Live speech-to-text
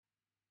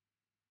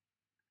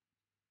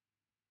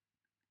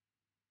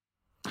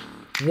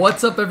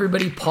What's up,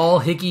 everybody? Paul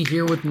Hickey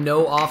here with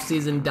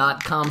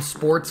NoOffSeason.com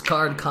Sports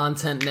Card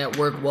Content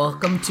Network.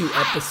 Welcome to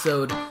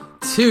episode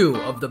 2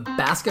 of the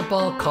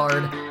Basketball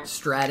Card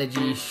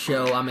Strategy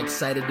Show. I'm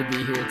excited to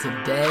be here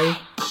today,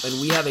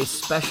 and we have a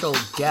special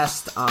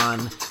guest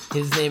on.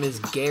 His name is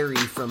Gary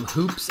from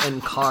Hoops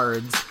and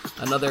Cards,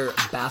 another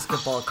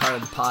basketball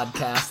card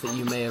podcast that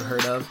you may have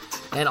heard of,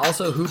 and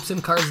also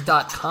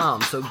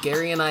hoopsandcards.com. So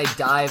Gary and I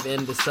dive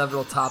into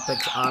several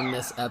topics on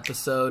this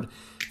episode.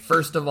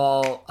 First of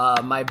all,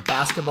 my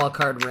basketball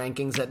card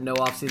rankings at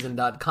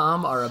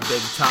nooffseason.com are a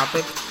big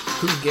topic.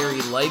 Who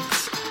Gary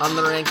likes on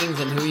the rankings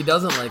and who he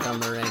doesn't like on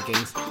the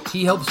rankings.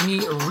 He helps me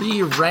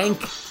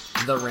re-rank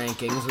the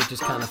rankings, which is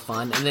kind of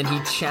fun. And then he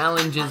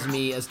challenges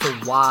me as to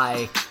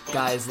why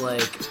guys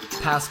like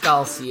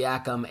Pascal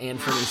Siakam,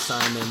 Anthony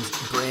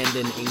Simons,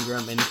 Brandon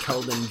Ingram, and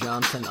Keldon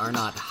Johnson are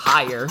not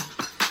higher.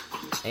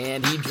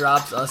 And he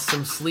drops us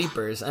some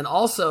sleepers. And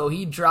also,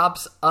 he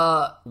drops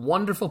a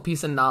wonderful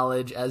piece of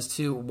knowledge as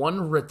to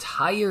one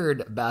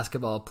retired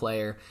basketball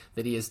player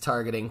that he is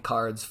targeting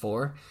cards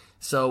for.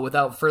 So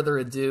without further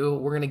ado,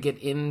 we're going to get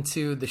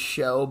into the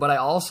show. But I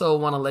also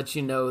want to let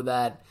you know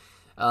that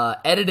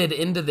edited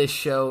into this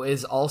show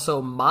is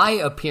also my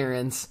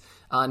appearance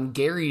on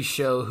Gary's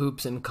show,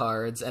 Hoops and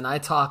Cards. And I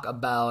talk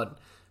about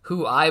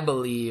who I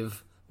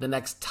believe the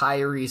next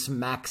Tyrese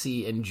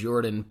Maxey and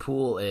Jordan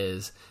Poole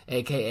is,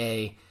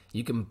 aka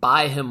you can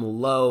buy him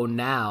low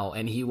now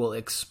and he will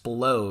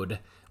explode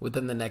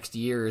within the next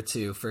year or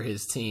two for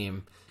his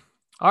team.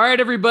 All right,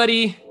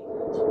 everybody.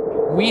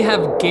 We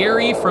have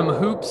Gary from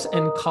Hoops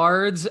and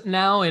Cards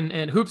now and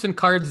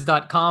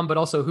hoopsandcards.com, but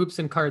also Hoops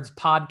and Cards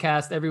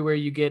podcast, everywhere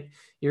you get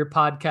your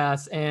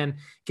podcasts. And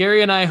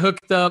Gary and I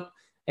hooked up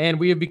and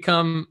we have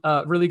become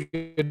really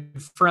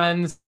good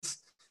friends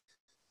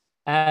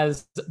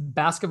as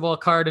basketball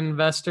card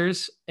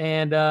investors.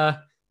 And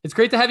it's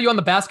great to have you on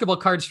the Basketball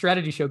Card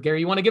Strategy Show, Gary.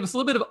 You want to give us a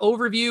little bit of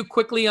overview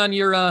quickly on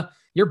your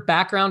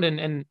background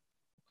and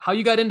how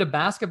you got into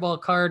basketball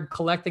card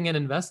collecting and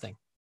investing?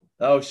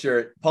 Oh,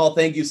 sure. Paul,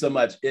 thank you so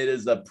much. It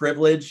is a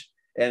privilege,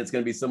 and it's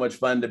going to be so much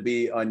fun to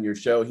be on your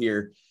show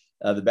here,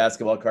 the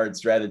Basketball Card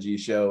Strategy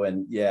Show.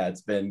 And yeah,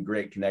 it's been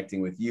great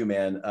connecting with you,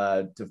 man,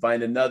 to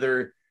find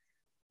another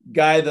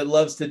guy that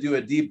loves to do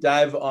a deep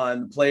dive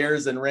on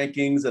players and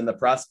rankings and the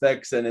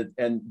prospects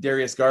and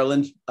Darius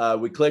Garland.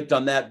 We clicked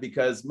on that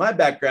because my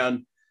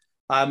background,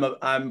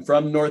 I'm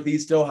from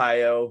Northeast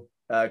Ohio,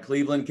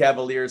 Cleveland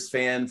Cavaliers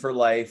fan for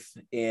life,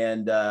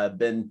 and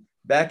been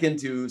back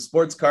into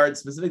sports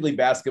cards, specifically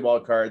basketball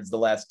cards, the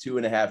last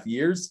 2.5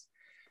 years.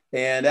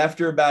 And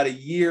after about a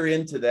year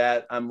into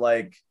that, I'm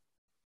like,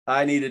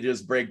 I need to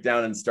just break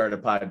down and start a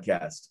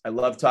podcast. I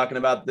love talking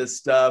about this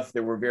stuff.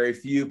 There were very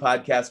few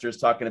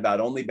podcasters talking about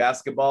only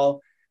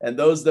basketball. And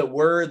those that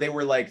were, they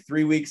were like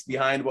 3 weeks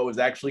behind what was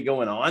actually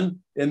going on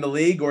in the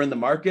league or in the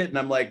market. And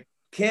I'm like,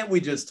 can't we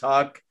just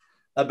talk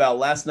about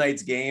last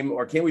night's game?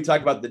 Or can't we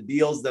talk about the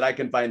deals that I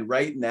can find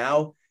right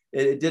now?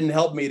 It didn't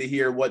help me to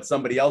hear what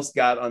somebody else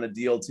got on a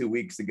deal 2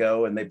 weeks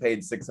ago and they paid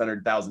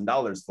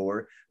 $600,000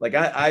 for. Like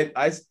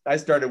I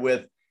started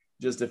with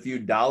just a few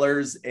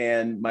dollars,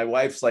 and my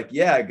wife's like,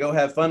 yeah, go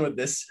have fun with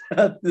this,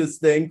 this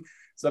thing.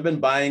 So I've been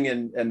buying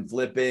and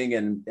flipping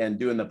and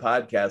doing the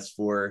podcast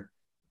for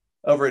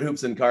over at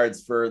Hoops and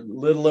Cards for a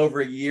little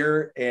over a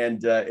year.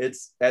 And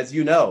it's, as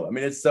you know, I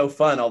mean, it's so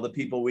fun, all the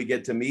people we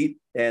get to meet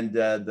and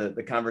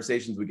the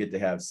conversations we get to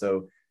have.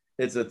 So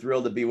it's a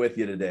thrill to be with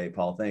you today,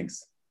 Paul.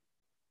 Thanks.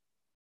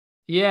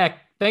 Yeah,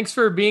 thanks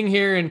for being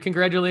here and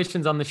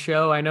congratulations on the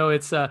show. I know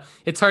it's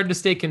hard to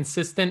stay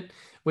consistent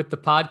with the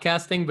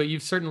podcasting, but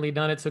you've certainly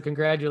done it. So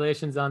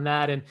congratulations on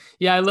that. And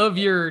yeah, I love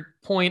your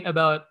point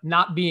about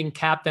not being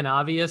Captain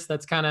Obvious.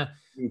 It's kind of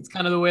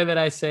the way that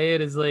I say it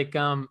is like,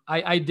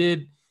 I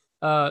did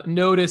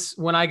notice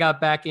when I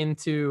got back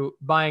into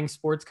buying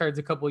sports cards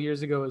a couple of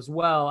years ago as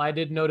well, I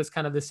did notice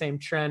kind of the same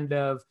trend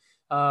of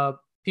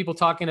people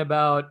talking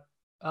about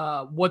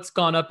what's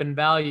gone up in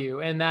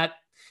value. And that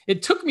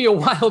it took me a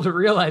while to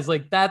realize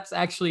like, that's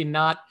actually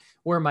not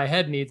where my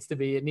head needs to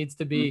be. It needs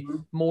to be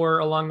more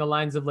along the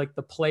lines of like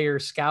the player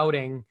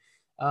scouting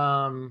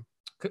to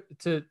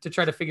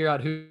try to figure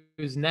out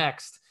who's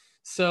next.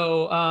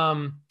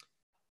 So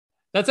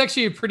that's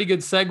actually a pretty good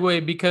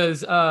segue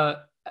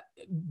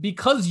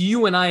because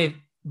you and I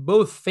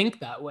both think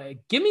that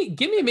way. Give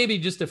me maybe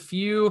just a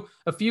few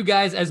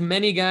guys, as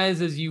many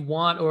guys as you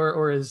want,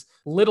 or as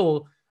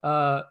little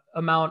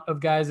amount of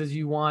guys as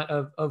you want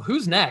of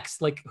who's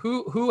next, like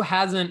who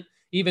hasn't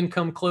even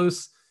come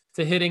close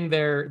to hitting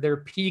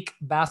their peak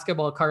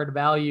basketball card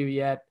value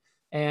yet.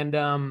 And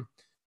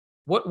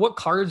what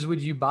cards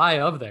would you buy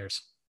of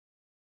theirs?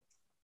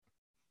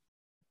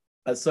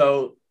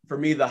 So for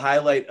me, the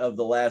highlight of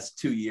the last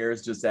 2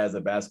 years, just as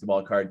a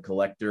basketball card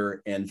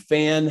collector and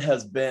fan,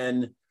 has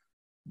been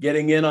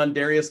getting in on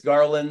Darius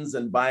Garland's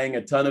and buying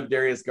a ton of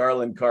Darius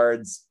Garland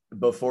cards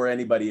before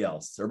anybody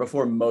else, or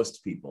before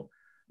most people.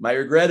 My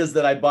regret is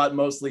that I bought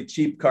mostly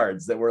cheap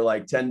cards that were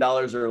like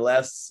 $10 or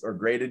less, or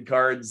graded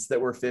cards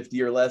that were $50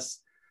 or less.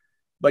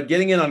 but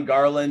getting in on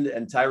Garland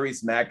and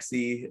Tyrese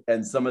Maxey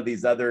and some of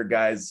these other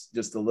guys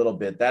just a little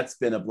bit, that's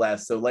been a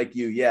blast. So like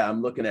you, yeah,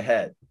 I'm looking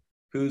ahead.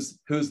 Who's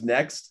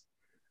next?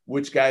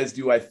 Which guys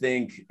do I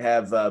think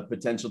have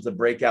potential to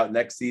break out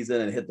next season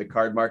and hit the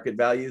card market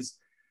values?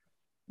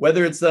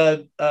 Whether it's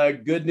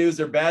good news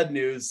or bad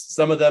news,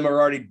 some of them are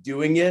already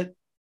doing it.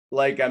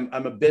 Like I'm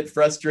a bit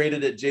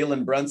frustrated at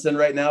Jalen Brunson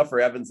right now for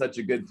having such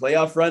a good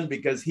playoff run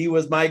because he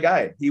was my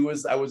guy.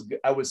 I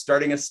was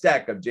starting a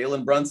stack of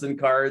Jalen Brunson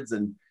cards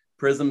and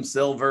Prism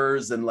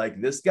Silvers, and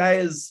like this guy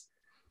is,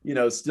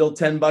 still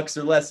 $10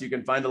 or less. You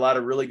can find a lot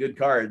of really good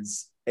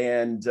cards,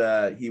 and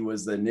he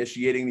was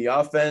initiating the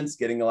offense,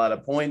 getting a lot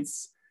of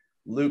points.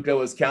 Luka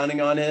was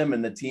counting on him,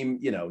 and the team,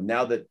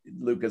 now that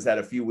Luka's had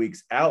a few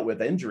weeks out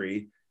with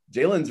injury,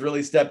 Jalen's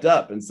really stepped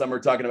up, and some are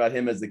talking about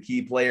him as the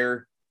key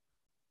player,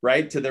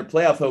 right, to their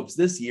playoff hopes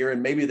this year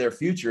and maybe their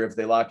future if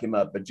they lock him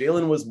up. But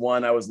Jalen was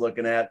one I was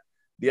looking at.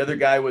 The other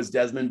guy was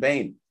Desmond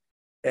Bane,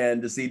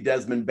 and to see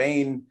Desmond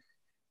Bane,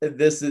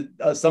 this is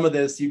some of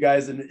this, you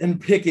guys, in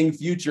picking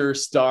future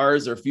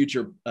stars or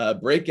future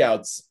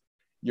breakouts,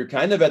 you're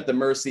kind of at the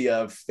mercy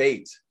of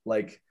fate,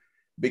 like,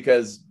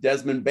 because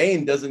Desmond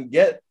Bane doesn't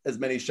get as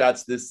many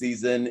shots this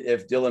season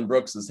if Dylan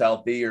Brooks is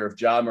healthy, or if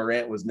Ja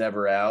Morant was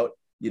never out,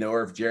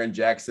 or if Jaren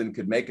Jackson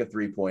could make a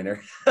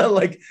 3-pointer.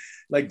 like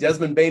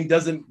Desmond Bane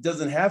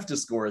doesn't have to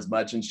score as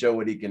much and show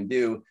what he can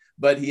do,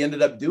 but he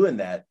ended up doing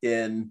that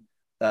in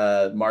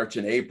March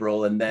and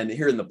April. And then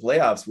here in the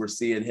playoffs, we're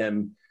seeing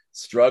him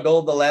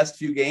struggle the last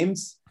few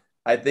games.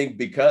 I think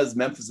because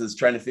Memphis is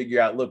trying to figure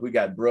out, look, we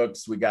got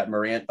Brooks, we got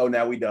Morant. Oh,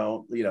 now we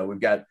don't, we've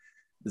got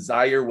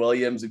Zaire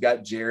Williams, we've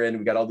got Jaren,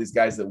 we've got all these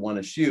guys that want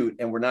to shoot,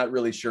 and we're not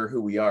really sure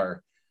who we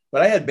are.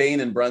 But I had Bane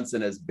and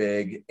Brunson as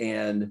big,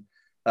 and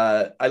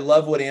I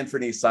love what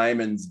Anthony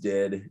Simons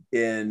did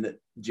in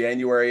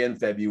January and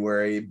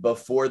February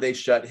before they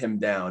shut him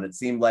down. It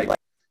seemed like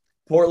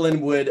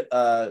Portland would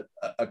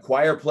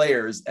acquire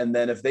players, and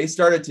then if they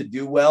started to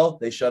do well,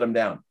 they shut them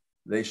down.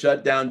 They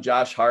shut down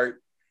Josh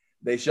Hart.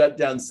 They shut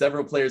down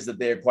several players that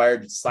they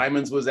acquired.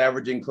 Simons was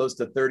averaging close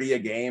to 30 a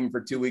game for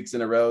 2 weeks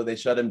in a row. They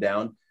shut him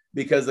down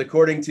because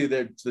according to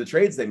the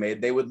trades they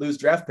made, they would lose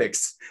draft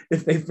picks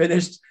if they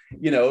finished,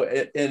 in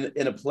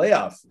a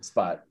playoff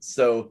spot.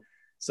 So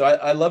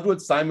I loved what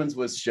Simons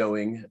was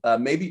showing.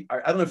 Maybe,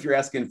 I don't know if you're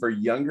asking for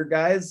younger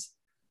guys,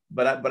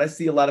 but I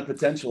see a lot of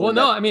potential. Well,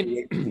 no, I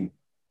mean,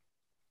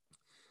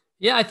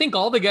 yeah, I think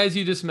all the guys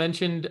you just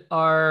mentioned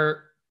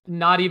are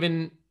not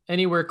even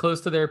anywhere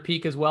close to their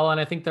peak as well.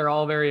 And I think they're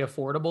all very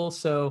affordable.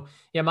 So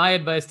yeah, my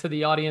advice to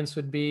the audience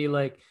would be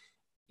like,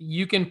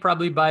 you can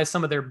probably buy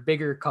some of their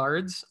bigger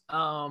cards.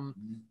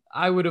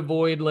 I would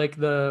avoid like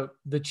the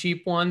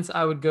cheap ones.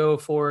 I would go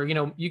for,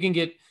 you can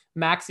get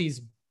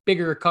Maxey's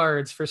bigger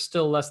cards for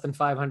still less than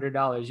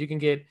 $500. You can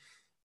get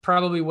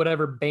probably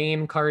whatever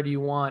Bane card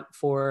you want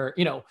for,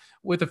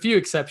 with a few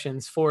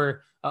exceptions,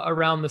 for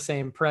around the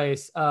same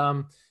price.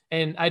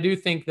 And I do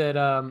think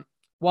that,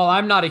 while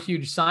I'm not a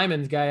huge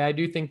Simons guy, I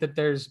do think that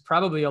there's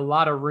probably a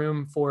lot of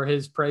room for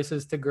his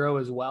prices to grow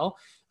as well.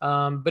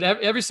 But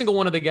every single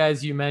one of the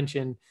guys you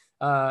mentioned,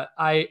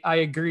 I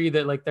agree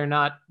that like they're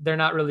not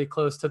really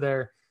close to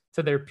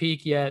their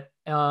peak yet.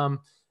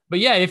 But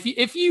yeah,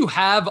 if you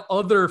have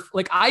other,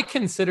 like, I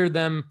consider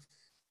them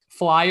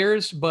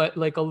flyers, but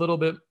like a little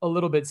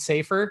bit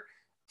safer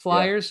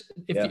flyers.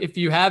 Yeah. If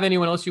you have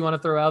anyone else you want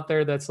to throw out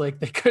there that's like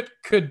they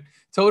could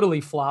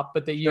totally flop,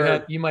 but that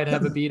you might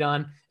have a beat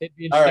on, it'd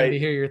be interesting to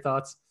hear your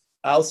thoughts.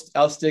 I'll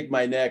stick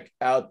my neck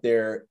out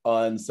there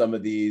on some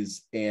of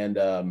these, and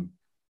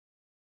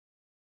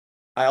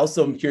I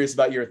also am curious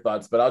about your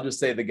thoughts, but I'll just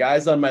say the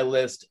guys on my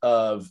list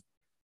of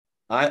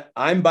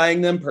I'm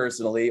buying them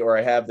personally, or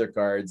I have their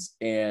cards,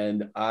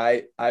 and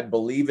I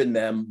believe in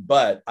them,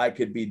 but I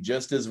could be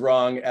just as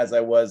wrong as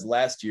I was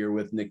last year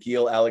with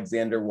Nickeil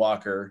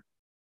Alexander-Walker,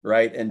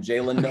 right? And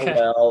Jalen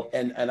Noel,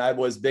 and I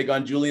was big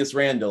on Julius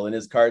Randle, and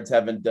his cards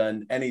haven't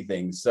done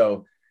anything.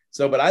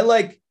 But I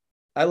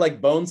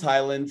like Bones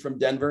Highland from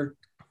Denver.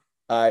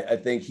 I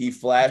think he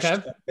flashed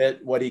a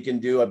bit what he can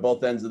do at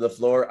both ends of the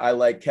floor. I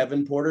like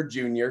Kevin Porter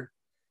Jr.,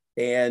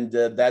 and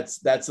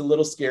that's a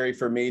little scary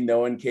for me,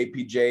 knowing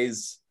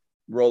KPJ's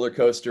roller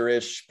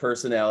coaster-ish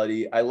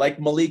personality. I like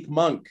Malik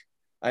Monk.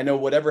 I know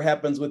whatever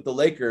happens with the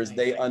Lakers,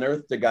 they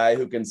unearthed a guy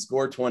who can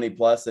score 20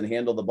 plus and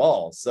handle the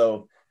ball.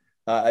 So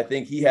I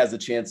think he has a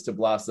chance to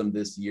blossom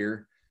this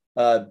year.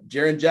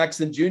 Jaren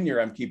Jackson Jr.,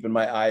 I'm keeping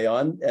my eye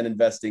on and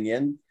investing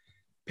in.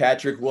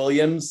 Patrick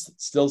Williams,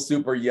 still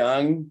super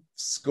young,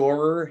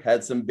 scorer,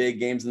 had some big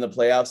games in the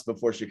playoffs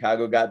before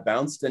Chicago got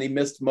bounced, and he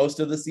missed most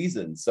of the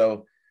season.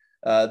 So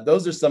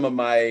those are some of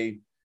my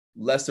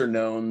lesser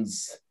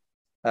knowns.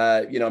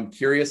 I'm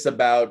curious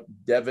about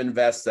Devin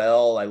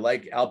Vassell. I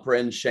like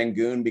Alperen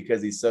Şengün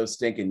because he's so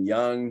stinking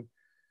young.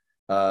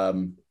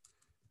 I've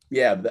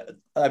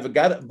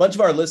got a bunch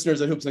of our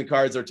listeners at Hoops and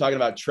Cards are talking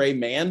about Trey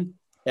Mann,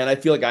 and I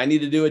feel like I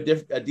need to do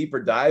a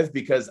deeper dive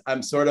because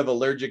I'm sort of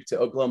allergic to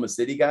Oklahoma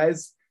City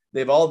guys. They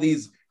have all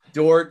these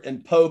Dort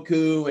and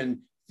Poku and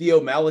Theo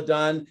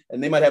Maledon,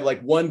 and they might have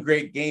like one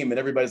great game and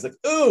everybody's like,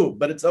 ooh,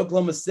 but it's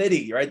Oklahoma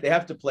City, right? They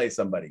have to play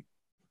somebody.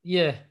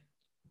 Yeah.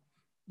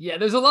 Yeah,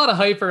 there's a lot of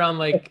hype around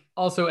like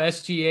also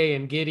SGA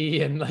and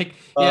Giddy and like,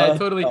 yeah,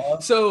 totally.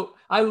 So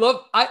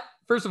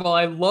first of all,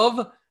 I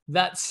love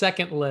that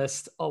second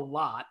list a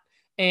lot.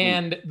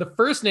 And the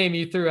first name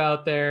you threw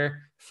out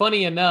there,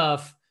 funny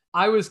enough,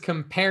 I was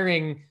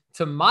comparing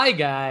to my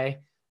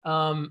guy,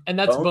 and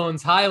that's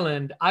Bones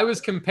Hyland. I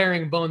was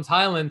comparing Bones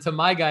Hyland to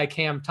my guy,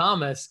 Cam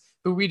Thomas,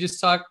 who we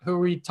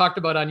talked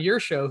about on your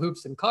show,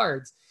 Hoops and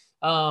Cards.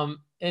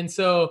 And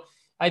so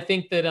I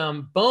think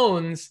that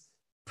Bones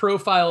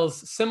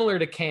profiles similar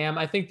to Cam.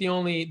 I think the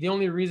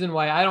only reason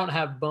why I don't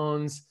have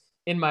Bones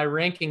in my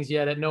rankings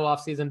yet at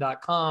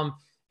nooffseason.com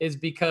is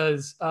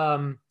because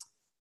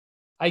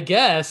I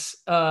guess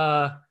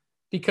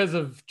because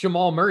of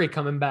Jamal Murray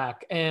coming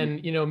back,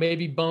 and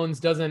maybe Bones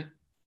doesn't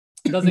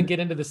get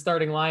into the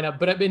starting lineup.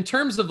 But in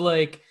terms of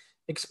like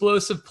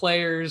explosive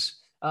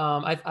players,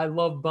 I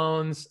love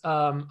Bones.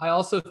 I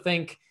also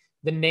think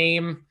the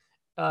name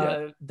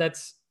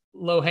that's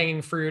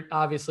low-hanging fruit,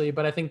 obviously,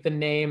 but I think the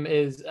name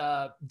is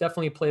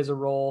definitely plays a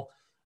role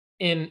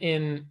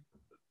in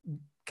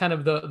kind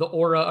of the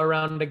aura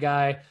around a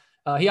guy.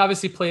 He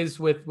obviously plays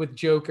with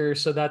Joker,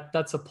 so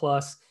that's a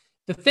plus.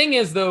 The thing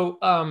is, though,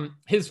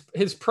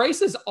 his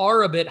prices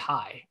are a bit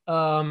high.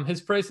 There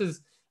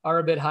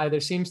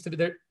seems to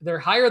be they're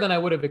higher than I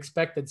would have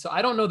expected. So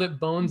I don't know that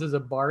Bones is a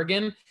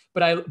bargain,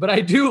 but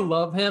I do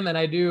love him, and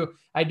I do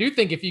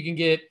think if you can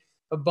get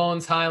a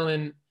Bones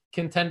Hyland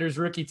Contenders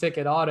rookie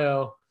ticket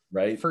auto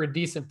right for a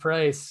decent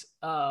price,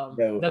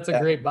 that's a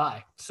great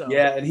buy. So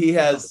yeah, and he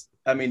has,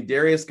 I mean,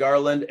 Darius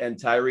Garland and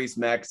Tyrese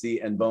Maxey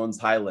and Bones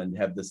Hyland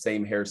have the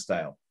same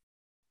hairstyle.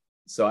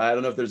 So I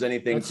don't know if there's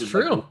anything that's to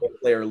true. like the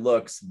player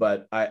looks,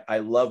 but I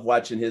love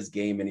watching his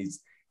game, and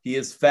he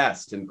is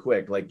fast and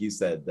quick, like you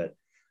said.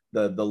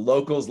 That the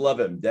locals love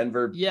him.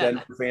 Denver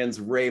fans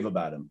rave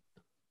about him.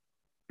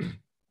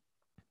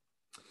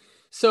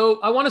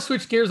 So I want to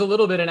switch gears a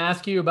little bit and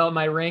ask you about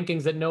my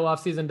rankings at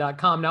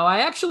nooffseason.com. Now, I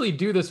actually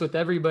do this with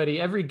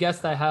everybody, every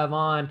guest I have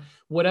on,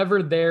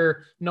 whatever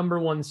their number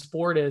one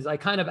sport is. I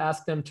kind of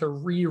ask them to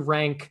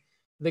re-rank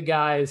the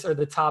guys or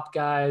the top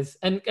guys,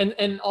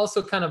 and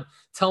also kind of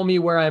tell me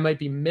where I might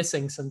be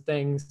missing some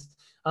things,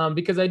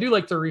 because I do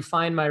like to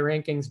refine my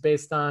rankings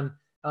based on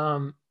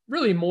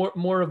really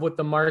more of what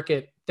the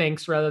market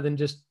thinks rather than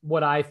just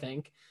what I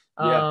think,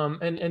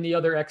 and the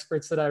other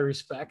experts that I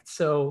respect.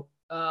 So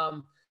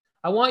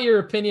I want your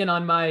opinion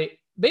on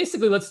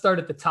basically, let's start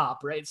at the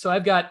top, right? So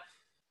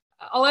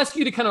I'll ask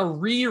you to kind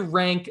of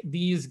re-rank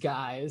these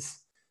guys.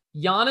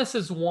 Giannis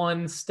is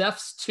 1,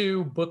 Steph's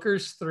 2,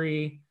 Booker's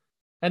 3,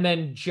 and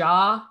then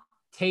Ja,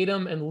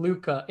 Tatum, and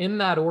Luka in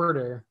that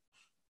order.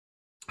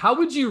 How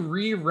would you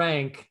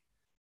re-rank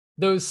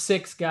those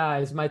 6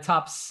 guys, my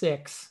top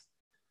 6?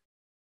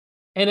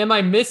 And am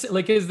I missing,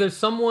 like, is there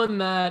someone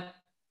that,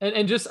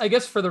 and just, I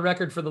guess for the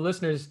record, for the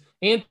listeners,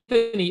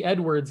 Anthony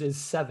Edwards is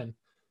 7.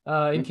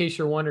 In case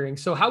you're wondering.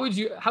 So how would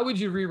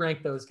you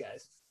re-rank those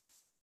guys?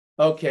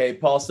 Okay,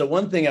 Paul. So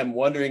one thing I'm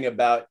wondering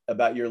about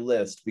your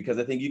list, because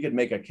I think you could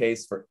make a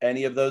case for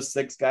any of those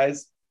 6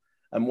 guys.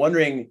 I'm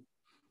wondering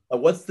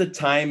what's the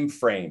time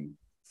frame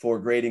for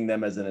grading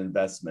them as an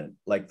investment?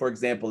 Like, for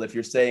example, if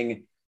you're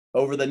saying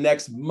over the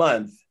next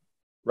month,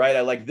 right,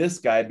 I like this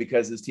guy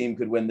because his team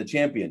could win the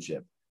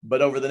championship.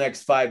 But over the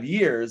next 5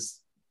 years,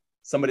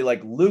 somebody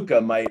like Luka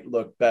might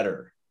look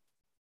better.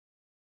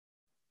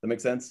 That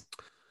make sense?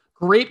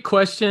 Great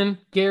question,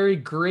 Gary.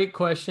 Great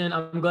question.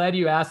 I'm glad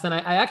you asked. And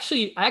I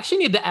actually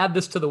need to add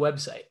this to the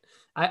website.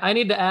 I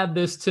need to add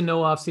this to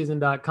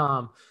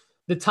nooffseason.com.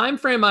 The time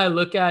frame I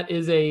look at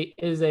is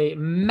a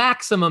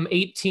maximum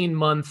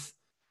 18-month,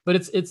 but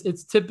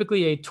it's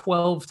typically a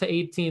 12 to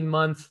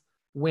 18-month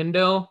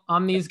window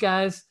on these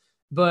guys,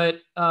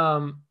 but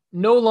no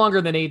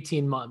longer than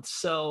 18 months.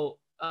 So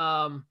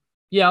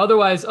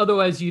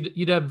otherwise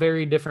you'd have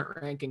very different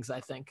rankings, I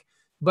think.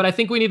 But I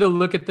think we need to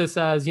look at this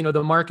as,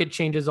 the market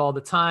changes all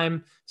the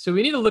time. So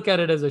we need to look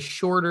at it as a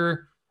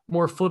shorter,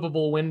 more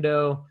flippable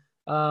window.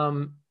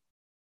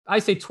 I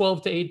say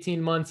 12 to 18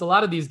 months. A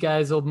lot of these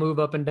guys will move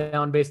up and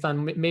down based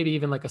on maybe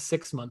even like a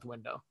 6-month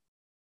window.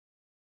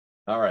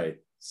 All right.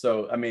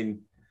 So, I mean,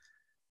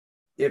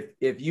 if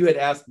you had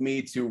asked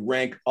me to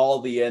rank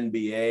all the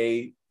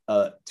NBA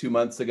 2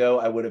 months ago,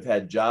 I would have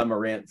had Ja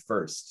Morant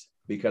first,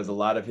 because a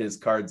lot of his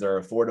cards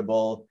are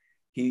affordable.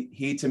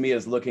 He to me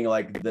is looking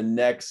like the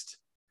next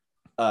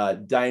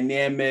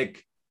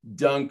dynamic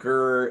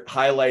dunker,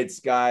 highlights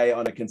guy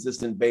on a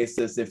consistent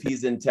basis. If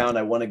he's in town,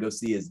 I want to go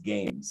see his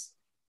games.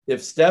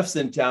 If Steph's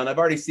in town, I've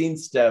already seen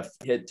Steph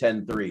hit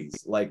 10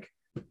 threes, like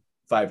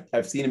 5.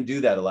 I've seen him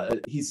do that a lot.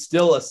 He's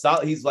still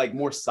he's like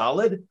more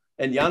solid,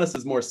 and Giannis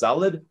is more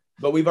solid,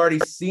 but we've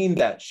already seen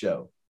that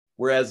show.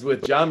 Whereas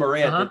with Ja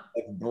Morant,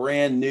 it's like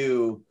brand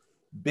new,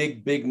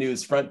 big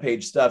news, front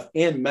page stuff,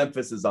 and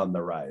Memphis is on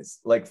the rise.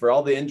 Like, for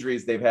all the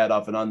injuries they've had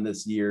off and on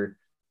this year,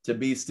 to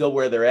be still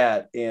where they're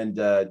at, and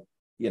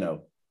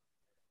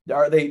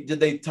Are they? Did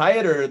they tie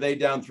it, or are they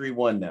down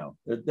 3-1 now?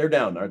 They're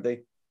down, aren't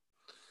they?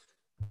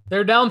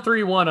 They're down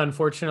 3-1,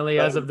 unfortunately,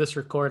 as So, of this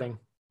recording.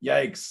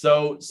 yikes.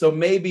 So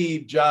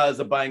maybe Ja is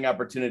a buying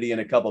opportunity in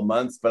a couple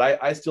months, but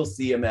I still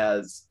see him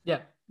as, Yeah.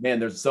 man,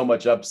 there's so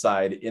much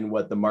upside in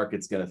what the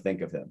market's going to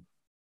think of him.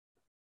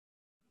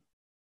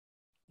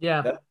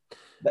 Yeah.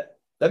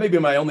 That may be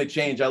my only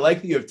change. I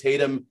like that you have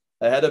Tatum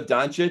ahead of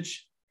Doncic.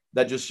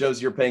 That just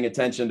shows you're paying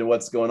attention to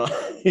what's going on,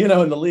 in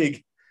the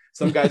league.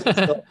 Some guys can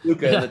still have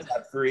Luka in the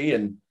top three,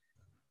 and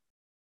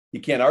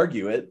you can't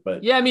argue it.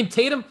 But yeah, I mean,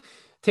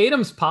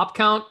 Tatum's pop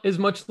count is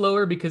much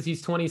lower because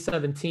he's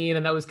 2017,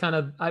 and that was kind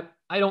of,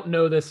 I don't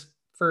know this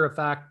for a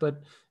fact,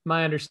 but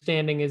my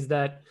understanding is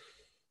that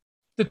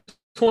the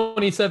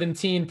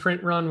 2017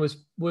 print run was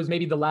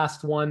maybe the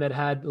last one that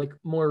had like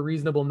more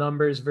reasonable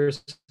numbers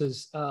versus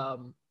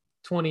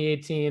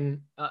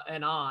 2018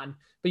 and on.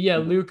 But yeah,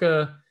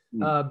 Luka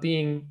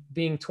being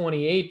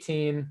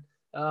 2018,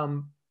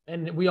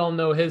 and we all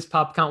know his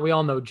pop count. We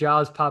all know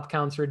Ja's pop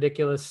count's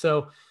ridiculous.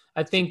 So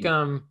I think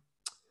I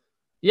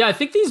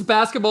think these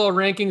basketball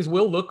rankings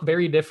will look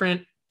very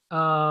different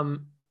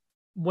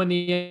when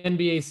the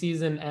NBA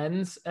season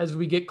ends, as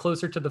we get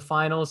closer to the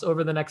finals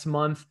over the next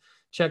month.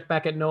 Check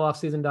back at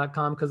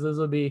nooffseason.com because these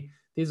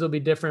will be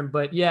different.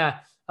 But yeah,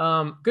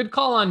 good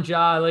call on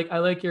Ja. I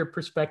like your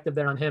perspective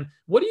there on him.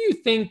 What do you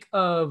think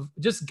of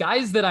just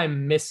guys that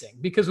I'm missing?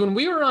 Because when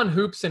we were on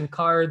Hoops and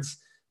Cards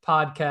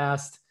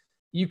podcast,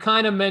 you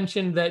kind of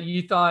mentioned that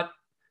you thought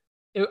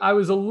I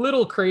was a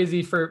little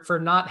crazy for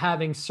not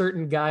having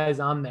certain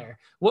guys on there.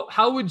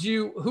 Who would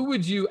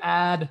you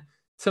add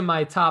to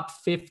my top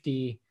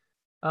 50?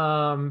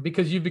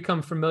 Because you've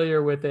become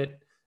familiar with it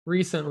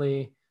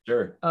recently.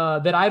 Sure.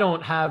 That I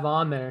don't have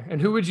on there. And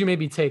who would you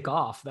maybe take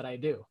off that I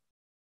do?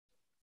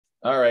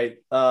 All right.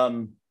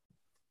 I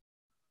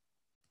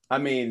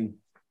mean,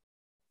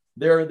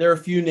 there are a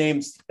few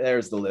names.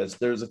 There's the list.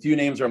 There's a few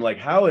names where I'm like,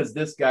 how is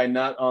this guy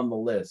not on the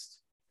list?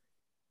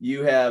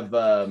 You have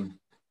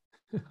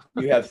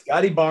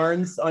Scotty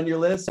Barnes on your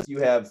list. You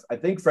have, I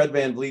think, Fred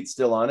VanVleet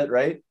still on it,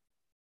 right?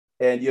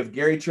 And you have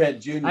Gary Trent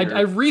Jr.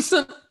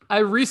 I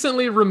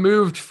recently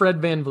removed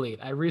Fred VanVleet.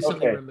 I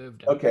recently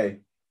removed him. Okay.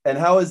 And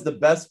how is the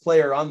best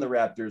player on the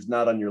Raptors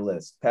not on your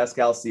list?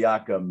 Pascal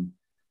Siakam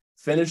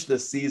finished the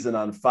season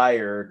on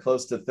fire,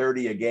 close to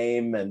 30 a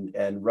game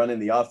and running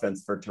the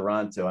offense for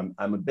Toronto.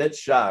 I'm a bit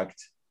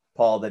shocked,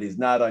 Paul, that he's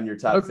not on your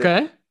top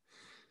 50.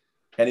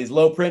 And he's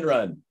low print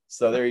run.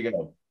 So there you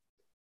go.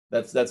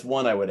 That's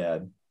one I would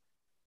add.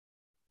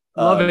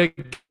 Love it,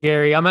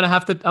 Gary. I'm gonna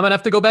have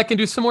to go back and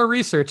do some more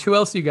research. Who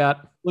else you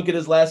got? Look at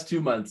his last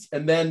 2 months.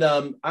 And then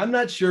I'm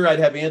not sure I'd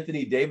have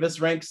Anthony Davis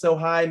ranked so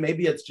high.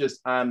 Maybe it's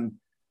just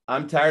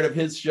I'm tired of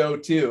his show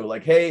too.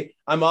 Like, hey,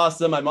 I'm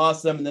awesome.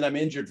 And then I'm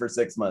injured for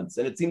 6 months.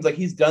 And it seems like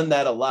he's done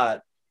that a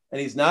lot. And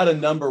he's not a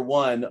number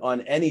one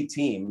on any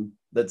team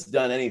that's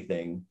done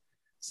anything.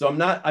 So I'm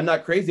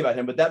not crazy about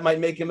him, but that might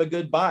make him a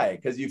good buy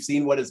because you've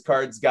seen what his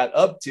cards got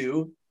up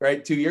to,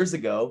 right, 2 years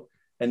ago.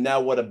 And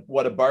now what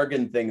a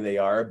bargain thing they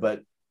are.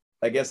 But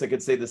I guess I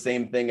could say the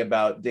same thing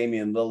about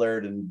Damian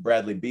Lillard and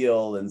Bradley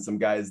Beal and some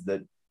guys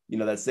that,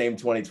 that same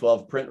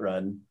 2012 print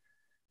run.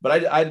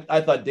 But I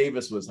thought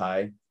Davis was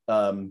high.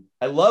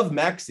 I love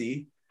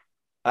Maxey.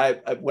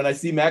 When I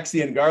see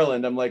Maxey and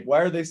Garland, I'm like, why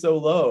are they so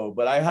low?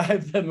 But I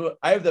have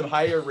them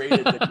higher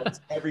rated than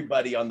most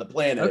everybody on the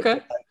planet.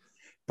 Okay.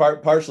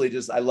 Partially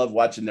just I love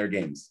watching their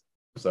games.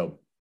 So,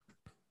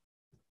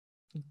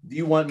 do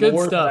you want good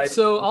more stuff?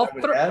 So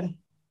add?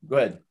 Go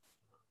ahead.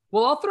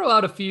 Well, I'll throw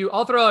out a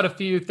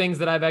few things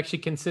that I've actually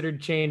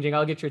considered changing.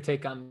 I'll get your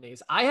take on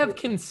these. I have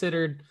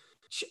considered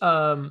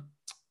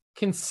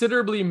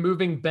considerably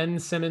moving Ben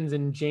Simmons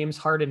and James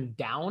Harden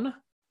down.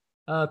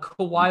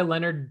 Kawhi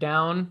Leonard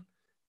down,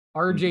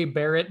 RJ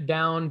Barrett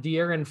down,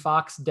 De'Aaron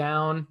Fox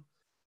down.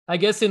 I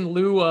guess in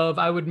lieu of,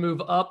 I would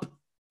move up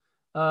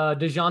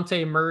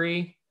DeJounte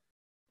Murray,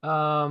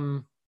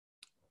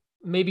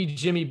 maybe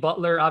Jimmy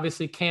Butler.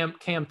 Obviously,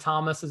 Cam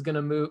Thomas is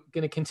going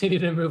to continue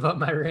to move up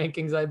my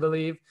rankings, I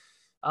believe.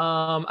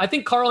 I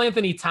think Karl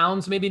Anthony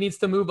Towns maybe needs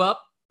to move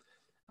up.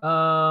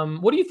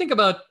 What do you think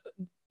about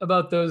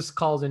those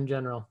calls in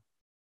general?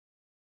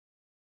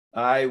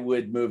 I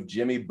would move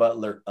Jimmy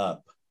Butler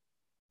up.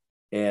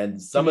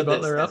 And some of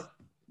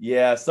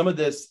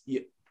this,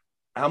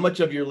 how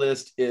much of your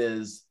list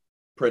is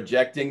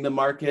projecting the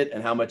market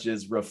and how much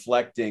is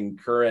reflecting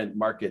current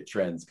market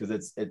trends?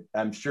 Because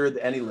I'm sure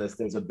that any list,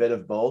 there's a bit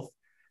of both.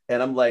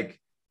 And I'm like,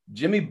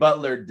 Jimmy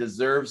Butler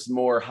deserves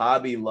more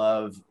hobby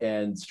love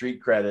and street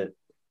credit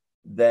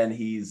than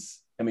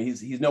he's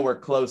nowhere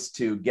close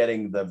to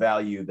getting the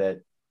value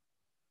that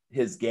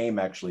his game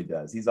actually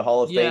does. He's a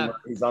Hall of Famer.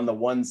 He's on the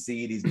 1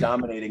 seed. He's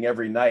dominating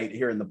every night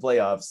here in the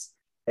playoffs.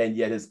 And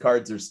yet his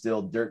cards are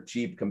still dirt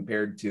cheap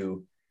compared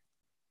to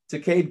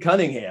Cade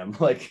Cunningham.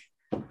 Like,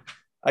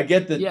 I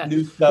get that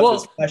new stuff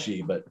is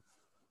flashy, but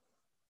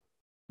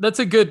that's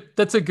a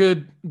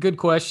good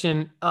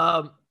question.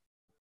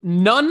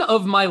 None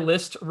of my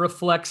list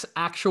reflects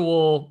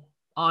actual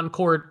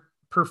on-court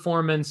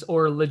performance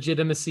or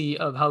legitimacy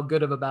of how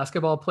good of a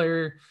basketball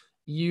player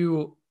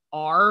you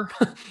are.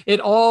 It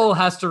all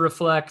has to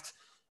reflect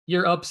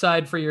your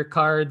upside for your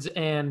cards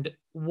and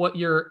what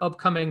your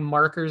upcoming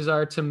markers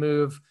are to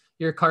move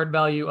your card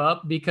value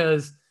up.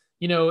 Because,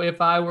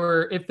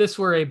 if this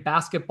were a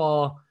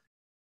basketball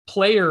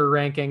player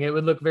ranking, it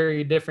would look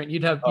very different.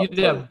 You'd have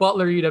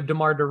Butler, you'd have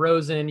DeMar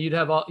DeRozan, you'd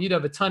have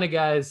a ton of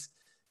guys.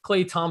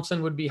 Klay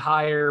Thompson would be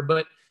higher,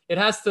 but it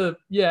has to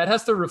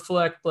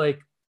reflect like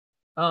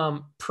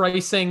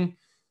pricing,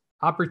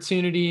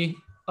 opportunity,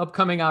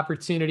 upcoming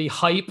opportunity,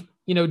 hype.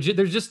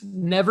 There's just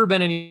never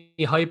been any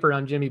hype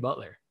around Jimmy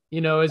Butler.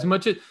 As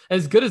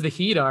good as the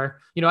Heat are,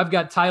 I've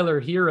got Tyler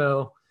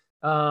Hero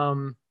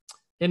in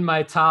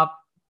my top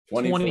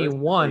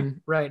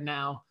 21 right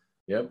now.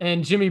 Yep.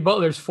 And Jimmy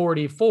Butler's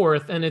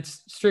 44th. And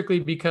it's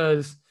strictly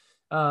because,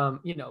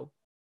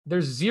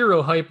 there's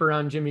zero hype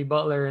around Jimmy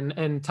Butler,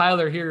 and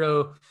Tyler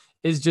Hero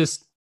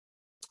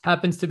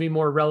happens to be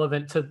more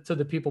relevant to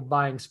the people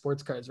buying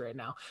sports cards right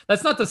now.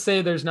 That's not to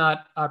say there's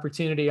not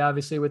opportunity,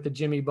 obviously, with the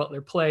Jimmy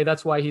Butler play.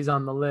 That's why he's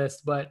on the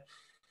list. But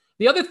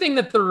the other thing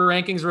that the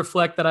rankings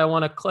reflect that I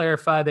want to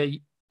clarify that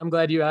I'm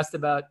glad you asked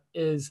about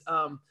is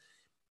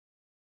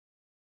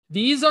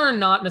these are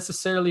not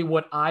necessarily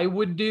what I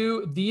would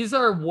do. These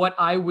are what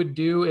I would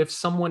do if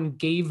someone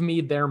gave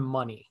me their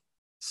money.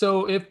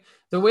 So if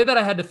the way that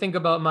I had to think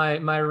about my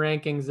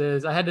rankings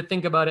is I had to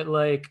think about it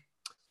like,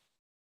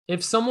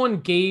 if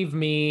someone gave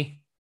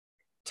me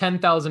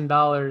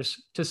 $10,000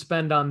 to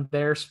spend on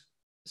their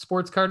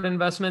sports card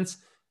investments,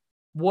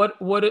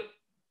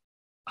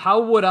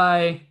 how would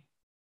I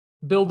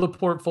build a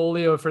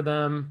portfolio for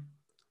them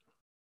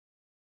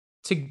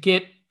to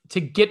get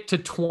to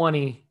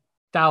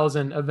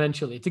 20,000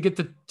 eventually, to get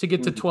to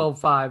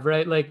 12.5,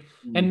 right? Like,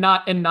 and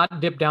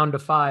not dip down to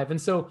 5. And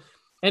so,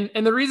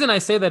 and the reason I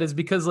say that is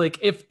because like,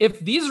 if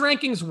these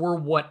rankings were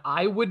what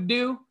I would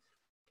do,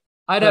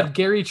 I'd have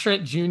Gary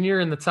Trent Jr.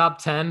 in the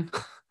top 10.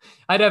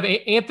 I'd have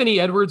Anthony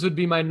Edwards would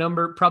be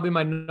probably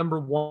my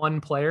number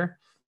one player.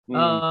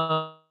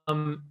 Cam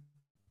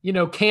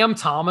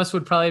Thomas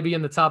would probably be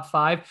in the top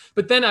 5.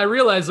 But then I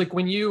realized like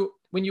when you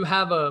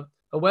have a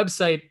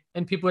website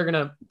and people are going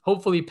to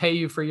hopefully pay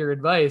you for your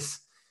advice,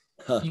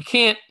 you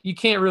can't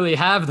really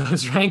have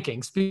those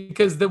rankings,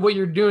 because what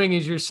you're doing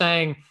is you're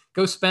saying,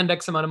 go spend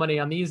X amount of money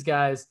on these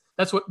guys.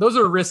 Those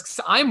are risks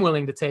I'm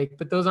willing to take,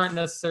 but those aren't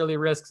necessarily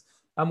risks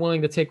I'm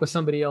willing to take with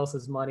somebody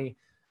else's money.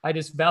 I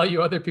just value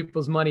other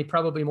people's money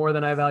probably more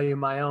than I value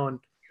my own,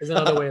 is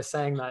another way of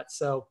saying that.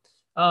 So,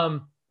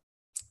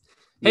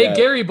 hey,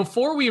 Gary,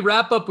 before we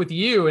wrap up with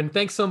you, and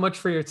thanks so much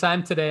for your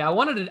time today, I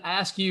wanted to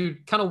ask you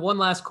kind of one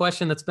last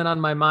question that's been on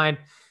my mind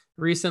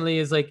recently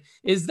is like,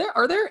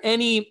 are there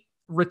any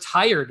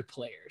retired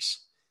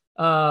players,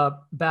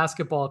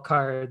 basketball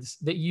cards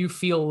that you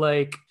feel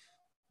like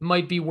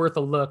might be worth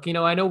a look?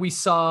 I know we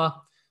saw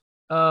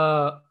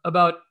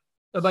about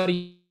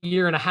a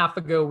year and a half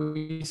ago,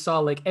 we saw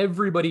like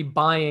everybody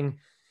buying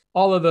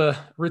all of the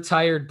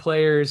retired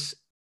players,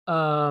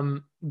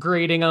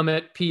 grading them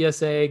at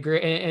PSA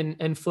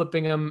and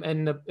flipping them.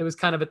 And it was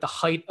kind of at the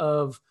height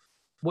of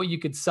what you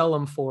could sell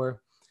them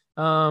for.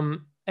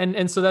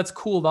 And so that's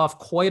cooled off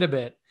quite a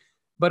bit.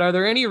 But are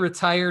there any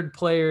retired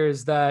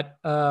players that,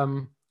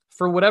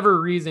 for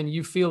whatever reason,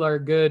 you feel are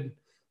good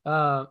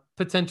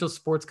potential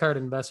sports card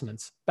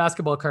investments,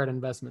 basketball card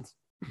investments?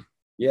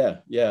 Yeah.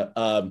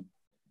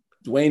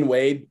 Dwayne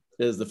Wade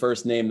is the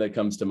first name that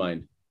comes to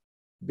mind,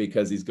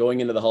 because he's going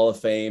into the Hall of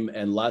Fame,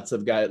 and lots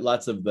of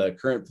the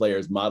current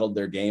players modeled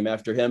their game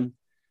after him.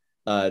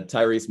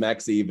 Tyrese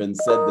Maxey even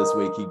said this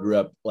week he grew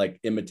up like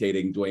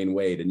imitating Dwayne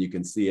Wade, and you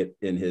can see it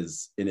in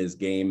his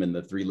game and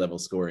the 3-level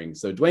scoring.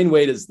 So Dwayne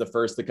Wade is the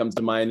first that comes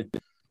to mind.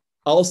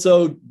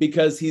 Also,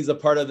 because he's a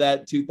part of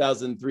that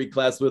 2003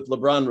 class with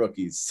LeBron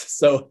rookies.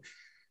 So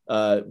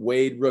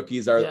Wade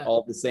rookies are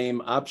all the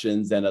same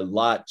options and a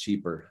lot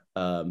cheaper.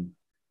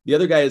 The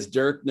other guy is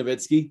Dirk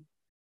Nowitzki,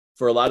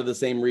 for a lot of the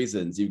same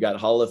reasons. You've got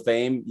Hall of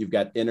Fame, you've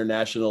got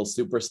international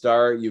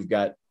superstar, you've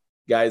got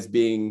guys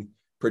being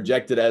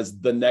projected as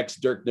the next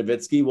Dirk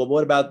Nowitzki. Well,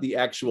 what about the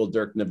actual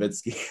Dirk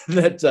Nowitzki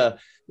that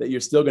you're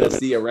still going to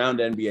see around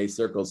NBA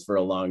circles for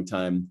a long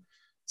time?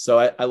 So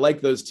I like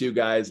those two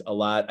guys a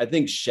lot. I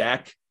think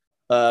Shaq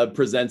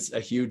presents a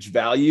huge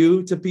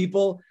value to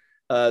people,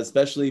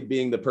 especially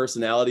being the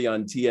personality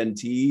on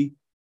TNT,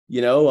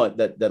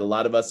 that a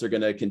lot of us are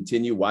going to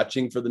continue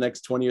watching for the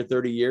next 20 or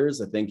 30 years.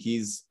 I think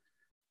he's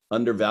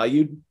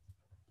undervalued,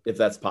 if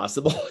that's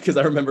possible, because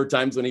I remember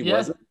times when he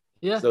wasn't.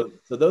 Yeah. So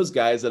those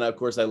guys, and of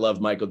course I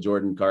love Michael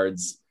Jordan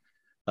cards,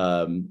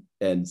 and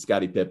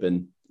Scottie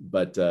Pippen.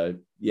 But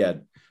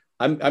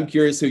I'm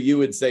curious who you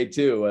would say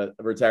too,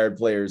 retired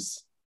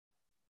players.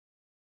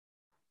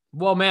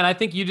 Well, man, I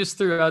think you just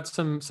threw out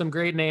some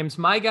great names.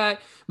 My guy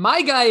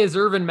is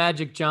Earvin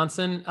Magic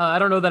Johnson. I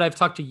don't know that I've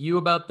talked to you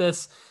about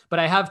this, but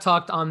I have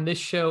talked on this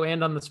show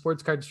and on the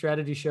Sports Card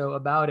Strategy show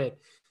about it.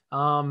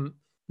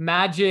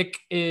 Magic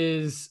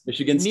is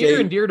Michigan State, near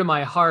and dear to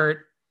my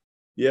heart.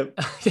 Yep.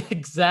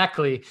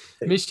 Exactly.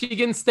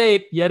 Michigan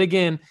State, yet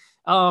again.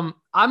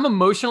 I'm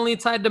emotionally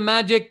tied to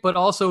Magic, but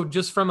also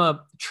just from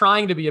a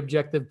trying to be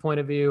objective point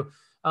of view.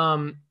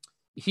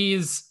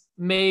 He's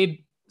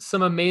made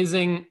some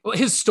amazing,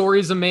 his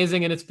story's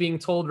amazing, and it's being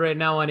told right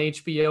now on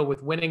HBO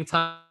with Winning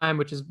Time,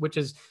 which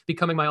is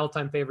becoming my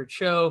all-time favorite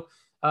show.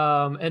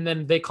 And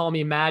then They Call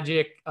Me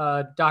Magic,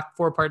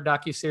 4-part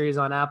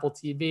docuseries on Apple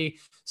TV.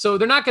 So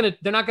they're not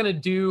gonna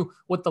do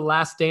what The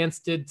Last Dance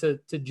did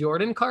to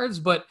Jordan cards,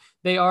 but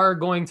they are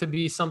going to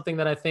be something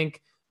that I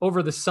think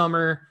over the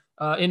summer,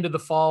 into the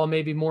fall,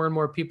 maybe more and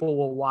more people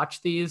will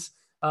watch these,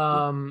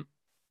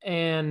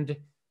 and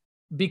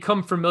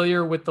become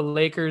familiar with the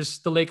Lakers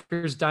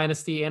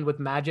dynasty and with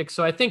Magic.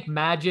 So I think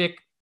Magic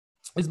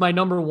is my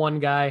number one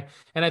guy.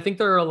 And I think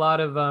there are a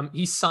lot of,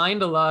 he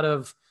signed a lot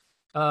of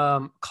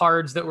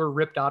cards that were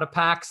ripped out of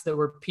packs that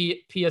were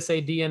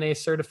PSA DNA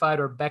certified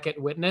or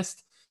Beckett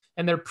witnessed,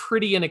 and they're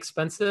pretty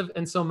inexpensive.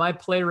 And so my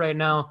play right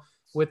now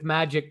with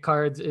Magic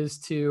cards is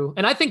to,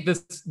 and I think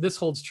this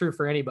holds true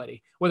for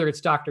anybody, whether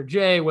it's Dr.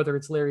 J, whether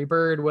it's Larry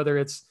Bird, whether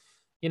it's,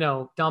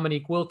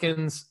 Dominique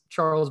Wilkins,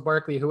 Charles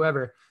Barkley,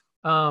 whoever.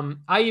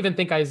 I even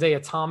think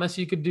Isaiah Thomas,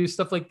 you could do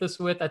stuff like this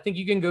with. I think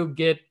you can go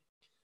get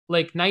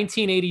like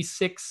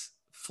 1986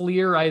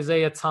 Fleer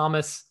Isaiah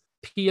Thomas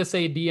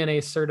PSA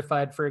DNA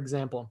certified, for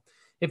example.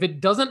 If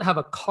it doesn't have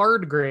a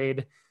card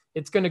grade,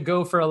 it's going to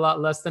go for a lot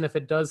less than if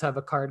it does have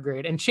a card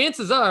grade. And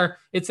chances are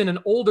it's in an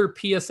older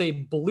PSA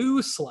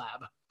blue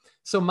slab.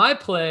 So my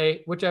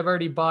play, which I've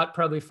already bought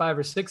probably 5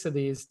 or 6 of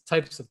these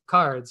types of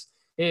cards,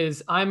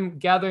 is I'm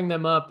gathering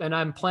them up and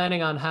I'm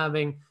planning on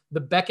having the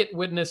Beckett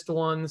witnessed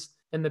ones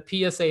and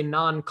the PSA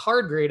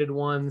non-card graded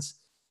ones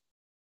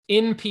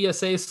in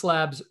PSA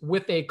slabs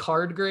with a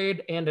card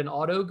grade and an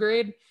auto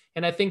grade.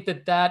 And I think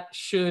that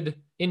should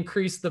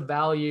increase the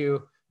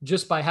value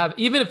just by having,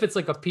 even if it's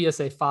like a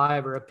PSA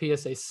 5 or a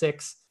PSA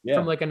 6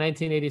 from like a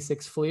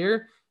 1986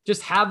 Fleer,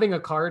 just having a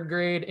card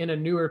grade in a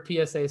newer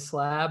PSA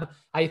slab,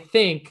 I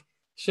think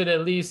should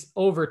at least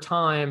over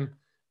time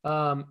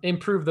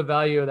improve the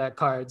value of that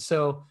card.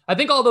 So I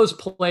think all those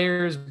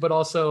players, but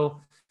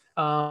also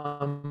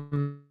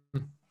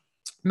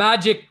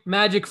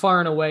Magic far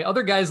and away.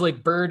 Other guys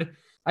like Bird,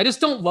 I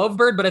just don't love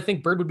Bird, but I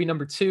think Bird would be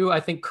number 2. I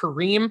think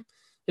Kareem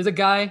is a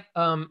guy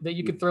that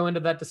you could throw into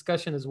that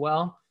discussion as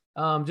well,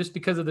 just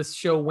because of this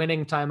show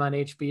Winning Time on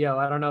HBO.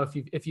 I don't know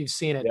if you've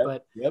seen it,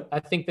 but I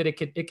think that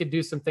it could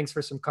do some things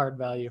for some card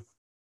value.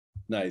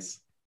 Nice.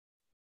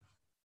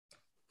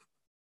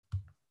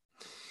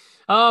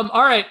 All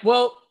right.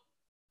 Well,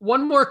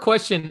 one more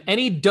question.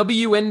 Any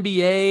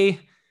WNBA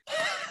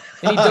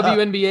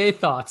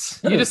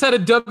thoughts? You just had a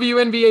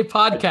WNBA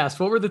podcast.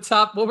 What were the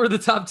top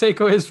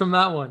takeaways from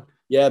that one?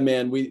 Yeah,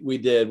 man, we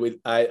did.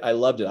 I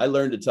loved it. I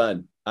learned a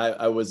ton.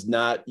 I was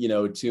not,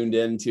 tuned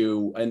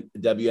into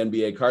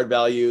WNBA card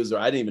values, or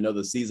I didn't even know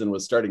the season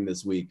was starting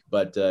this week.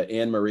 But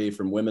Anne Marie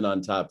from Women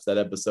on Tops, that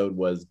episode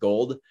was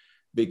gold,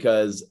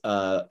 because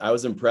I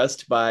was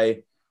impressed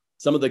by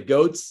some of the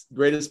GOAT's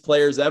greatest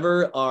players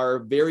ever are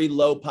very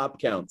low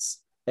pop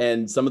counts,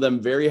 and some of them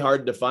very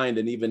hard to find,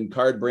 and even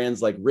card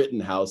brands like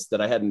Rittenhouse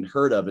that I hadn't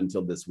heard of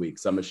until this week.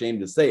 So I'm ashamed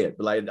to say it,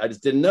 but I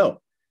just didn't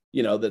know,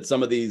 that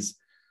some of these,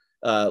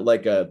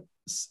 like a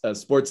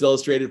Sports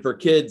Illustrated for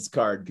Kids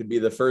card could be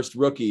the first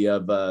rookie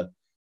of,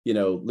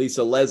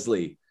 Lisa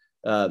Leslie.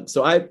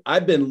 So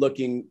I've been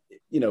looking,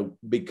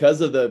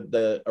 because of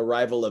the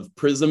arrival of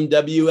Prism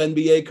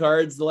WNBA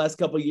cards the last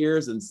couple of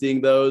years, and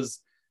seeing those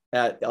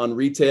on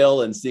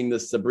retail and seeing the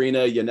Sabrina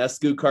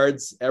Ionescu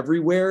cards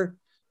everywhere,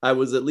 I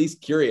was at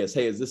least curious,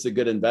 hey, is this a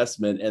good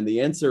investment? And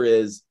the answer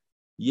is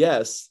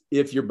yes,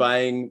 if you're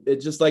buying it,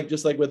 just like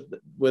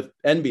with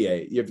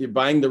NBA, if you're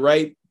buying the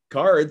right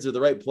cards or the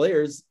right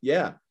players,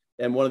 yeah.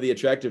 And one of the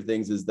attractive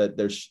things is that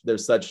there's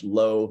such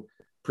low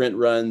print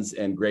runs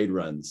and grade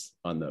runs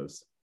on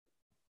those.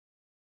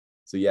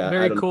 So yeah,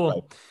 very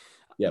cool.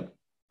 Yeah.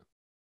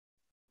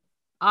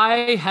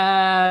 I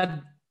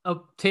had a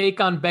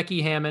take on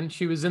Becky Hammon.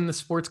 She was in the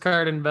Sports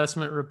Card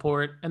Investment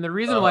Report, and the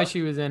reason why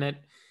she was in it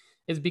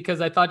is because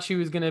I thought she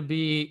was going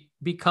to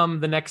become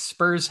the next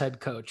Spurs head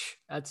coach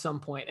at some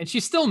point, and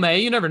she still may.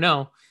 You never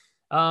know.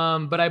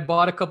 But I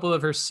bought a couple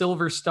of her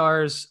Silver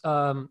Stars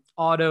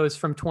autos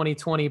from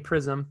 2020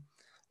 Prism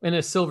in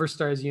a Silver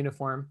Stars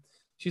uniform.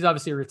 She's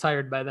obviously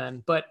retired by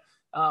then, but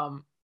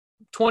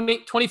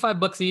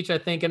 $25 each, I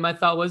think. And my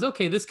thought was,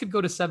 okay, this could go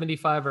to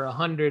 75 or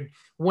 100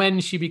 when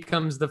she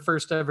becomes the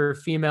first ever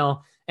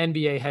female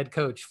NBA head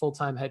coach,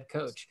 full-time head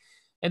coach.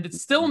 And it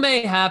still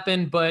may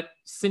happen, but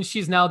since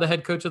she's now the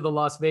head coach of the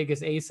Las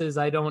Vegas Aces,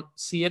 I don't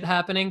see it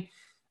happening.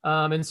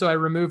 And so I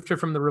removed her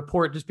from the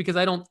report just because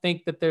I don't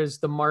think that there's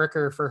the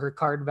marker for her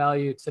card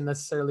value to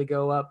necessarily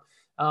go up.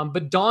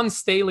 But Dawn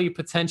Staley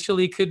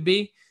potentially could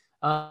be.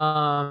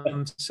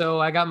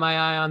 So I got my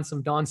eye on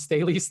some Dawn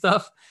Staley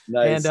stuff.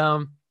 Nice.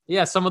 And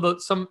yeah, some of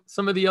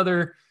the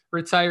other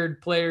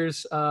retired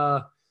players,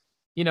 I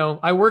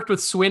worked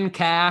with Swin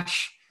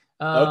Cash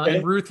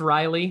and Ruth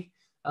Riley.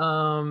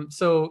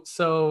 So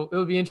it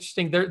would be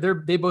interesting.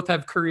 They both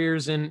have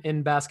careers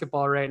in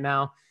basketball right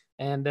now.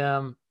 And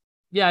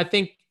yeah, I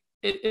think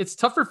it's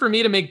tougher for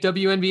me to make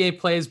WNBA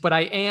plays, but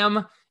I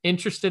am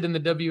interested in the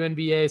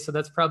WNBA. So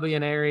that's probably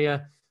an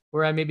area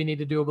where I maybe need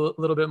to do a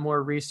little bit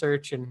more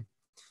research and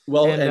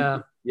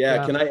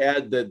yeah. Can I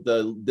add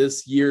that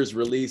this year's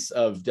release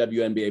of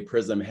WNBA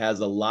Prism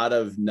has a lot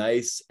of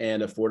nice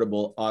and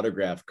affordable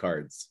autograph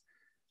cards,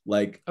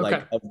 like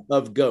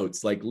of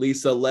GOATs, like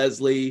Lisa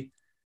Leslie,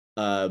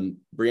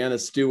 Brianna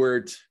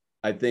Stewart.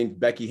 I think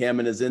Becky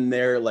Hammon is in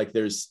there. Like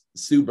there's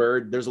Sue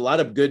Bird. There's a lot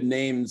of good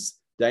names.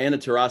 Diana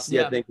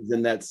Taurasi, I think, is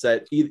in that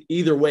set.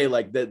 Either way,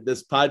 like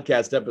this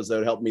podcast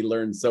episode helped me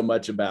learn so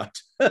much about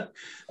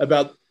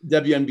about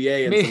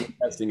WNBA and some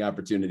investing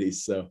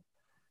opportunities. So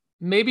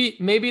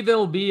maybe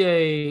there'll be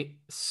a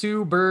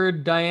Sue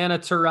Bird, Diana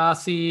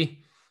Taurasi,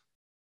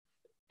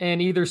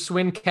 and either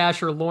Swin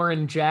Cash or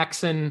Lauren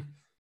Jackson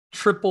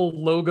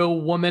triple logo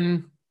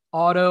woman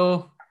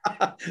auto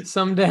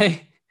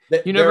someday.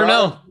 You never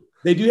know.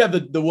 They do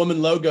have the woman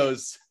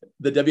logos,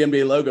 the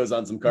WNBA logos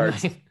on some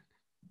cards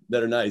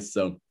that are nice.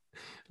 So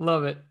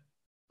love it.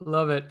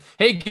 Love it.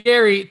 Hey,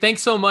 Gary,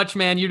 thanks so much,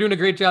 man. You're doing a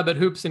great job at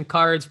Hoops and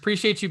Cards.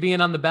 Appreciate you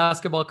being on the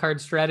Basketball Card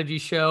Strategy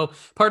Show,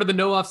 part of the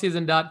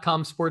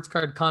NoOffSeason.com Sports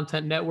Card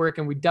Content Network.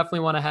 And we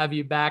definitely want to have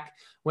you back.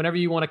 Whenever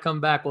you want to come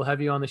back, we'll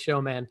have you on the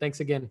show, man. Thanks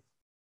again.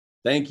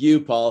 Thank you,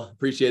 Paul.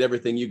 Appreciate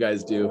everything you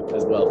guys do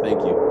as well. Thank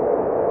you.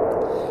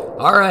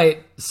 All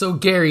right. So,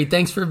 Gary,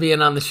 thanks for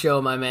being on the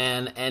show, my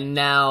man. And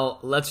now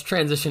let's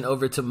transition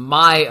over to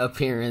my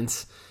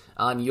appearance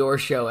on your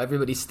show.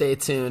 Everybody stay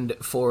tuned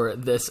for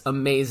this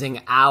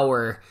amazing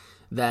hour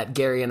that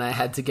Gary and I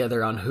had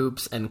together on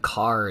Hoops and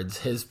Cards,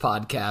 his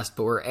podcast,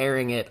 but we're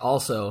airing it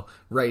also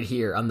right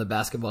here on the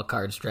Basketball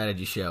Card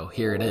Strategy Show.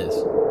 Here it is.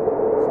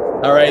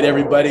 All right,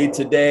 everybody.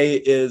 Today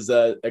is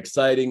an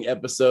exciting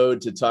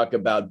episode to talk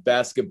about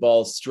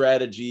basketball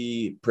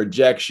strategy,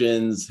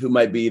 projections, who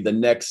might be the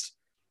next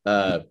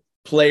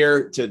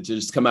player to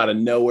just come out of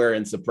nowhere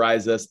and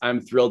surprise us. I'm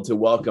thrilled to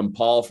welcome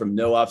Paul from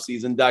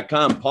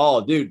NoOffSeason.com.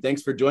 Paul, dude,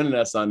 thanks for joining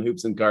us on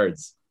Hoops and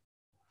Cards.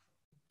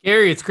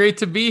 Gary, it's great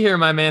to be here,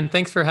 my man.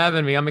 Thanks for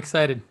having me. I'm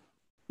excited.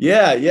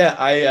 Yeah.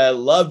 I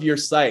love your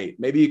site.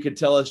 Maybe you could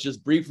tell us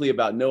just briefly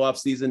about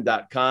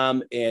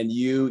NoOffSeason.com, and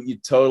you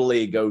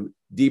totally go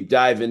deep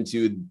dive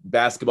into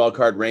basketball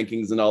card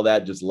rankings and all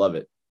that. Just love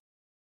it.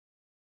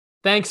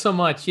 Thanks so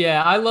much.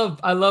 Yeah, I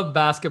love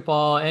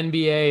basketball.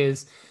 NBA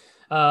is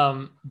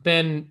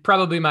been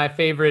probably my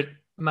favorite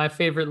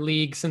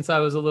league since I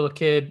was a little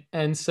kid.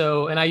 And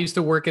I used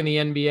to work in the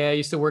NBA. I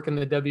used to work in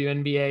the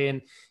WNBA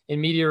and in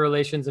media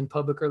relations and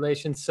public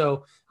relations.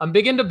 So I'm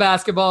big into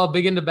basketball,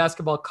 big into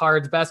basketball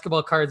cards.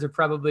 Basketball cards are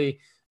probably,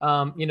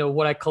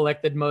 what I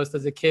collected most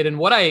as a kid and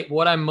what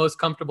I'm most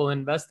comfortable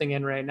investing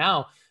in right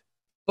now.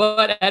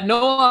 But at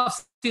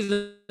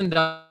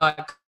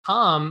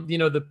NoOffSeason.com,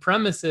 the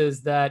premise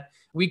is that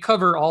we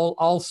cover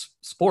all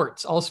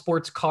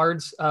sports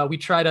cards. We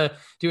try to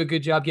do a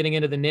good job getting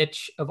into the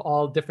niche of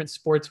all different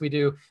sports. We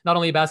do not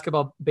only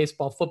basketball,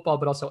 baseball, football,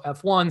 but also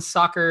F1,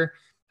 soccer.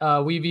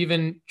 We've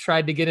even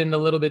tried to get in a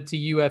little bit to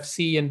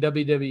UFC and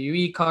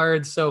WWE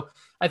cards. So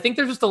I think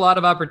there's just a lot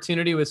of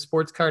opportunity with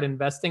sports card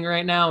investing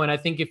right now. And I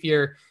think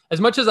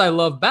as much as I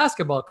love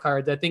basketball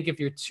cards, I think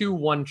if you're too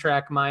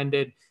one-track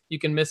minded, you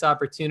can miss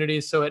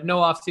opportunities. So at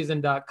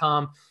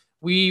NoOffSeason.com,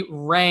 we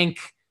rank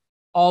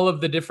all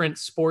of the different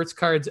sports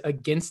cards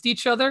against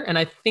each other. And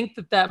I think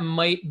that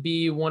might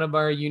be one of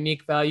our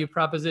unique value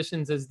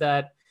propositions, is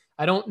that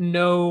I don't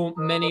know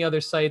many other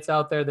sites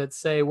out there that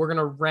say we're going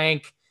to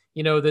rank,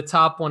 the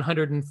top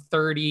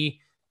 130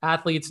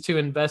 athletes to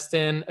invest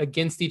in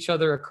against each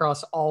other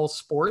across all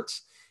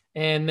sports.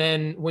 And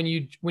then when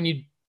you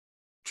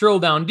drill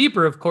down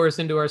deeper, of course,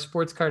 into our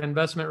sports card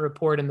investment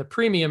report in the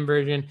premium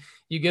version,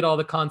 you get all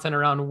the content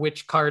around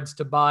which cards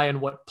to buy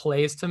and what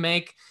plays to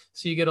make.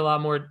 So you get a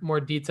lot more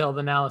detailed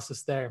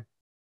analysis there.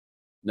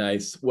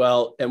 Nice.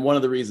 Well, and one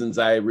of the reasons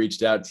I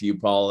reached out to you,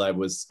 Paul, I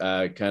was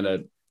kind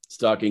of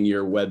stalking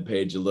your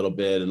webpage a little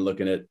bit and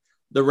looking at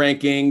the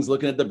rankings,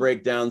 looking at the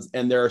breakdowns.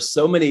 And there are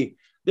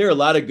a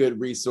lot of good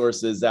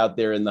resources out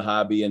there in the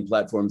hobby and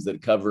platforms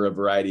that cover a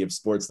variety of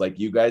sports like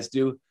you guys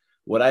do.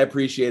 What I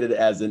appreciated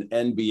as an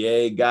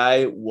NBA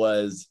guy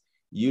was,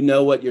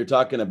 what you're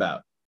talking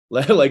about.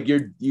 Like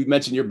you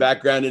mentioned your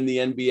background in the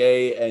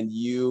NBA, and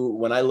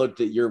when I looked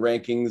at your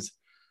rankings,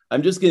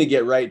 I'm just going to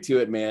get right to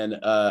it, man.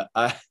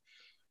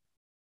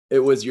 It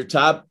was your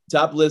top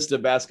list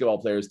of basketball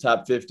players,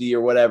 top 50 or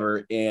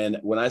whatever. And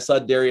when I saw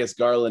Darius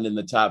Garland in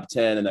the top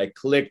 10, and I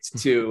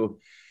clicked you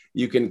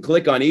can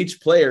click on each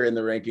player in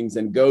the rankings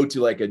and go to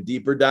like a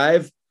deeper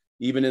dive,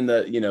 even in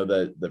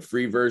the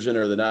free version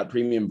or the not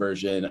premium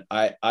version.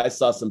 I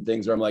saw some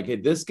things where I'm like, hey,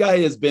 this guy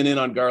has been in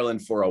on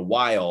Garland for a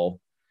while.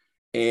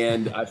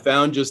 And I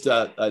found just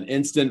an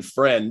instant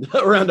friend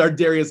around our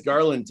Darius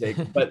Garland take.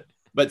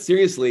 But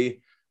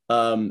seriously,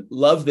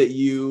 love that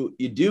you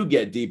do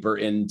get deeper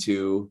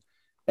into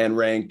and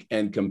rank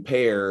and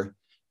compare.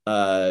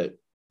 So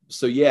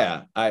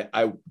yeah,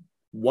 I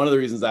one of the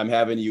reasons I'm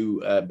having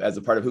you as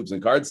a part of Hoops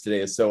and Cards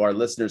today is so our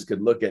listeners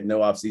could look at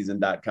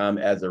NoOffSeason.com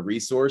as a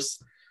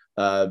resource.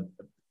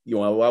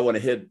 I want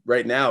to hit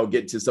right now,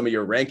 get to some of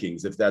your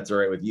rankings, if that's all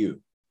right with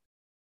you.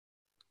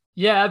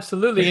 Yeah,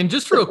 absolutely. And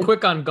just real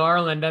quick on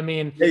Garland, I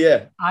mean,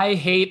 Yeah. I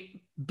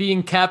hate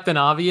being Captain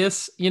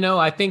Obvious.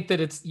 I think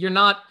that you're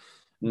not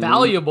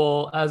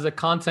valuable as a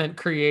content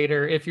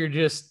creator if you're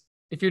just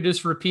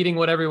repeating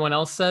what everyone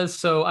else says.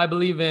 So I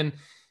believe in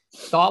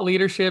thought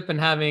leadership and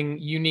having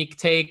unique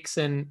takes.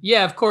 And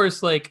yeah, of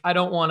course, like I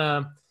don't want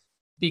to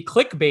be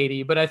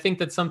clickbaity, but I think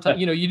that sometimes,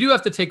 you do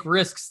have to take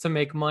risks to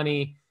make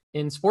money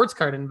in sports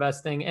card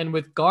investing. And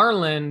with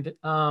Garland,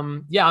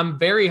 yeah, I'm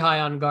very high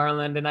on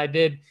Garland. And I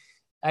did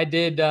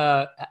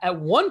at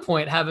one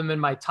point have him in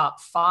my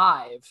top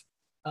 5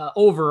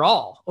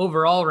 overall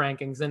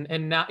rankings.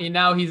 And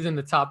now he's in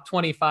the top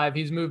 25.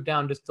 He's moved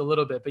down just a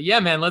little bit, but yeah,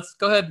 man, let's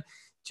go ahead,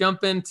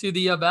 jump into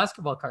the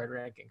basketball card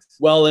rankings.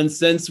 Well, and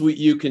since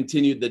you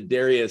continued the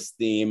Darius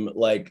theme,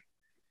 like,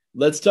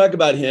 let's talk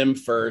about him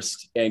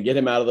first and get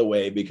him out of the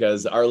way,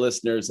 because our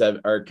listeners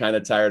are kind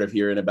of tired of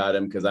hearing about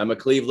him, because I'm a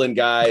Cleveland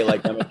guy.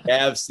 Like, I'm a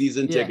Cavs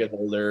season ticket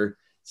holder.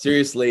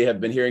 Seriously, have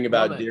been hearing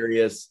about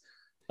Darius.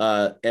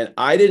 And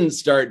I didn't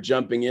start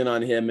jumping in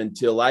on him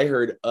until I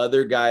heard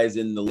other guys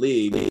in the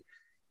league.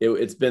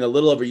 It's been a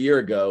little over a year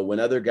ago when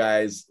other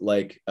guys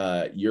like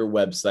your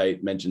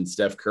website mentioned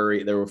Steph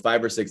Curry. There were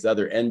 5 or 6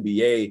 other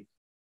NBA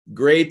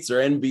greats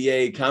or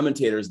NBA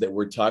commentators that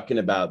were talking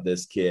about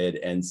this kid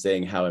and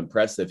saying how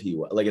impressive he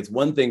was. Like, it's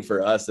one thing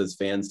for us as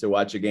fans to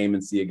watch a game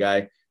and see a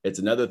guy. It's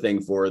another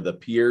thing for the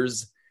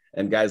peers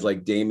and guys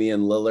like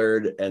Damian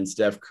Lillard and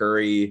Steph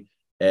Curry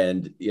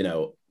and,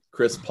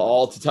 Chris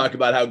Paul to talk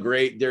about how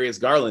great Darius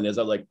Garland is.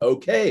 I'm like,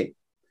 okay,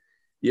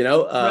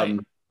 right.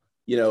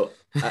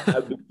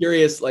 I'm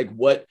curious, like,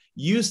 what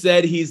you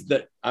said,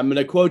 I'm going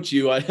to quote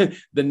you,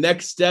 the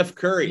next Steph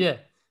Curry. Yeah.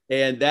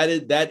 And that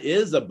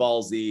is a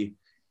ballsy.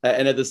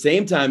 And at the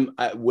same time,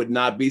 I would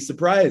not be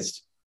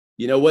surprised.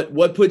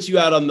 What puts you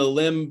out on the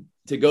limb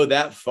to go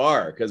that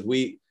far? Because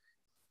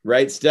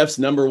Steph's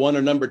number 1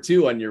 or number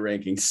 2 on your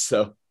rankings.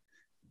 So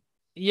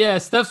yeah,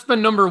 Steph's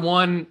been number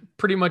 1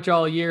 pretty much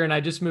all year, and I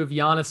just moved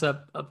Giannis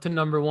up to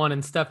number 1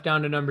 and Steph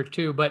down to number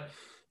 2. But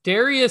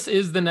Darius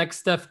is the next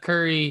Steph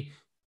Curry,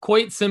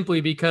 quite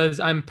simply because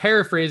I'm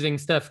paraphrasing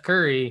Steph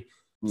Curry.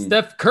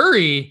 Steph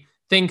Curry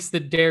thinks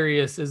that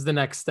Darius is the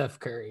next Steph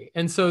Curry.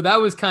 And so that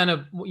was kind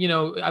of,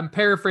 I'm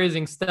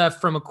paraphrasing Steph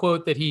from a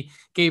quote that he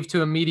gave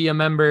to a media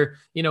member,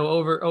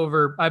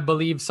 over, I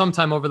believe,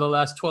 sometime over the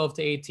last 12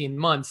 to 18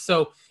 months.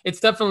 So it's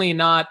definitely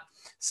not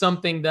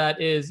something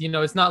that is,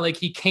 it's not like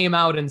he came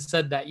out and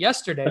said that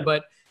yesterday,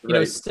 but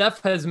right.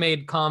 Steph has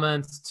made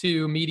comments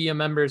to media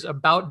members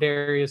about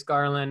Darius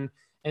Garland.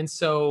 And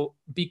so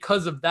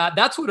because of that,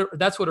 that's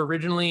what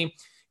originally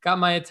got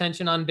my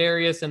attention on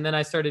Darius. And then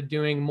I started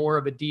doing more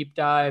of a deep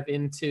dive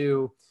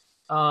into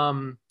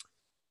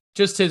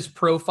just his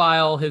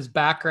profile, his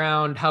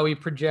background, how he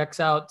projects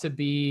out to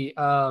be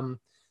a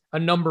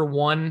number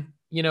 1.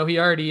 He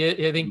already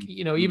is, I think,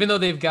 even though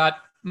they've got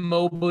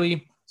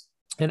Mobley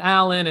and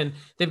Allen and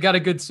they've got a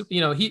good,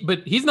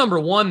 but he's number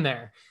 1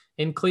 there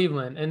in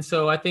Cleveland. And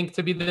so I think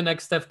to be the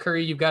next Steph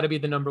Curry, you've got to be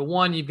the number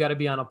 1. You've got to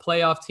be on a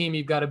playoff team.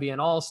 You've got to be an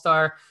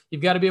all-star.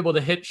 You've got to be able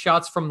to hit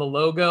shots from the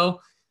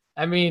logo.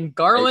 I mean,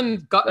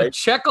 Garland,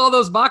 check all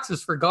those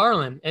boxes for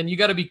Garland, and you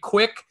got to be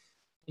quick,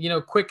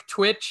 quick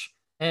twitch.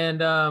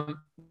 And,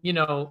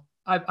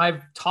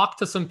 I've talked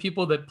to some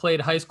people that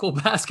played high school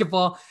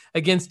basketball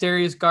against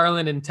Darius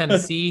Garland in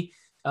Tennessee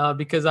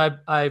because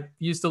I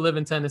used to live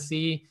in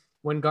Tennessee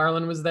when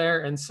Garland was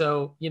there. And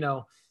so,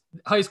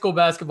 high school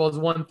basketball is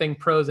one thing,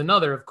 pros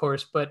another, of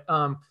course, but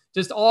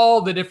just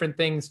all the different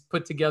things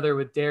put together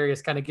with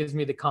Darius kind of gives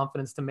me the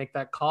confidence to make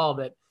that call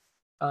that,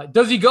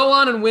 does he go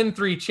on and win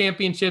 3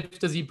 championships?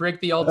 Does he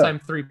break the all-time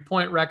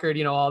 3-point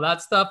record? All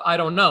that stuff. I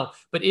don't know.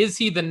 But is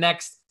he the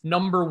next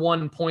number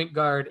 1 point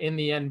guard in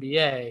the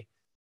NBA?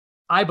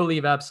 I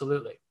believe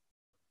absolutely.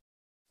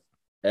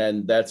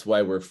 And that's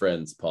why we're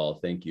friends, Paul.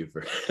 Thank you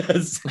for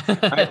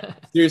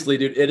seriously,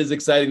 dude. It is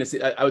exciting to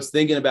see. I was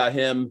thinking about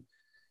him.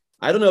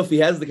 I don't know if he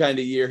has the kind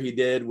of year he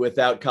did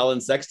without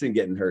Colin Sexton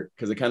getting hurt,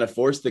 because it kind of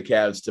forced the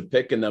Cavs to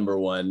pick a number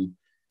 1.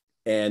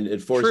 And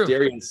it forced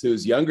Darius,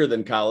 who's younger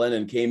than Colin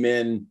and came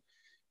in,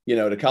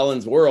 to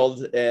Colin's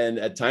world. And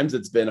at times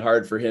it's been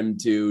hard for him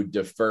to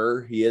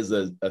defer. He is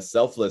a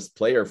selfless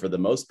player for the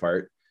most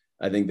part.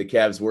 I think the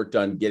Cavs worked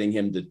on getting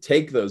him to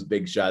take those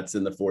big shots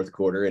in the fourth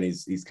quarter, and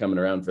he's coming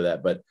around for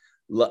that. But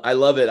I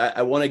love it.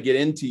 I want to get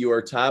into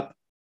your top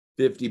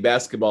 50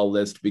 basketball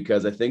list,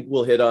 because I think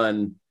we'll hit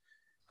on,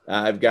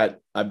 I've got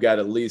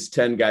at least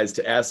 10 guys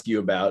to ask you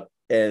about.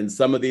 And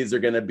some of these are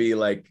going to be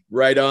like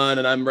right on,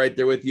 and I'm right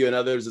there with you. And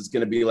others, it's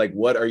going to be like,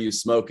 what are you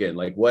smoking?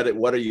 Like, what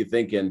are you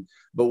thinking?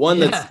 But one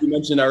that you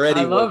mentioned already.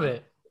 I love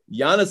it.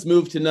 Giannis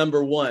moved to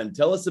number 1.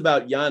 Tell us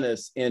about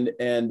Giannis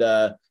and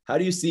how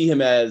do you see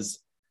him as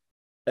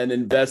an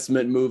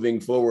investment moving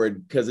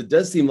forward? Because it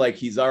does seem like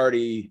he's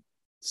already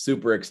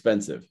super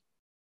expensive.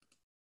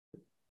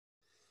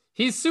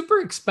 He's super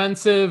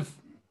expensive,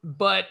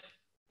 but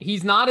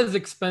he's not as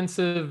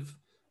expensive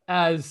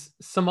as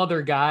some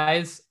other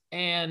guys.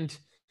 And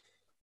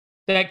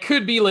that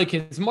could be like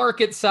his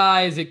market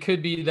size. It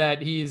could be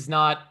that he's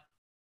not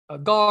a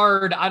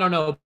guard. I don't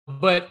know.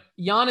 But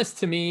Giannis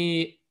to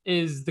me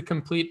is the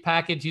complete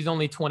package. He's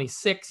only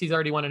 26. He's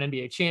already won an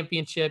NBA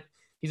championship.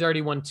 He's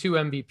already won 2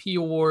 MVP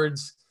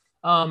awards.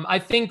 I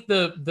think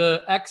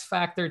the X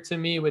factor to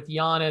me with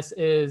Giannis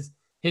is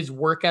his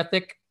work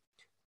ethic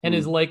and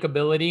his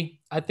likability.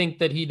 I think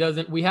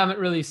that we haven't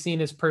really seen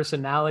his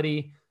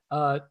personality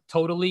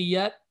totally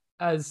yet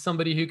as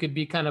somebody who could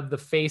be kind of the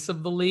face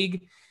of the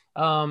league.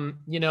 His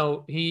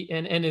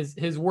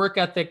work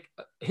ethic,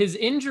 his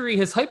injury,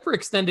 his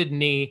hyperextended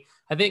knee,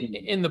 I think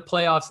in the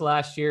playoffs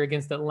last year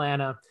against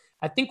Atlanta,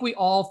 I think we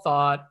all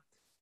thought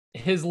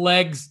his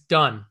leg's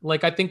done.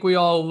 Like, I think we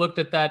all looked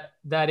at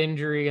that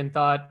injury and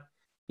thought,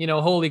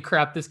 holy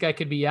crap, this guy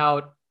could be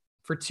out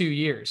for 2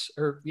 years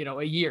or,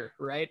 a year.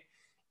 Right.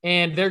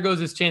 And there goes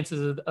his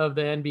chances of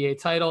the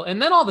NBA title.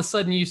 And then all of a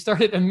sudden you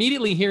started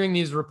immediately hearing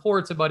these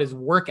reports about his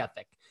work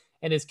ethic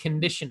and his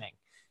conditioning.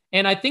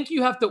 And I think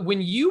you have to,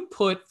 when you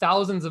put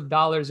thousands of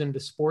dollars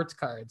into sports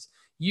cards,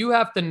 you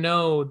have to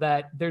know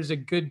that there's a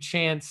good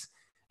chance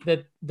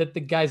that the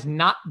guy's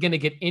not going to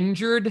get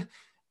injured,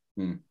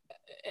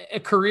 a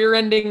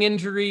career-ending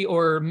injury,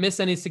 or miss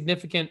any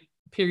significant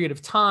period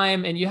of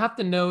time. And you have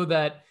to know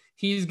that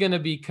he's going to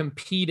be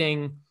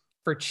competing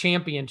for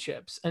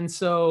championships. And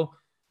so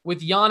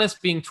with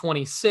Giannis being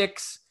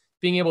 26,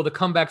 being able to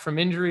come back from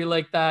injury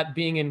like that,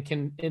 being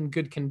in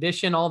good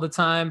condition all the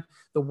time,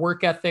 the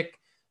work ethic,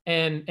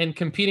 and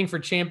competing for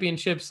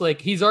championships, like,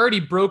 he's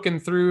already broken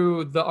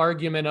through the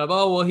argument of,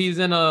 oh, well, he's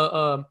in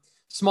a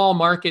small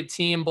market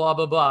team, blah,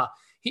 blah, blah.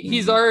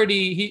 He's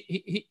already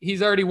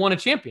won a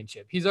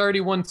championship. He's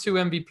already won 2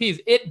 MVPs.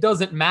 It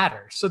doesn't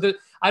matter. So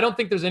I don't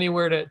think there's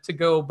anywhere to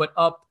go but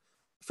up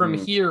from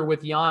here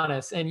with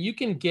Giannis. And you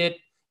can get,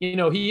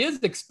 he is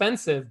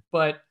expensive,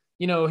 but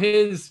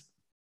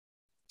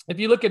if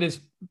you look at his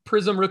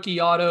Prism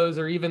rookie autos,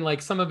 or even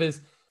like some of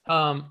his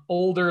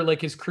older,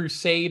 like his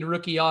Crusade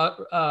rookie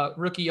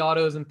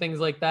autos and things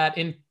like that,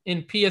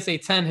 in PSA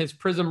 10, his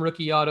Prism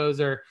rookie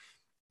autos are,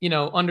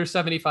 under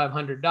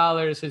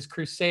 $7,500. His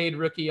Crusade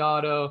rookie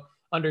auto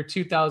under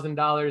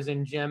 $2,000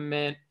 in Gem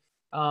Mint.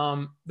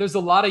 There's a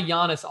lot of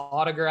Giannis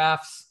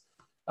autographs.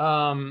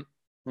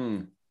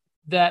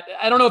 That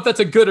I don't know if that's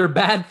a good or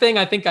bad thing.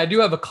 I think I do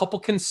have a couple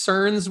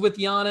concerns with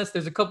Giannis.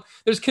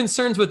 There's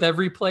concerns with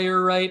every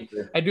player, right?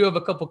 Yeah. I do have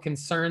a couple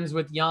concerns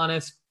with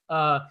Giannis.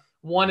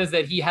 One is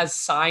that he has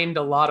signed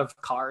a lot of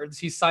cards.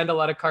 He's signed a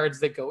lot of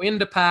cards that go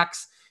into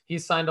packs.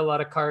 He's signed a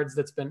lot of cards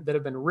that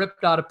have been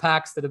ripped out of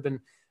packs, that have been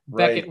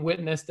Beckett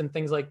witnessed and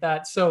things like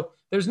that. So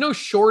there's no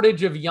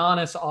shortage of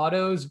Giannis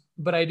autos,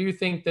 but I do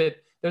think that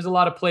there's a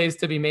lot of plays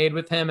to be made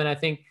with him. And I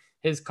think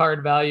his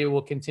card value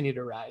will continue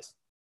to rise.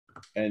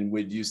 And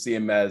would you see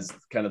him as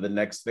kind of the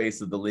next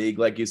face of the league,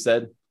 like you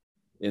said,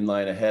 in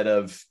line ahead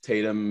of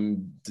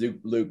Tatum,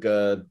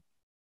 Luka?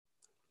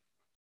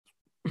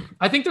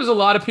 I think there's a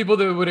lot of people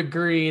that would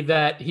agree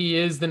that he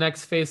is the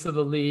next face of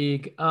the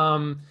league.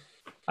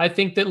 I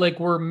think that, like,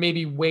 we're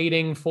maybe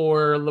waiting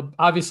for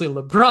obviously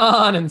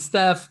LeBron and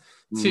Steph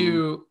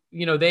to,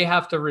 they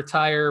have to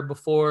retire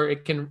before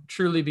it can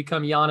truly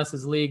become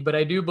Giannis's league. But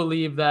I do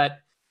believe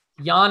that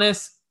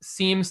Giannis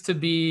seems to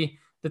be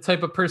the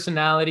type of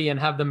personality and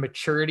have the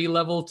maturity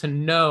level to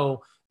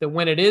know that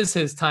when it is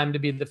his time to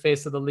be the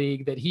face of the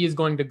league, that he is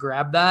going to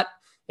grab that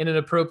in an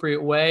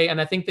appropriate way.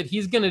 And I think that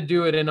he's going to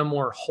do it in a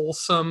more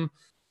wholesome,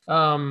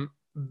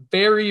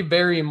 very,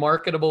 very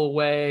marketable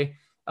way.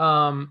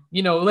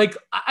 Like,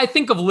 I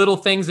think of little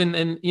things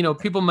and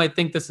people might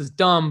think this is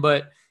dumb,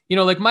 but,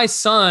 like, my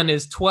son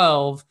is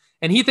 12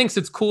 and he thinks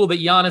it's cool that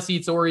Giannis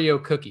eats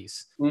Oreo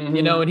cookies,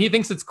 and he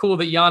thinks it's cool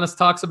that Giannis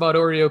talks about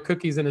Oreo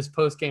cookies in his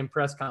post-game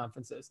press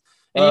conferences.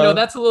 And,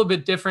 that's a little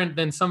bit different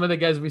than some of the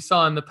guys we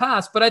saw in the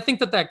past, but I think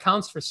that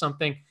counts for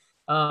something.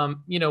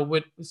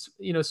 With,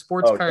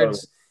 sports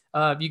cards,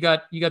 totally. You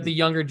got the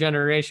younger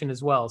generation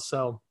as well.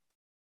 So.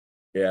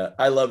 Yeah.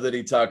 I love that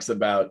he talks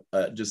about,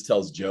 just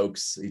tells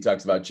jokes. He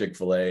talks about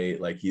Chick-fil-A.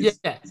 Like, he's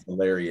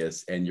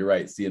hilarious. And you're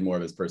right. Seeing more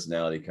of his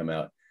personality come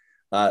out.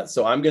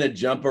 So I'm going to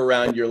jump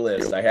around your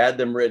list. I had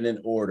them written in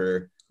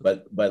order,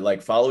 but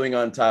like, following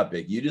on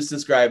topic, you just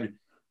described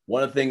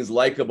one of the things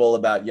likable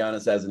about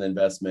Giannis as an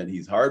investment.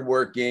 He's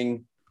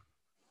hardworking,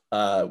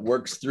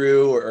 works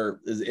through, or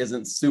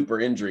isn't super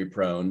injury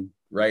prone,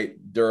 right?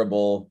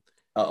 Durable,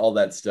 all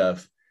that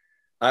stuff.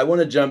 I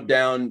want to jump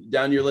down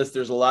your list.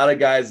 There's a lot of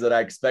guys that I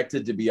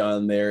expected to be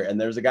on there,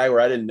 and there's a guy where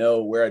I didn't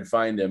know where I'd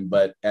find him,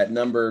 but at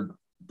number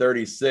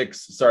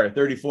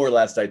 34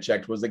 last I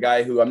checked, was a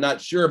guy who I'm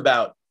not sure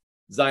about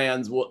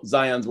Zion's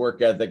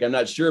work ethic. I'm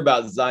not sure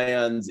about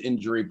Zion's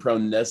injury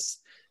proneness.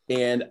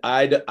 And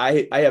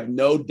I have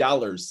no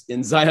dollars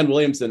in Zion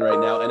Williamson right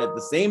now. And at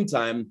the same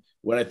time,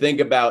 when I think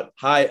about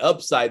high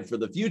upside for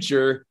the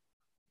future,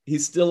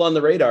 he's still on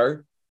the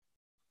radar.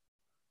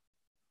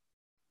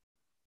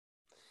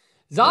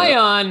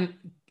 Zion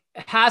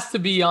has to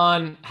be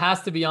on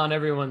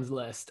everyone's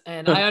list.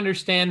 And I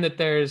understand that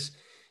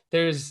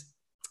there's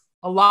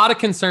a lot of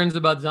concerns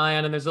about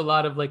Zion, and there's a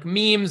lot of like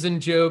memes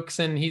and jokes.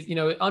 And he's,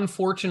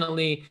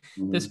 unfortunately,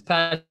 this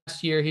past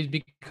year, he's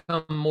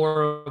become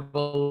more of a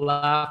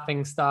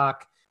laughing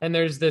stock. And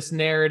there's this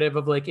narrative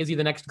of like, is he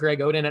the next Greg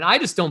Oden? And I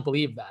just don't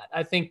believe that.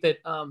 I think that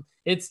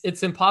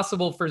it's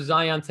impossible for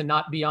Zion to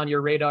not be on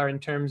your radar in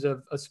terms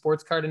of a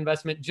sports card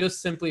investment,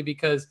 just simply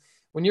because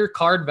when your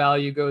card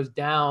value goes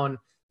down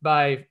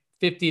by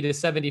 50 to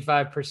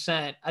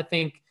 75%, I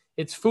think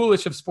it's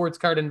foolish of sports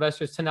card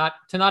investors to not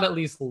at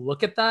least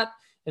look at that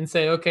and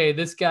say, okay,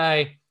 this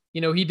guy,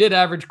 he did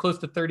average close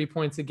to 30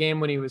 points a game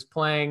when he was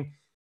playing.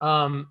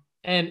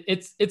 And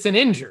it's an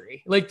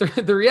injury. Like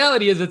the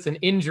reality is it's an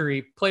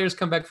injury. Players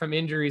come back from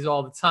injuries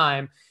all the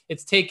time.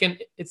 It's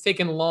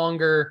taken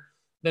longer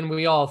than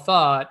we all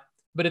thought.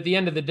 But at the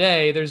end of the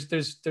day,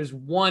 there's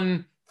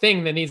one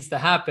thing that needs to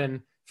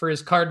happen for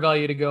his card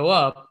value to go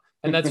up,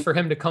 and that's for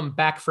him to come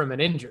back from an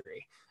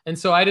injury. And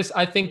so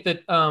I think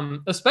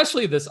that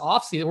especially this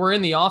offseason, we're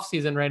in the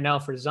offseason right now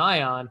for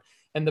Zion,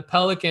 and the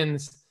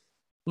Pelicans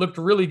looked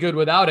really good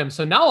without him.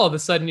 So now all of a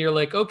sudden you're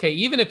like, okay,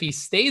 even if he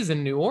stays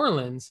in New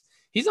Orleans,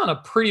 he's on a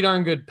pretty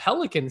darn good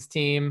Pelicans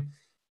team,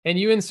 and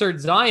you insert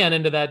Zion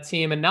into that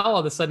team, and now all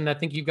of a sudden I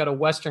think you've got a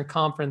Western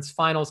Conference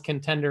Finals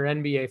contender,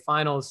 NBA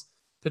Finals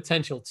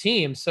potential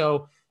team.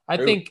 So I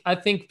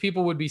think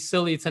people would be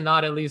silly to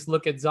not at least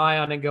look at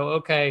Zion and go,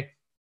 okay,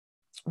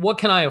 what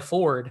can I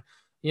afford?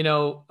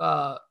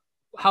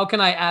 How can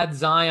I add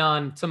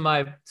Zion to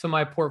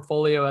my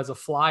portfolio as a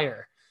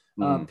flyer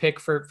pick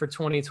for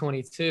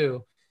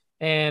 2022?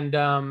 And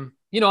I'm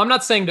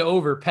not saying to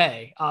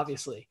overpay,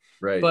 obviously,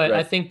 but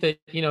I think that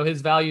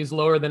his value is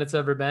lower than it's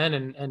ever been,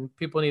 and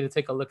people need to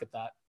take a look at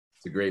that.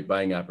 It's a great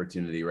buying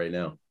opportunity right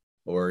now,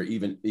 or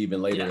even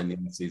later in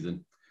the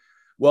season.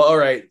 Well, all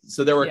right.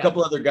 So there were a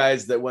couple other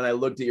guys that when I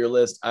looked at your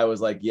list, I was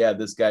like, yeah,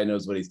 this guy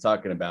knows what he's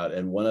talking about.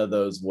 And one of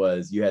those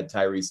was you had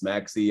Tyrese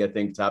Maxey, I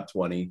think top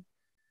 20,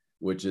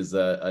 which is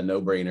a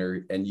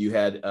no-brainer. And you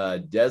had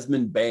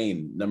Desmond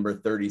Bane, number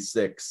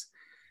 36.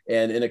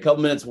 And in a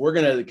couple minutes, we're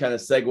going to kind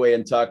of segue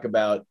and talk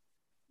about,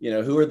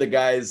 who are the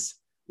guys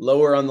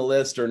lower on the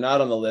list or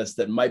not on the list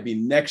that might be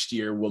next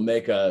year will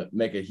make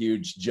a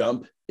huge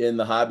jump in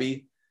the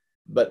hobby.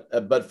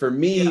 But for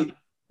me,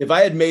 if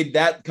I had made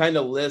that kind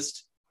of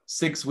list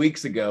 6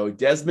 weeks ago,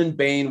 Desmond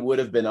Bane would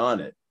have been on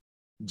it.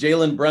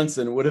 Jalen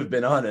Brunson would have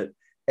been on it.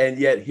 And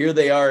yet here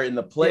they are in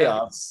the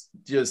playoffs,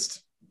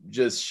 just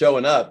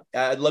showing up.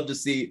 I'd love to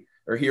see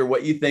or hear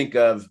what you think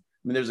of. I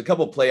mean, there's a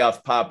couple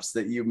playoff pops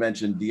that you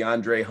mentioned.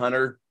 DeAndre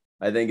Hunter,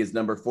 I think, is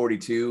number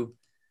 42.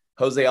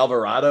 Jose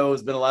Alvarado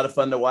has been a lot of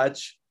fun to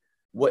watch.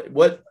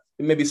 What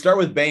maybe start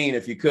with Bane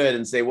if you could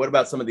and say, what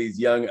about some of these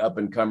young up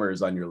and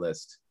comers on your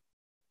list?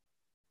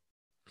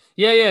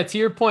 Yeah. To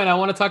your point, I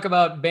want to talk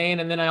about Bane,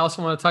 and then I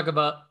also want to talk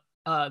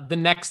about the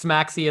next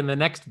Maxey and the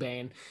next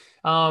Bane.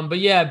 But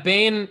yeah,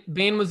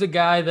 Bane was a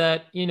guy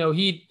that,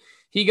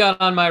 he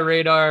got on my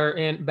radar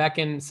back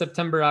in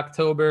September,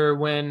 October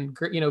when,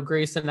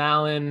 Grayson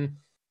Allen,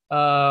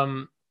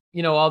 all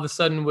of a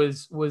sudden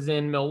was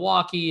in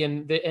Milwaukee,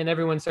 and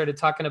everyone started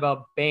talking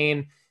about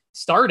Bane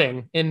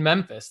starting in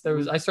Memphis.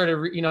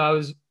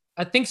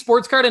 I think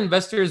sports card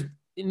investors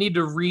need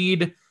to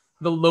read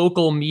the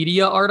local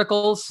media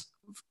articles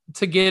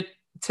to get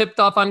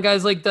tipped off on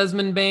guys like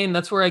Desmond Bane.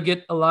 That's where I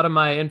get a lot of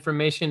my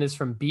information is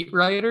from beat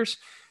writers.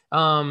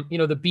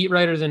 The beat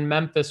writers in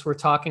Memphis were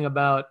talking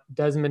about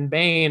Desmond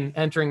Bane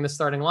entering the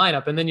starting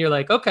lineup. And then you're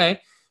like, okay,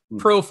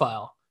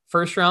 profile,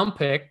 first round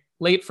pick,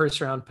 late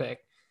first round pick,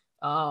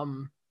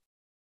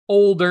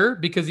 older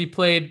because he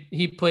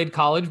played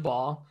college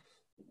ball,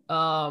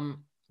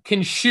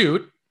 can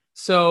shoot.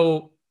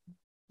 So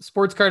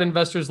sports card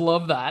investors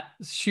love that.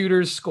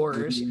 Shooters,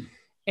 scorers. Mm-hmm.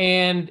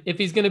 And if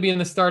he's going to be in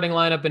the starting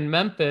lineup in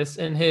Memphis,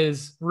 and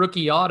his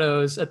rookie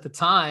autos at the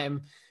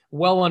time,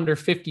 well under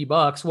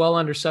 $50, well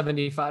under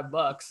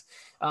 $75,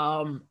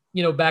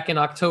 back in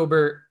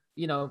October,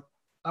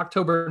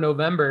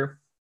 November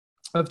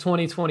of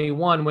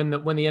 2021, when the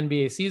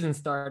NBA season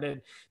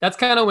started, that's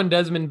kind of when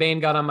Desmond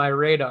Bane got on my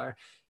radar.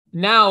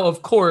 Now,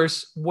 of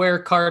course, where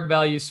card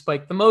values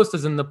spike the most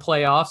is in the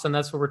playoffs, and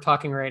that's what we're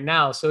talking right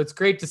now. So it's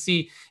great to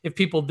see if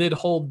people did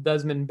hold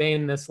Desmond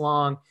Bane this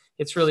long,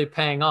 it's really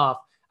paying off.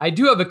 I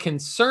do have a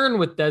concern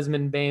with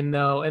Desmond Bane,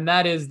 though, and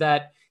that is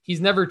that he's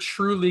never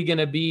truly going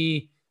to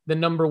be the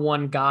number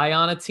one guy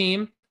on a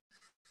team.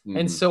 Mm-hmm.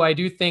 And so I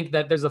do think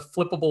that there's a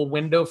flippable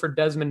window for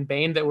Desmond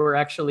Bane that we're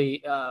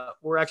actually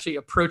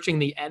approaching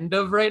the end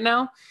of right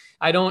now.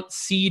 I don't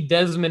see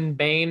Desmond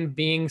Bane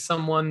being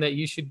someone that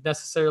you should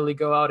necessarily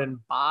go out and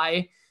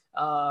buy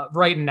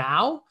right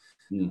now,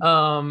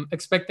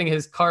 expecting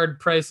his card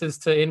prices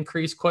to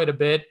increase quite a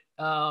bit,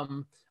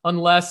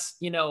 unless,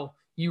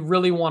 you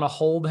really want to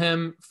hold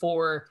him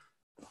for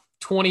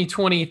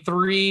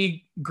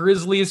 2023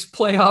 Grizzlies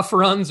playoff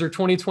runs or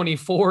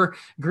 2024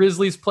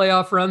 Grizzlies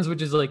playoff runs,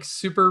 which is like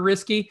super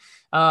risky.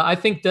 I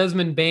think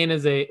Desmond Bane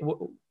is a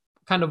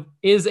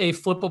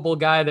flippable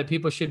guy that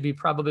people should be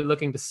probably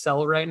looking to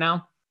sell right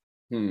now.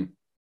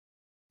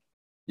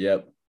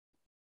 Yep.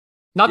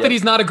 Not that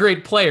he's not a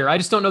great player. I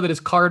just don't know that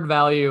his card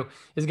value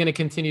is going to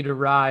continue to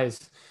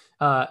rise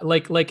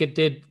like it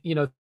did,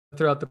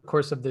 throughout the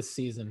course of this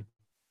season.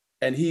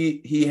 And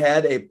he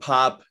had a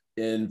pop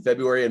in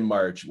February and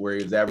March where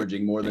he was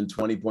averaging more than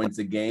 20 points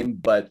a game.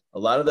 But a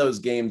lot of those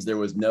games, there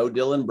was no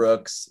Dylan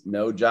Brooks,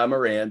 no Ja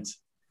Morant,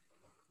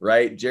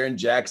 right? Jaren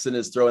Jackson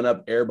is throwing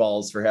up air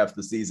balls for half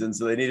the season.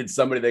 So they needed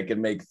somebody that could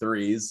make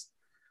threes.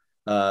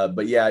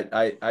 But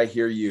yeah, I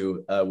hear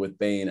you with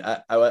Bane.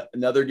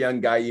 Another young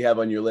guy you have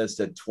on your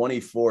list at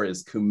 24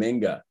 is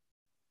Kuminga.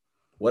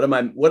 What am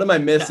I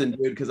missing,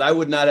 dude? Because I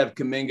would not have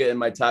Kuminga in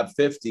my top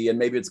 50, and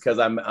maybe it's because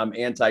I'm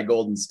anti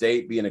Golden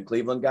State, being a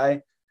Cleveland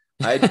guy.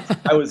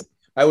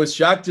 I was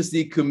shocked to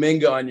see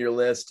Kuminga on your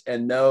list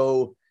and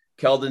no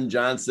Keldon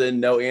Johnson,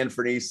 no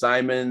Anthony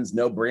Simons,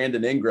 no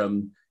Brandon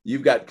Ingram.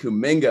 You've got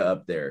Kuminga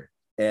up there,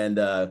 and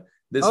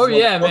this. Oh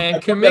yeah, man,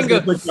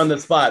 Kuminga put you on the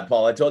spot,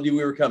 Paul. I told you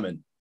we were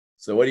coming.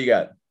 So what do you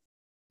got?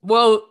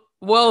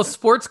 Well,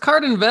 sports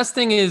card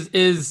investing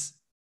is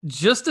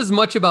just as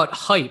much about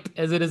hype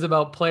as it is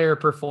about player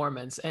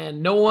performance.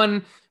 And no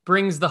one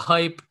brings the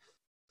hype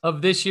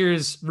of this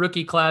year's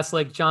rookie class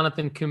like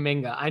Jonathan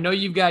Kuminga. I know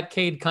you've got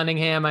Cade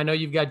Cunningham. I know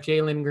you've got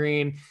Jalen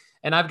Green.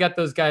 And I've got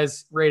those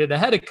guys rated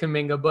ahead of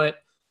Kuminga. But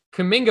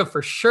Kuminga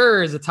for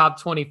sure is a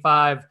top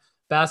 25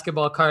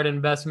 basketball card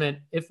investment,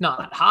 if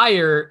not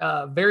higher,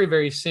 very,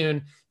 very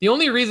soon. The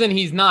only reason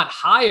he's not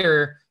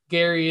higher,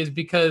 Gary, is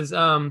because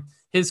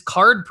his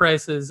card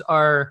prices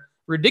are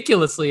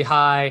ridiculously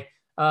high.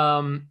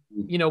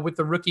 With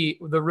the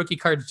rookie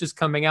cards just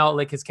coming out,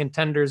 like his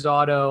Contenders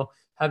auto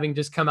having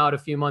just come out a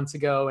few months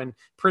ago, and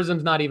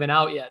Prism's not even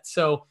out yet.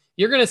 So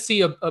you're going to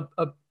see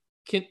a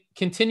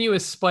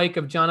continuous spike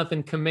of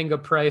Jonathan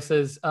Kuminga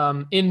prices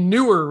in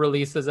newer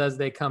releases as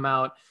they come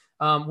out,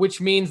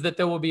 which means that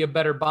there will be a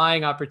better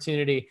buying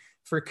opportunity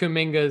for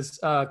Kuminga's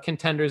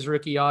Contenders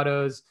rookie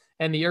autos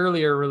and the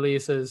earlier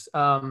releases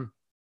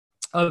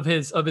of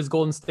his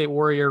Golden State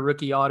Warrior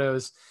rookie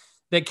autos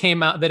that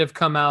have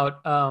come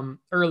out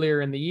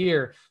earlier in the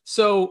year.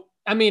 So,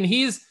 I mean,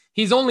 he's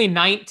only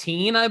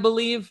 19, I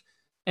believe.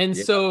 And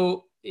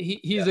so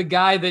he's a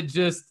guy that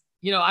just,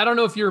 I don't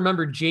know if you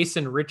remember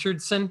Jason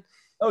Richardson.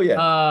 Oh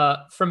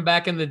yeah. From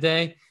back in the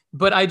day,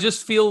 but I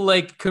just feel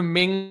like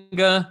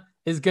Kuminga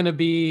is going to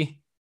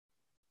be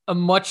a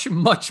much,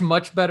 much,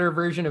 much better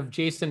version of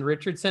Jason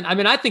Richardson. I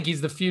mean, I think he's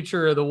the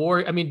future of the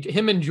Warriors. I mean,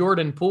 him and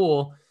Jordan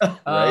Poole,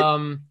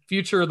 right?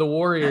 Future of the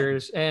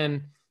Warriors.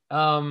 And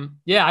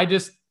I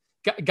just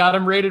got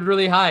him rated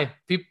really high.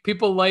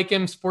 People like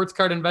him. Sports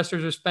card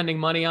investors are spending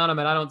money on him,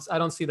 and I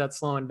don't see that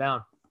slowing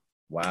down.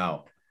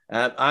 Wow.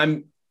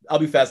 I'll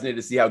be fascinated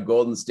to see how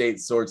Golden State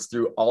sorts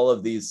through all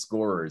of these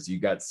scorers. You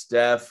got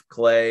Steph,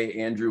 Clay,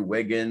 Andrew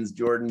Wiggins,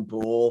 Jordan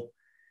Poole,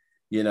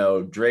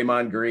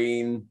 Draymond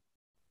Green,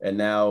 and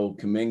now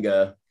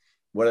Kuminga.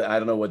 I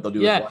don't know what they'll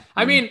do. Yeah,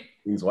 I mean,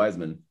 James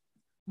Wiseman.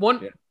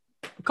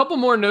 A couple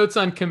more notes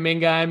on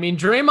Kuminga. I mean,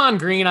 Draymond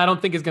Green, I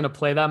don't think is going to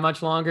play that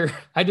much longer.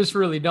 I just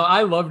really don't.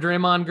 I love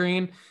Draymond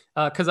Green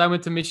because I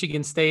went to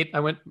Michigan State.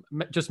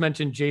 Just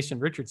mentioned Jason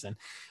Richardson,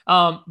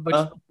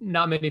 but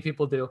not many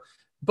people do.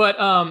 But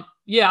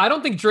I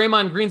don't think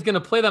Draymond Green's going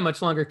to play that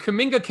much longer.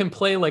 Kuminga can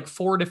play like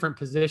 4 different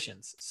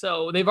positions.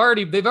 So they've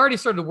already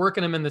started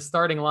working him in the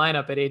starting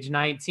lineup at age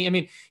 19. I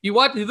mean, you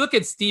look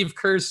at Steve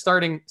Kerr's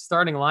starting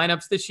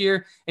lineups this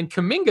year, and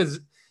Kuminga's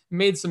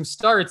made some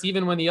starts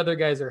even when the other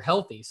guys are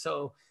healthy.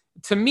 So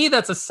to me,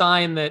 that's a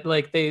sign that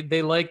like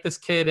they like this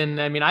kid. And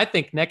I mean, I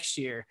think next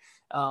year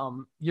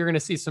you're going to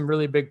see some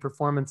really big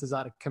performances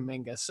out of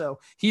Kuminga. So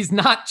he's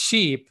not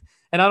cheap.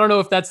 And I don't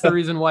know if that's the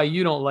reason why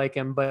you don't like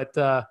him, but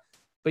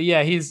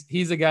yeah,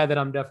 he's a guy that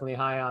I'm definitely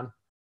high on.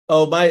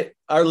 Oh,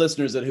 our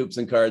listeners at Hoops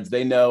and Cards,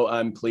 they know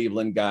I'm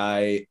Cleveland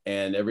guy.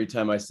 And every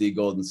time I see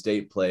Golden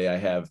State play, I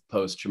have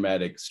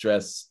post-traumatic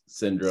stress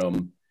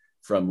syndrome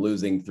from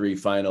losing 3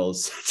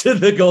 finals to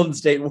the Golden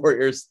State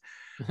Warriors.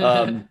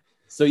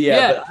 So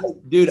yeah.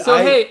 But, dude. So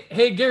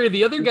hey, Gary,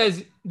 the other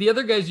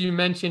guys you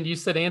mentioned, you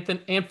said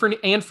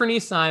Anthony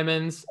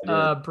Simons,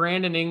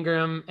 Brandon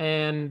Ingram,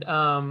 and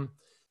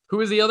who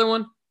was the other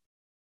one?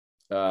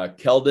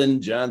 Keldon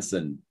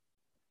Johnson,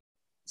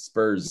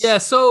 Spurs. Yeah.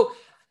 So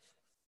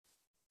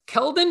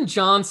Keldon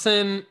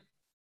Johnson,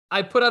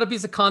 I put out a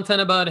piece of content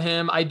about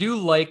him. I do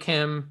like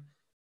him.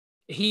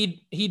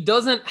 He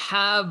doesn't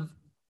have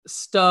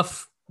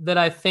stuff that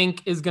I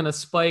think is going to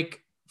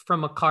spike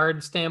from a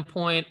card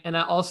standpoint. And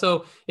I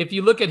also, if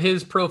you look at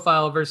his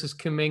profile versus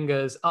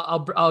Kuminga's,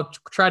 I'll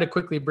try to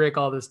quickly break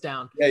all this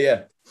down.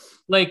 Yeah.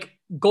 Like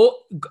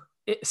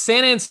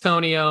San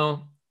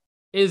Antonio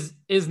is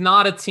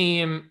not a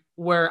team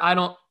where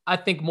I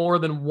think more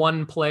than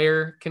one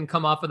player can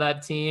come off of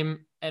that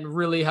team and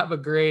really have a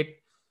great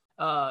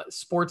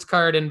sports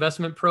card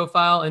investment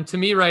profile. And to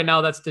me right now,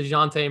 that's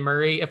DeJounte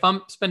Murray. If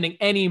I'm spending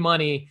any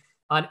money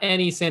on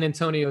any San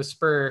Antonio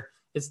Spur,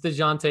 it's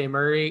DeJounte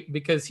Murray,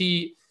 because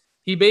he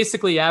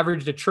basically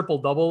averaged a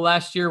triple-double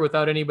last year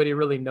without anybody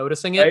really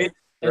noticing it.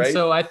 And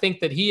so I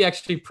think that he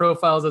actually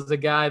profiles as a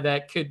guy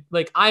that could,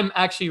 like, I'm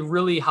actually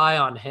really high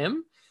on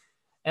him.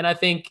 And I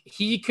think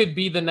he could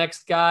be the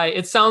next guy.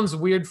 It sounds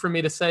weird for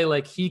me to say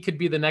like he could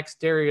be the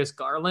next Darius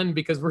Garland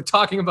because we're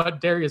talking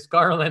about Darius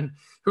Garland,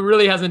 who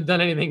really hasn't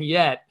done anything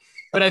yet.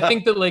 But I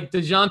think that like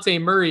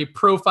DeJounte Murray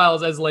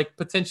profiles as like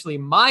potentially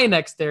my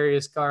next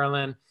Darius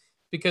Garland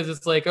because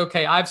it's like,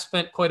 okay, I've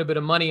spent quite a bit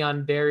of money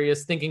on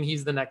Darius thinking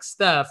he's the next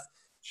Steph.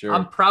 Sure.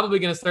 I'm probably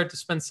going to start to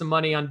spend some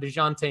money on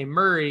DeJounte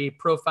Murray,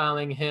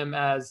 profiling him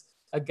as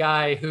a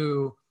guy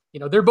who, you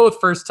know, they're both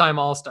first-time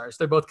All-Stars.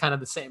 They're both kind of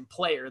the same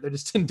player. They're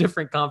just in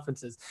different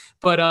conferences.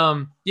 But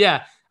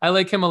yeah, I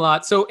like him a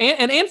lot. So,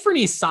 and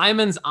Anthony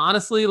Simons,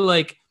 honestly,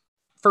 like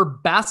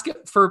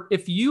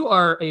if you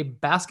are a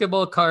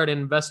basketball card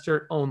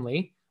investor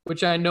only,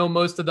 which I know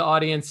most of the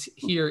audience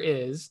here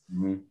is,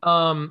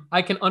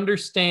 I can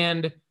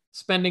understand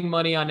spending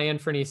money on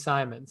Anthony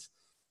Simons.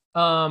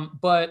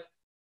 But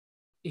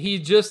he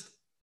just,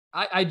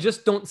 I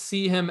just don't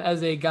see him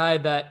as a guy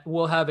that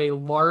will have a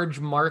large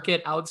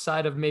market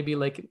outside of maybe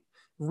like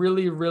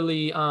really,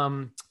 really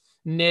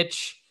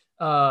niche,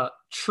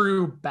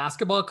 true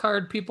basketball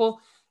card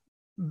people,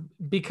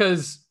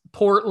 because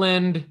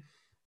Portland,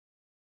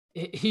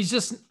 he's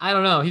just, I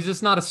don't know. He's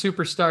just not a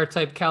superstar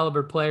type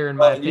caliber player in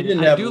my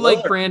opinion. I do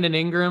like Brandon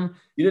Ingram.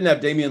 You didn't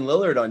have Damian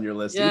Lillard on your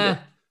list either.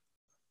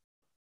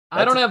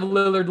 I don't have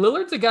Lillard.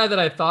 Lillard's a guy that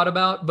I thought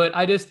about, but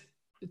I just,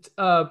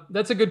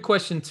 that's a good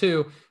question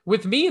too.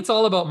 With me, it's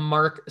all about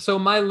So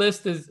my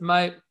list is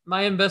my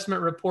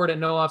investment report at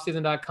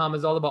nooffseason.com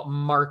is all about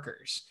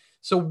markers.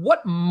 So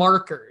what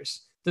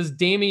markers does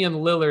Damian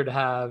Lillard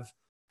have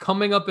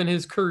coming up in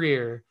his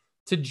career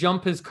to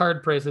jump his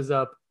card prices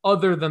up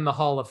other than the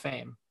Hall of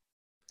Fame?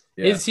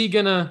 Yeah. Is he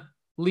going to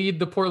lead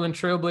the Portland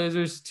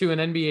Trailblazers to an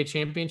NBA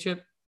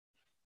championship?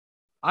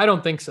 I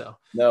don't think so.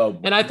 No.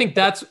 And I think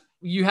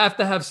you have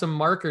to have some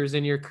markers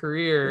in your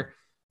career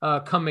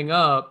coming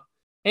up.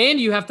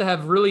 And you have to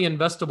have really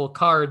investable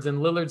cards. And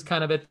Lillard's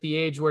kind of at the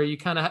age where you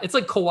kind of, it's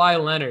like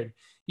Kawhi Leonard.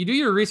 You do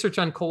your research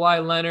on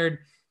Kawhi Leonard.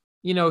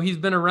 You know, he's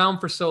been around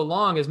for so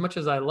long. As much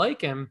as I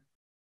like him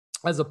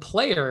as a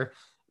player,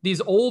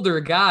 these older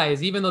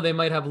guys, even though they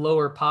might have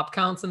lower pop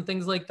counts and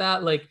things like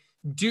that, like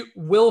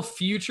will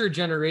future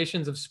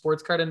generations of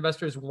sports card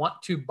investors want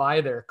to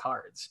buy their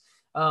cards?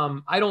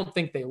 I don't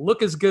think they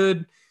look as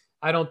good.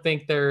 I don't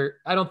think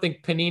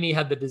Panini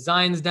had the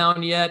designs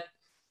down yet.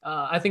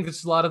 I think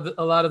it's a lot of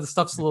the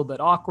stuff's a little bit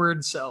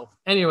awkward. So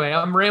anyway,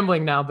 I'm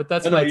rambling now, but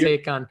that's my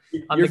take on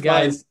the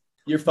guys.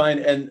 You're fine.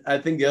 And I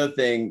think the other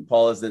thing,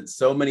 Paul, is that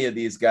so many of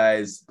these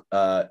guys,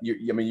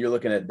 you're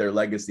looking at their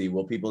legacy.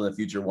 Will people in the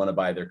future want to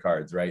buy their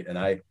cards, right? And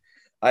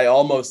I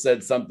almost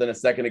said something a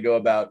second ago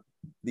about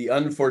the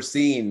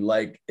unforeseen,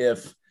 like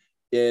if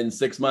in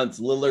 6 months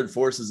Lillard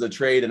forces a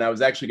trade, and I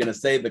was actually going to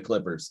say the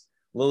Clippers.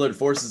 Lillard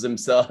forces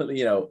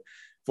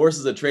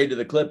a trade to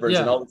the Clippers,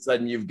 and all of a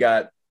sudden you've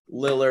got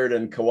Lillard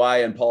and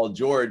Kawhi and Paul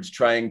George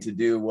trying to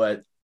do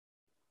what,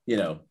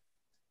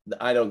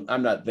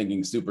 I'm not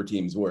thinking super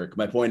teams work.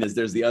 My point is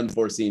there's the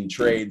unforeseen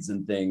trades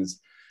and things.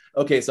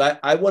 Okay. So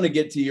I want to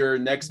get to your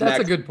next. That's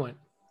a good point.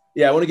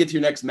 Yeah. I want to get to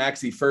your next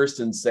Maxi first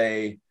and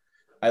say,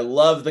 I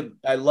love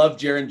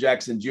Jaren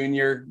Jackson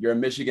Jr. You're a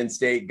Michigan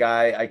State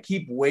guy. I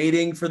keep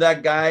waiting for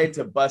that guy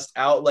to bust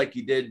out like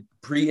he did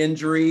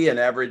pre-injury and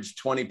average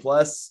 20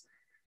 plus.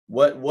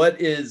 What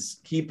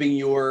is keeping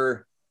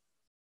your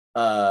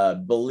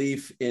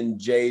belief in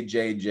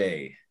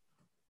JJJ?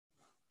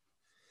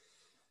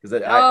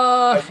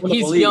 Because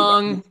he's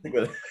young.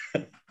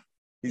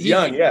 He's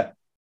young, yeah.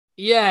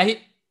 Yeah,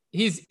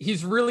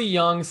 he's really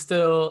young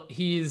still.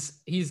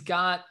 He's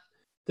got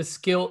the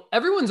skill.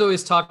 Everyone's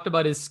always talked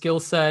about his skill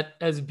set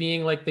as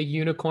being like the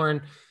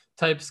unicorn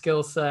type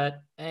skill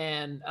set,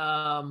 and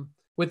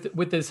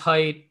with his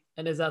height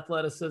and his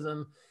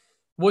athleticism.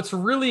 What's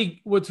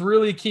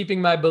really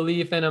keeping my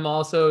belief in him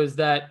also is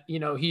that,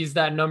 he's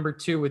that number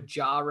 2 with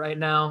Ja right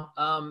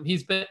now.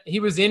 He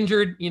was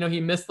injured, he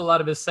missed a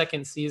lot of his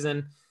second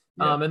season.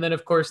 Yeah. And then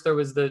of course there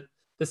was the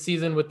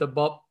season with the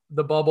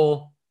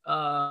bubble.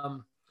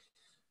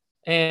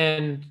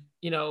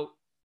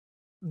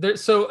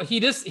 So he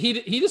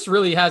just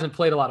really hasn't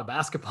played a lot of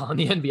basketball in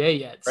the NBA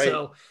yet. Right.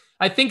 So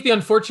I think the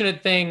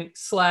unfortunate thing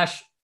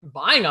 /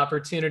 buying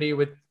opportunity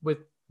with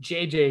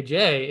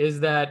JJJ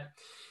is that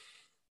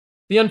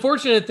the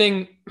unfortunate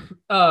thing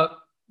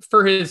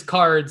for his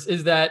cards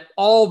is that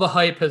all the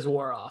hype has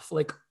wore off.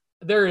 Like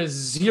there is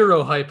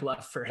zero hype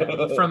left for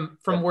him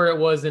from where it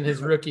was in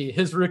his rookie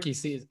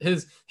season,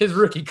 his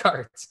rookie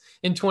cards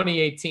in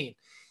 2018.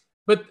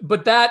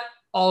 But that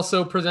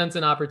also presents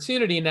an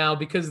opportunity now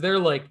because they're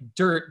like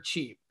dirt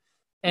cheap,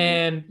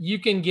 and you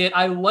can get.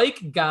 I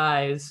like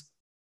guys,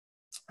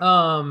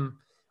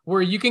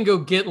 where you can go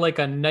get like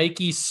a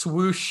Nike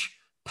swoosh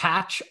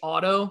patch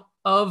auto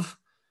of.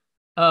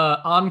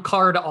 On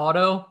card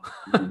auto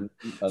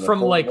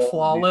from like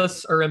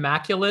Flawless or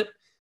Immaculate.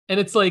 And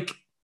it's like,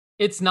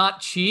 it's not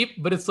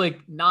cheap, but it's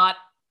like not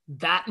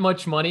that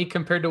much money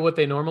compared to what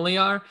they normally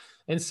are.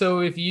 And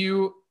so if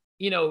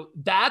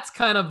that's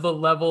kind of the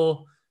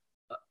level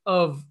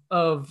of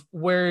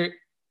where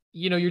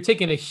you're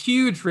taking a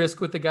huge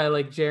risk with a guy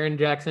like Jaren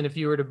Jackson if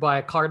you were to buy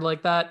a card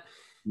like that.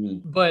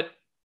 But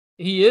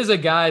he is a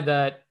guy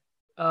that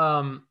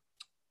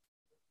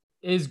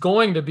is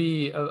going to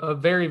be a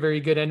very, very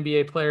good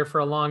NBA player for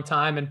a long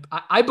time. And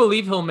I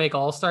believe he'll make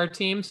all-star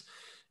teams.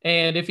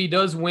 And if he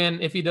does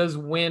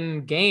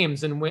win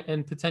games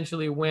and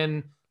potentially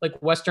win like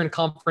Western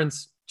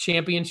Conference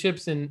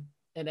championships and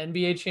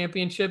NBA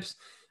championships,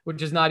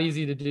 which is not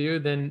easy to do,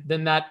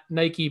 then that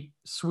Nike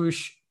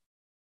swoosh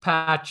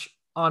patch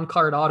on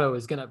card auto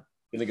is gonna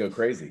go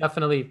crazy.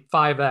 Definitely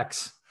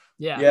 5x.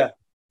 Yeah.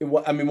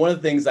 I mean, one of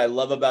the things I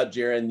love about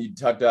Jaren, you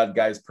talked about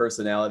guys'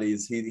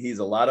 personalities. He's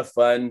a lot of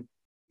fun.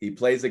 He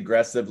plays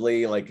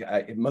aggressively. Like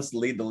it must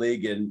lead the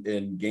league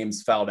in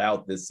games fouled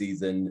out this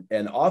season.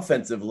 And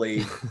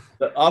offensively,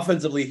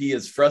 he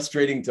is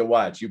frustrating to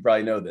watch. You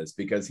probably know this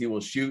because he will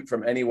shoot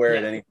from anywhere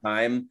at any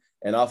time.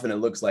 And often it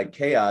looks like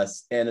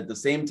chaos. And at the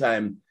same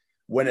time,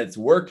 when it's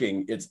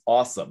working, it's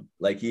awesome.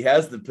 Like he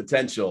has the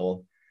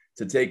potential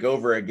to take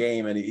over a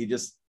game. And he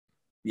just,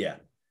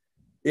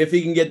 if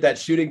he can get that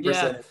shooting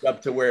percentage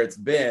up to where it's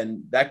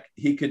been, that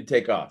he could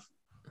take off.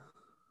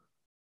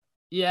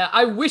 Yeah,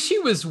 I wish he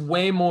was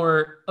way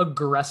more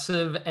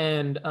aggressive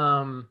and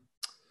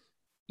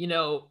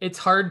it's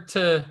hard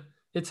to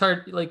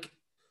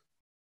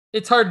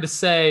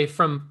say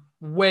from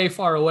way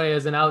far away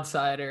as an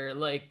outsider,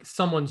 like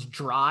someone's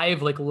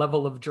drive, like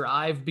level of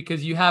drive,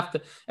 because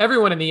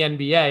everyone in the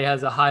NBA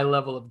has a high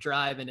level of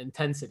drive and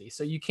intensity.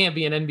 So you can't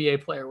be an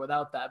NBA player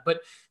without that.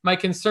 But my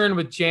concern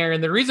with Jaren,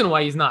 the reason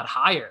why he's not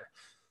higher,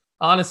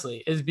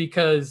 honestly, is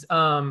because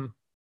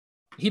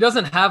he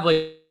doesn't have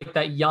like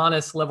that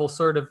Giannis level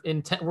sort of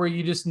intent where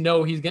you just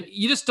know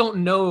you just don't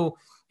know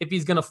if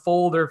he's going to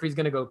fold or if he's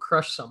going to go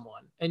crush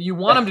someone. And you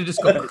want him to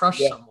just go crush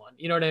someone.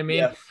 You know what I mean?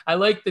 Yeah. I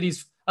like that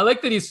he's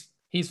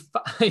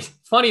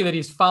funny that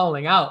he's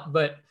fouling out,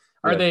 but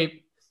are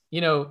they,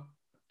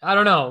 I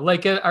don't know,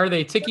 like, are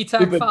they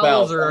ticky-tack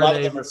fouls or are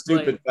they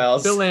stupid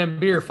fouls? Bill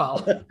Laimbeer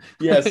foul?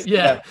 Yes.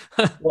 Yeah.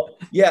 Well,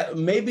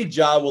 maybe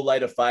Ja will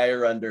light a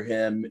fire under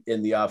him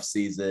in the off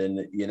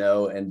season,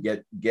 and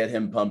get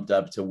him pumped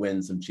up to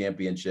win some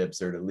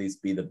championships or to at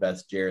least be the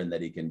best Jaren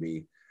that he can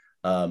be.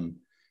 And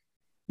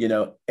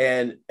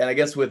I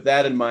guess with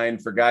that in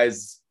mind, for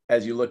guys,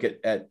 as you look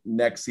at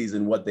next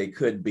season, what they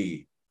could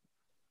be,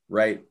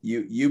 right?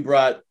 You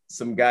brought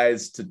some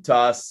guys to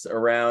toss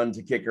around,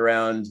 to kick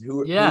around. Who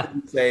would you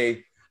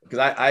say? Because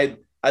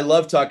I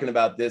love talking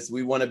about this.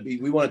 We want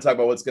to talk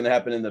about what's going to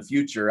happen in the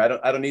future. I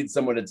don't need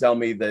someone to tell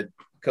me that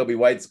Kobe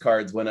White's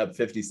cards went up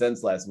 50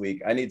 cents last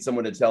week. I need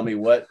someone to tell me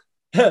what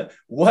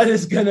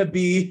is going to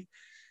be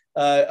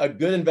a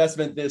good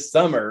investment this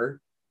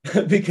summer,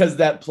 because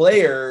that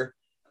player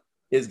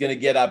is going to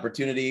get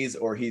opportunities,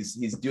 or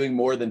he's doing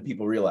more than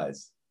people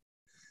realize.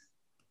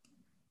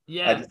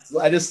 Yeah.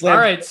 I just slammed.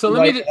 All right. So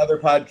let me another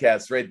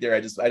podcast right there.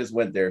 I just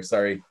went there.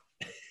 Sorry.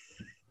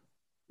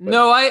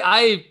 No,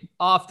 I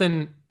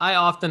often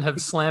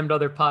have slammed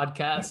other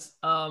podcasts.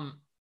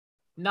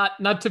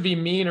 Not to be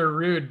mean or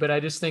rude, but I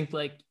just think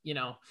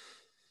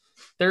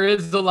there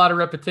is a lot of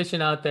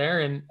repetition out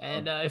there, and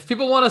if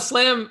people want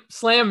to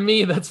slam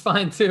me, that's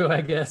fine too,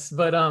 I guess.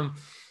 But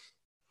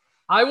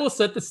I will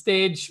set the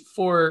stage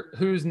for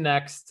who's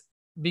next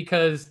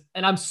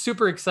and I'm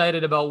super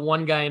excited about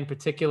one guy in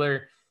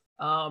particular.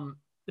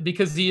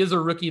 Because he is a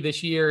rookie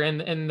this year, and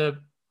the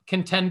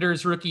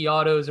Contenders rookie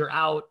autos are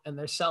out and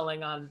they're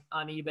selling on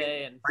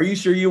eBay. And are you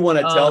sure you want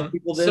to tell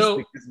people this?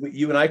 Because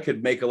you and I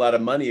could make a lot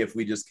of money if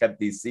we just kept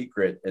these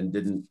secret and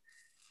didn't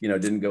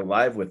go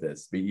live with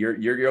this. But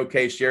you're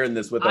okay sharing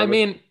this with.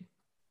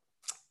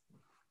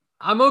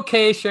 I'm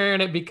okay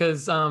sharing it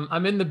because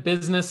I'm in the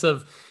business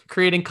of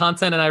creating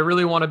content, and I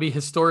really want to be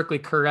historically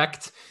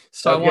correct.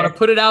 So I want to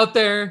put it out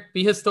there,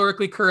 be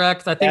historically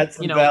correct. I think,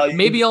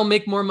 maybe I'll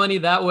make more money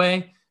that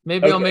way.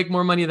 Maybe I'll make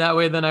more money that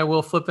way than I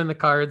will flipping the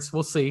cards.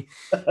 We'll see.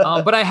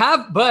 But I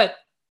have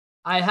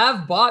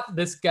bought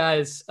this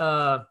guy's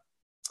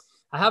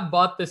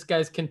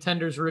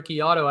Contenders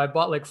rookie auto. I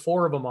bought like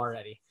 4 of them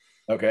already.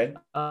 Okay.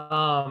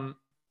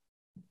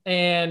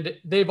 And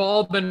they've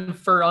all been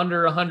for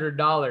under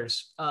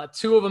 $100.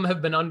 2 of them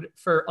have been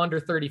for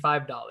under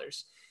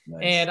 $35. Nice.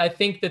 And I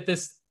think that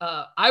this,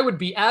 I would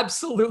be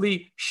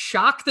absolutely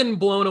shocked and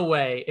blown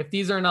away if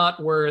these are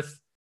not worth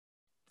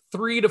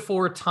 3 to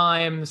 4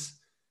 times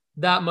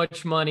that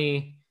much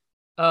money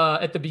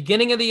at the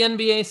beginning of the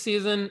NBA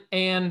season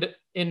and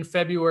in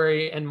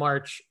February and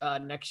March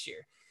next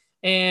year.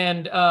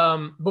 And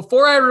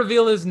before I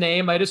reveal his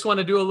name, I just want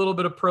to do a little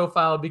bit of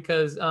profile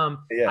because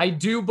I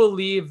do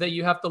believe that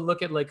you have to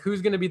look at like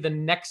who's going to be the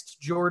next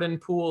Jordan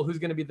Poole, who's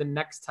going to be the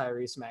next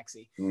Tyrese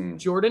Maxey.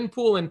 Jordan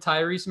Poole and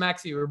Tyrese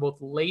Maxey were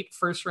both late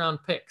first round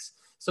picks.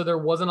 So there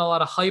wasn't a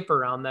lot of hype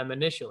around them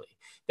initially.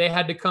 They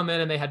had to come in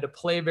and they had to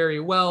play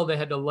very well. They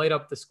had to light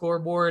up the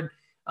scoreboard.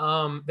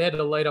 They had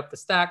to light up the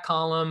stat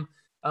column.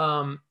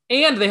 And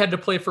they had to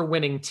play for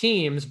winning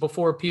teams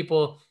before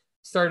people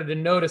started to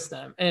notice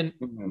them. And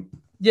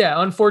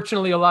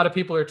unfortunately, a lot of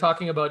people are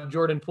talking about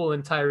Jordan Poole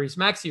and Tyrese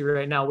Maxey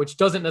right now, which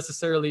doesn't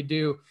necessarily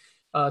do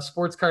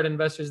sports card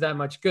investors that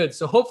much good.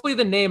 So hopefully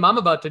the name I'm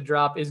about to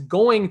drop is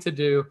going to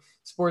do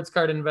sports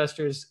card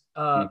investors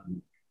a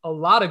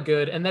lot of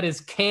good, and that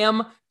is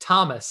Cam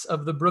Thomas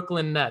of the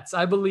Brooklyn Nets.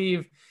 I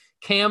believe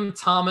Cam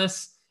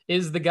Thomas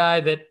is the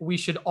guy that we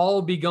should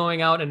all be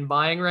going out and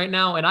buying right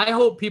now, and I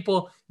hope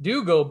people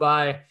do go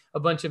buy a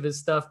bunch of his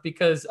stuff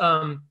because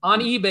on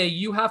eBay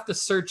you have to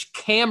search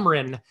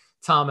Cameron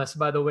Thomas,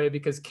 by the way,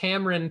 because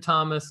Cameron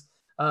Thomas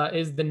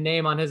is the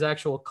name on his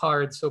actual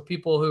card. So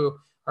people who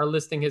are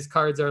listing his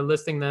cards are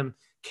listing them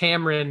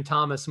Cameron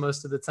Thomas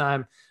most of the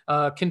time.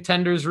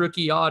 Contenders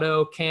rookie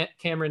auto,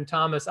 Cameron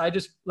Thomas.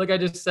 Like I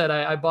just said,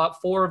 I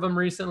bought 4 of them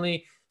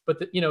recently, but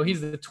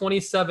he's the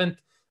 27th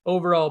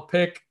overall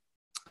pick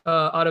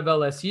out of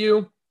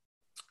LSU.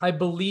 I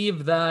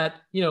believe that,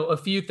 a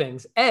few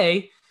things.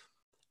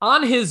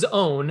 On his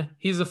own,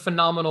 he's a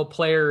phenomenal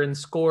player and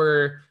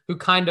scorer who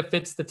kind of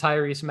fits the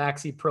Tyrese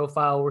Maxey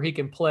profile where he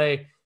can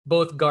play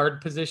both guard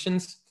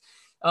positions.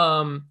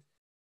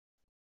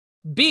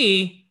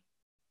 B,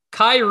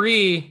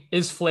 Kyrie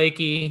is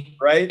flaky,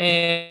 right?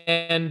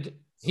 And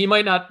he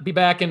might not be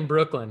back in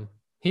Brooklyn.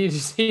 He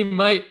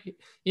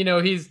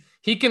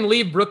can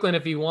leave Brooklyn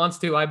if he wants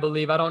to, I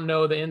believe. I don't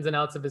know the ins and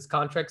outs of his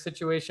contract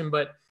situation,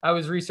 but I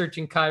was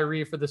researching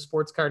Kyrie for the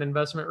Sports Card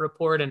Investment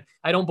Report, and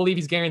I don't believe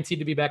he's guaranteed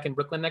to be back in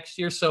Brooklyn next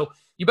year. So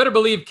you better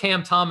believe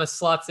Cam Thomas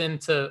slots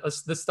into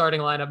the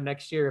starting lineup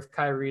next year if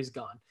Kyrie's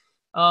gone.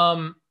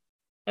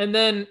 And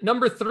then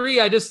number 3,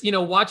 I just,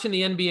 watching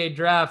the NBA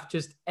draft,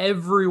 just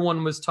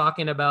everyone was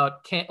talking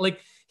about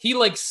he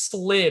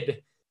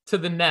slid to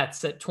the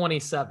Nets at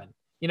 27.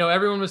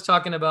 Everyone was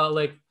talking about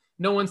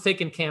no one's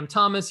taken Cam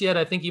Thomas yet.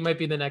 I think he might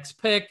be the next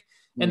pick.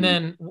 And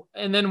then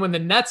when the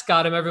Nets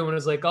got him, everyone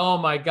was like, oh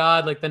my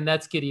God, the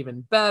Nets get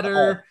even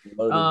better.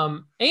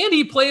 And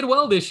he played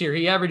well this year.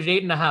 He averaged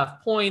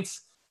 8.5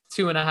 points,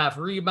 2.5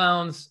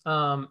 rebounds,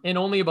 in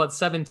only about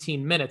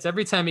 17 minutes.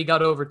 Every time he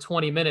got over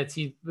 20 minutes,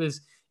 he was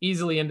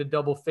easily into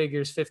double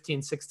figures,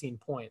 15, 16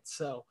 points.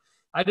 So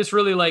I just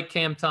really like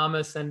Cam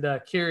Thomas, and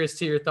curious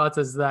to your thoughts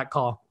as to that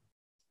call.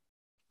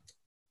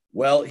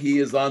 Well, he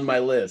is on my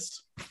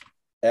list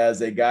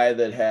as a guy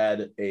that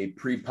had a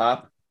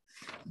pre-pop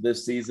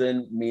this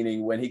season,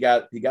 meaning when he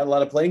got a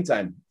lot of playing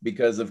time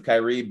because of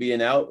Kyrie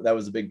being out. That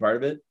was a big part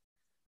of it,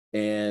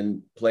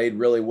 and played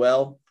really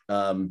well.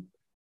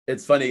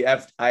 It's funny.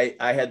 I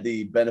had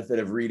the benefit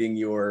of reading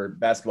your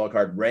basketball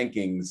card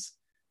rankings,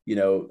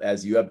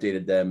 as you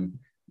updated them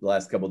the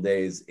last couple of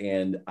days,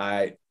 and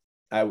I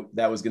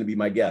that was going to be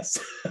my guess.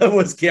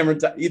 Was Cameron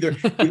either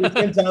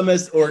Cam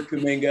Thomas or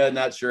Kuminga?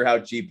 Not sure how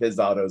cheap his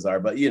autos are,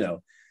 but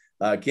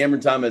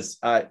Cameron Thomas,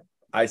 I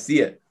see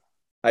it.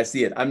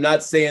 I'm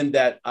not saying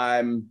that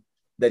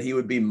he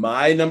would be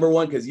my number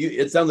one, because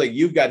it sounds like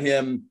you've got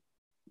him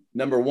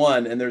number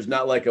 1, and there's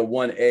not like a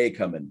 1A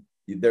coming.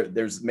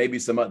 There's maybe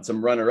some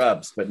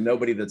runner-ups, but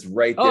nobody that's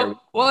right there.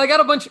 Well, I got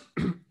a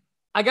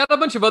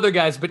bunch of other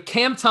guys, but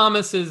Cam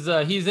Thomas is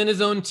he's in his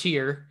own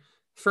tier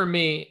for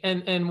me,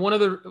 and one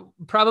of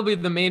probably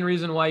the main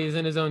reason why he's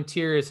in his own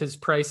tier is his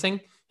pricing.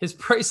 His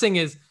pricing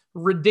is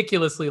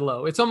ridiculously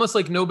low. It's almost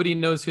like nobody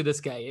knows who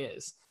this guy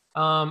is.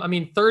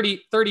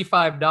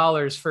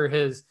 $35 for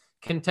his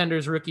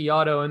Contenders rookie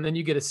auto, and then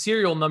you get a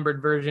serial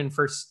numbered version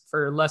for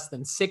less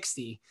than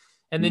 60,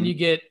 and then you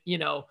get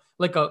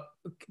like a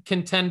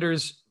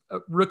Contenders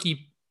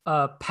rookie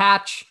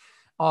patch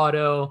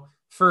auto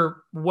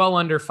for well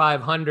under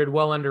 500,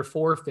 well under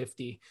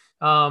 450.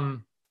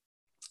 To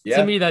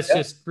me, that's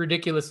just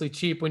ridiculously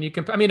cheap when you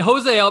compare.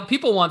 Jose,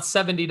 people want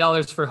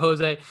 $70 for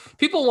Jose.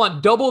 People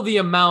want double the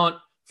amount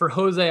for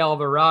Jose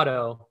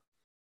Alvarado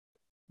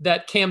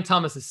that Cam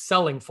Thomas is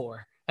selling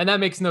for. And that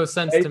makes no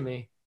sense to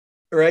me.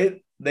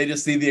 Right? They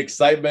just see the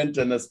excitement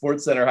and the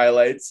Sports Center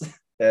highlights.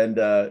 And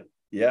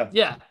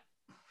yeah.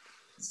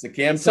 So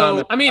Cam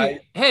Thomas.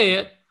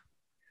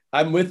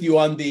 I'm with you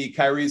on the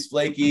Kyrie's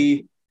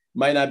flaky,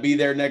 might not be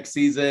there next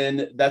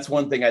season. That's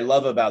one thing I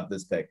love about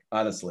this pick,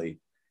 honestly,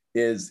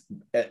 is,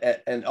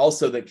 and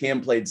also that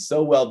Cam played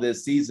so well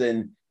this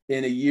season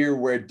in a year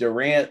where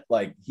Durant,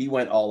 he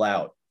went all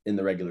out in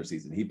the regular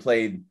season. He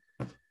played,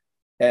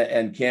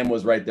 and Cam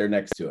was right there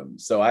next to him.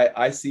 So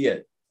I see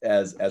it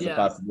as a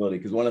possibility,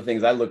 because one of the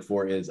things I look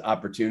for is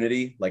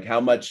opportunity. Like,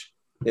 how much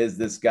is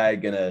this guy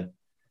gonna?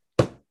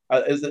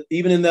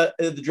 Even in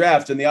the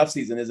draft in the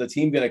offseason, is a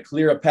team going to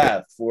clear a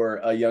path for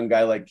a young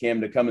guy like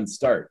Cam to come and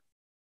start,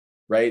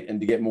 right?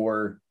 And to get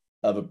more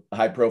of a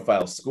high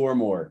profile, score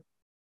more,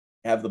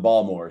 have the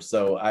ball more.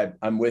 So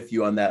I'm with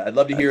you on that. I'd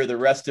love to hear the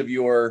rest of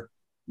your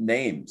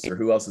names, or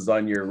who else is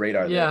on your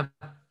radar there.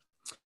 Yeah.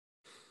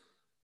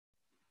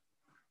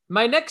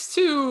 My next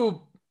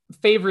 2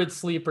 favorite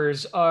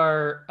sleepers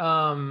are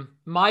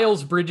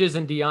Miles Bridges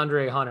and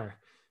DeAndre Hunter.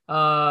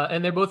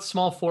 And they're both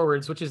small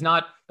forwards, which is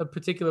not a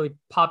particularly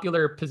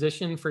popular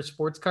position for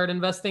sports card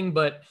investing,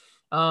 but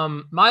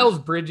Miles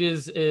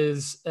Bridges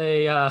is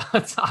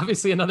it's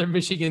obviously another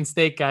Michigan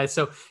State guy.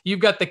 So you've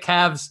got the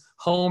Cavs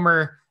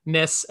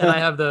homer-ness, and I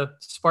have the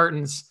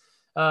Spartans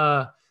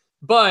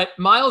But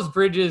Miles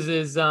Bridges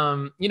is,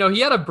 he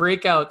had a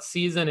breakout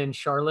season in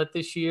Charlotte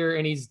this year,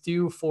 and he's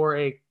due for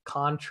a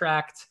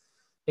contract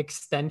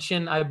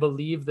extension, I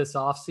believe, this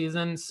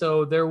offseason.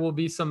 So there will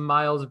be some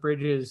Miles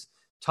Bridges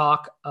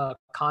talk,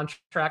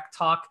 contract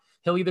talk.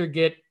 He'll either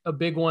get a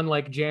big one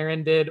like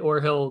Jaren did,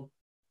 or he'll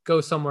go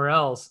somewhere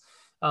else,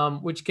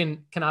 which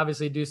can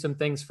obviously do some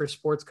things for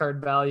sports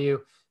card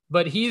value.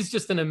 But he's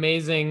just an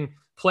amazing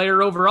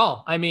player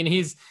overall. I mean,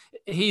 he's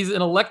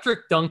an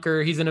electric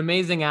dunker. He's an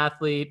amazing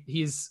athlete.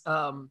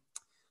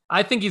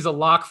 I think he's a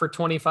lock for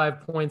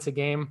 25 points a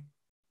game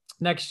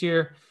next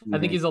year. Mm-hmm. I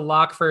think he's a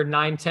lock for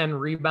 9-10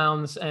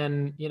 rebounds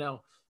and,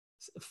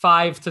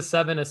 5 to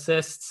 7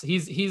 assists.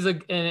 He's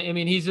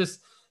just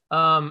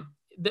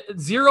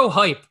zero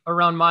hype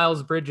around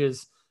Miles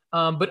Bridges.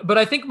 But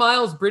I think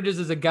Miles Bridges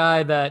is a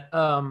guy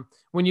that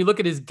when you look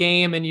at his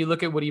game and you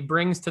look at what he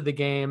brings to the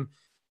game,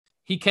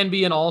 he can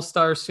be an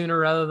all-star sooner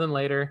rather than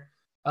later.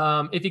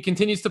 If he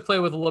continues to play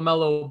with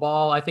LaMelo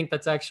Ball, I think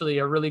that's actually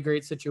a really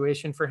great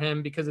situation for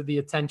him because of the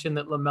attention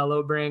that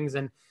LaMelo brings,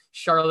 and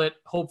Charlotte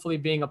hopefully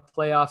being a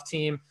playoff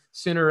team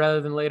sooner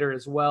rather than later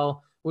as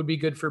well would be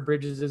good for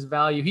Bridges'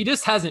 value. He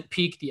just hasn't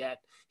peaked yet.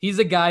 He's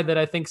a guy that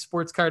I think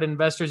sports card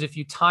investors, if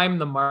you time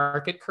the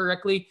market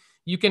correctly,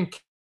 you can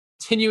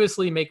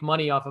continuously make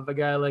money off of a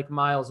guy like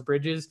Miles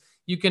Bridges.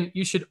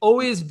 You should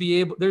always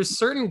be able, there's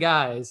certain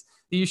guys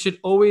that you should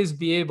always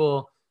be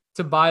able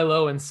to buy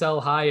low and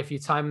sell high if you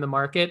time the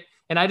market.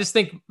 And I just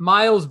think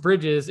Miles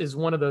Bridges is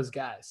one of those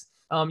guys.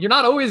 You're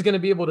not always going to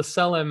be able to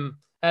sell him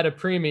at a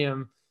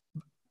premium.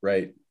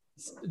 Right.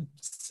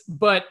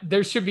 But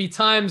there should be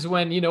times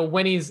when,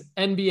 when he's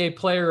NBA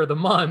player of the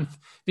month,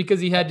 because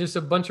he had just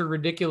a bunch of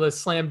ridiculous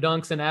slam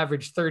dunks and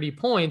averaged 30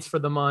 points for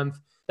the month,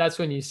 that's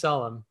when you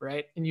sell him,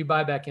 right? And you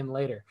buy back in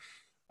later.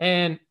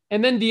 And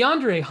then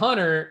DeAndre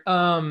Hunter,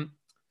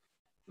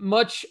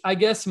 much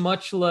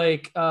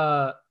like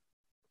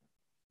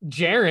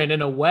Jaren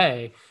in a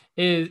way,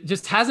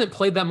 just hasn't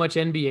played that much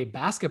NBA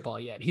basketball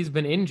yet. He's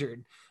been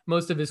injured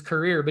most of his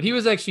career, but he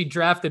was actually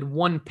drafted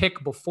 1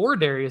 pick before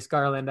Darius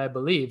Garland, I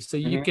believe. So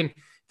you can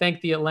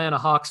thank the Atlanta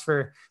Hawks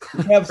for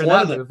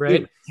that move,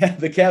 right? Yeah,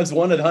 the Cavs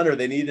wanted Hunter.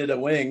 They needed a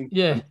wing.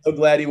 Yeah. I'm so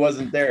glad he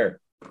wasn't there.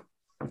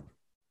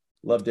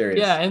 Love Darius.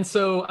 Yeah, and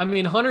so, I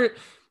mean,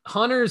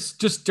 Hunter's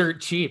just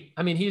dirt cheap.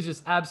 I mean, he's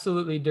just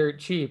absolutely dirt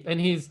cheap. And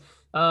he's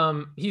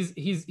a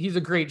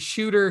great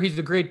shooter. He's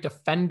a great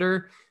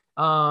defender.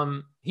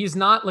 He's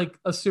not like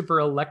a super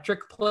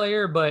electric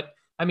player, but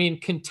I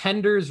mean,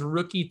 Contenders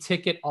rookie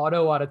ticket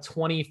auto out of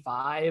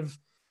 25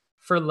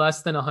 for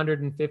less than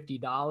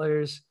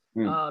 $150.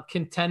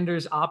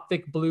 Contenders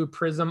optic blue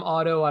prism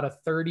auto out of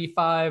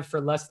 35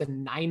 for less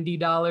than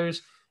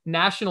 $90.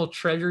 National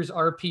Treasures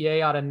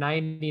RPA out of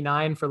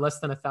 99 for less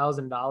than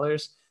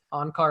 $1,000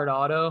 on card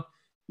auto.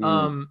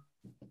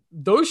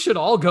 Those should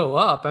all go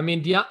up. I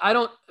mean,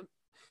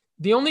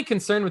 the only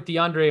concern with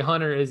DeAndre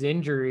Hunter is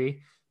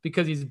injury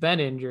because he's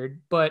been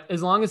injured, but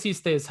as long as he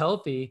stays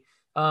healthy,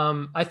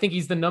 I think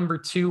he's the number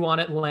 2 on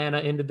Atlanta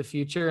into the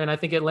future. And I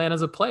think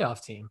Atlanta's a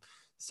playoff team.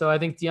 So I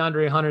think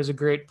DeAndre Hunter's a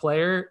great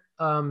player.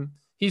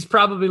 He's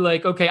probably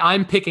like, okay,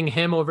 I'm picking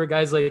him over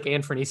guys like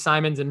Anthony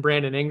Simons and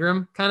Brandon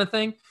Ingram kind of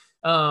thing.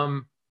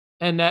 And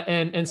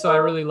so I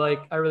really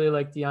like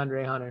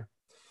DeAndre Hunter.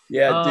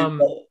 Yeah,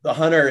 dude, the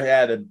Hunter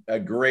had a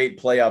great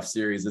playoff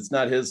series. It's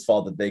not his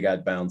fault that they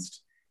got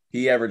bounced.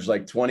 He averaged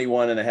like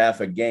 21 and a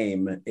half a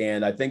game.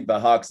 And I think the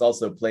Hawks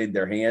also played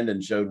their hand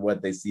and showed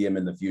what they see him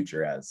in the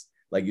future as.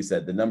 Like you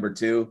said, the number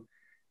 2,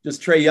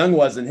 just Trae Young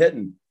wasn't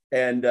hitting.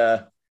 And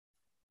that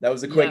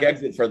was a quick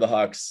exit for the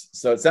Hawks.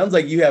 So it sounds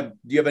like do you have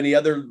any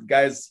other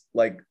guys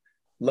like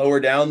lower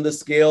down the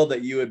scale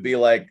that you would be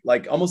like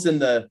almost in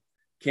the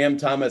Cam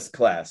Thomas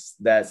class,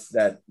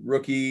 that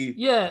rookie?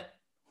 Yeah.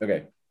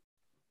 Okay.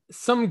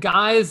 Some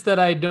guys that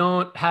I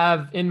don't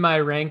have in my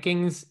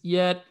rankings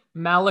yet,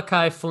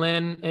 Malachi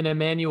Flynn and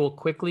Emmanuel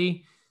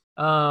Quickley.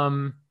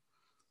 Malachi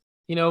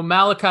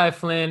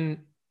Flynn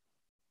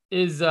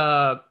is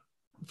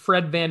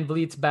Fred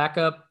VanVleet's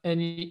backup.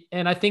 And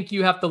I think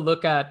you have to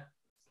look at,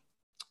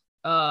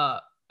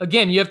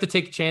 again, you have to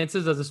take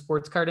chances as a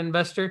sports card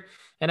investor.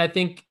 And I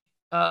think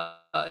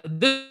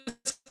this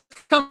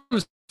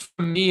comes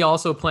from me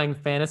also playing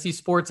fantasy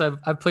sports.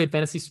 I've played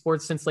fantasy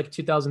sports since like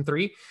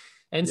 2003.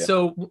 And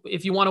so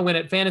if you want to win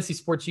at fantasy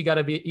sports, you got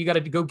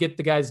to go get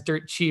the guys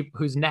dirt cheap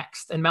who's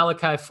next. And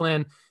Malachi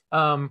Flynn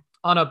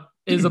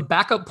is a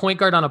backup point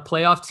guard on a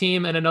playoff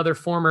team and another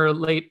former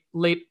late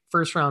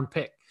first round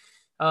pick.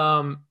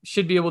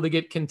 Should be able to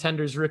get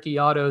Contenders rookie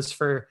autos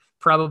for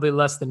probably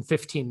less than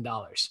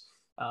 $15.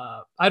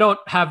 I don't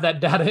have that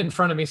data in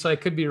front of me, so I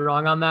could be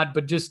wrong on that,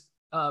 but just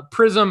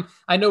Prism.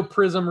 I know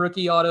Prism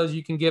rookie autos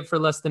you can get for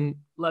less than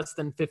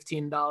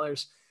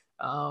 $15.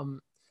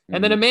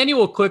 And then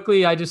Emmanuel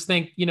Quickley, I just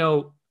think,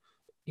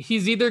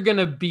 he's either going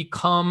to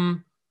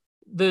become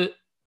the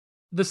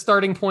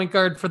starting point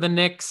guard for the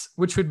Knicks,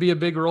 which would be a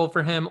big role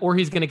for him, or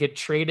he's going to get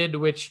traded,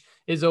 which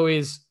is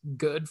always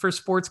good for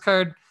sports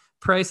card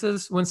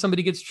prices when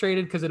somebody gets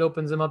traded because it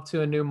opens them up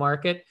to a new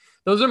market.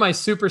 those are my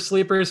super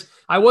sleepers.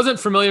 I wasn't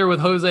familiar with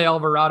Jose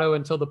Alvarado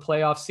until the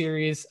playoff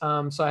series.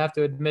 So I have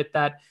to admit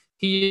that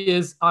he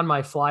is on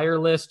my flyer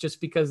list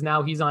just because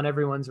now he's on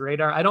everyone's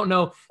radar. I don't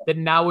know that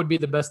now would be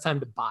the best time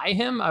to buy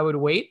him. I would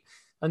wait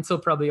until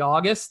probably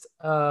August.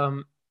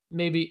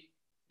 Probably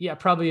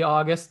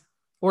August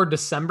or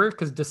December,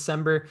 because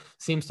December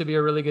seems to be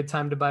a really good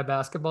time to buy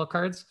basketball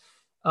cards.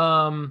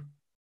 And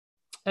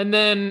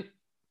then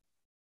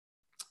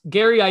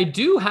Gary, I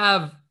do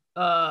have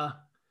a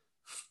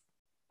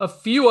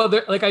few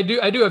other, like I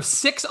do have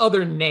 6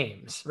 other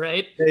names,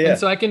 right? Yeah. And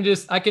so I can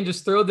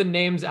just throw the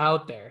names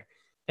out there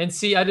and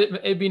see.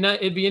 It'd be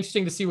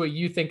interesting to see what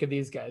you think of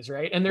these guys,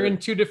 right? And they're in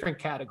 2 different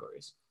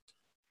categories.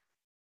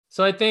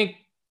 So I think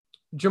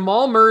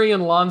Jamal Murray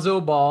and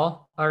Lonzo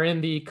Ball are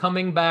in the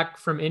coming back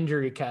from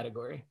injury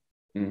category.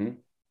 Mm-hmm.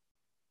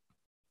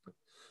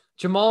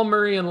 Jamal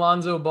Murray and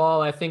Lonzo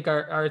Ball, I think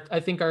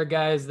are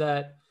guys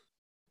that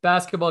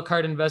basketball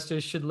card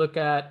investors should look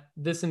at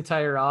this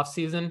entire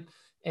offseason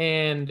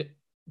and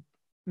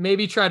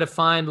maybe try to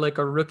find like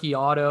a rookie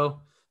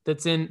auto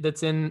that's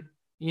in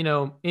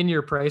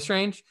your price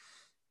range.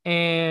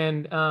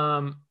 And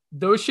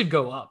those should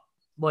go up.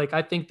 Like,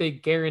 I think they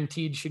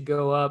guaranteed should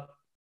go up.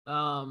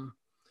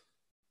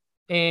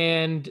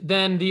 And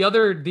then the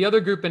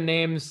other group of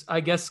names, I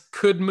guess,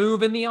 could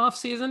move in the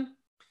offseason.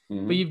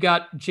 Mm-hmm. But you've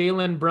got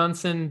Jalen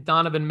Brunson,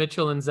 Donovan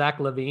Mitchell, and Zach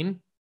LaVine.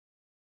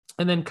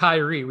 And then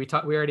Kyrie. We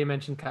already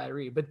mentioned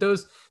Kyrie. But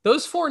those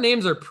 4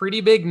 names are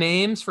pretty big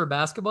names for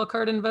basketball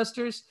card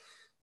investors.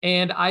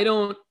 And I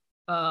don't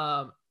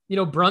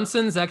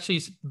Brunson's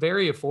actually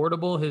very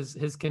affordable.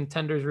 His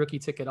Contenders rookie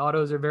ticket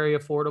autos are very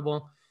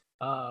affordable.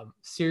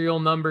 Serial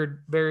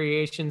numbered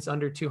variations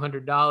under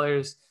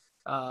 $200.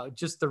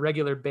 Just the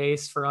regular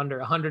base for under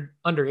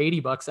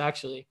 $80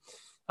 actually.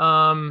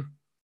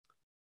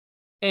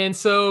 And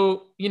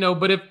so,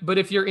 but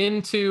if you're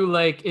into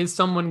like, is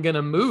someone going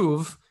to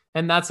move,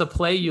 and that's a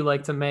play you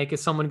like to make,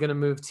 is someone going to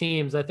move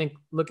teams? I think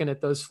looking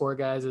at those 4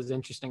 guys is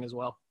interesting as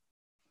well.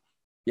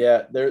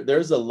 Yeah,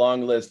 there's a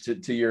long list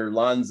to your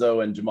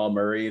Lonzo and Jamal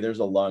Murray. There's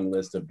a long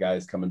list of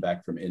guys coming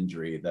back from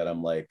injury that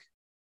I'm like,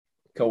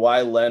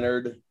 Kawhi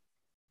Leonard,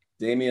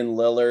 Damian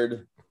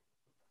Lillard.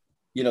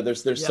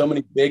 There's so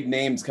many big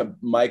names.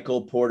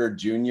 Michael Porter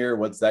Jr.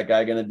 What's that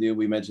guy going to do?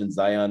 We mentioned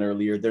Zion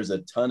earlier. There's a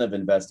ton of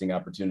investing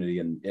opportunity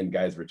in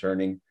guys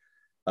returning.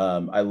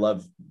 I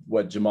love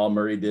what Jamal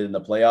Murray did in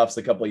the playoffs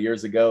a couple of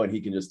years ago, and he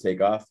can just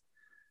take off.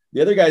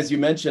 The other guys you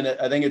mentioned,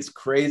 I think it's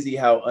crazy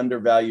how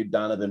undervalued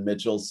Donovan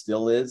Mitchell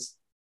still is,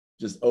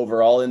 just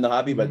overall in the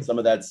hobby. But some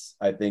of that's,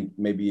 I think,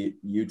 maybe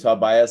Utah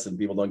bias, and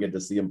people don't get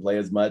to see him play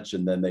as much,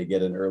 and then they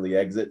get an early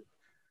exit.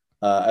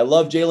 I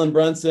love Jalen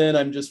Brunson.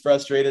 I'm just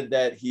frustrated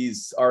that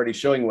he's already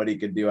showing what he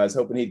could do. I was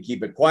hoping he'd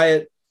keep it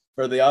quiet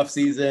for the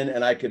offseason,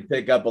 and I could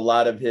pick up a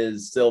lot of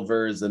his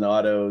silvers and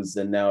autos,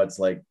 and now it's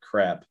like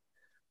crap.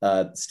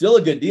 Still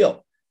a good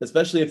deal,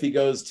 especially if he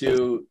goes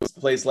to a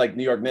place like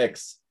New York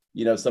Knicks,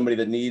 somebody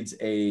that needs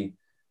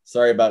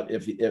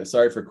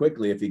sorry for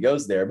Quickly if he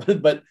goes there,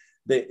 but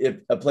if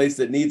a place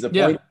that needs a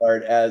point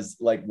guard as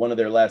like one of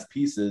their last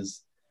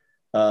pieces.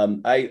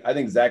 I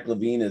think Zach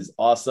LaVine is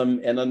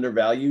awesome and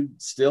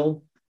undervalued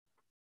still.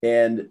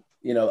 And,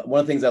 one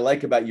of the things I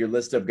like about your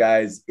list of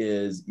guys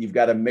is you've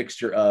got a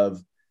mixture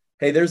of,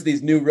 hey, there's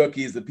these new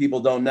rookies that people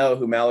don't know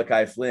who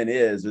Malachi Flynn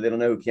is, or they don't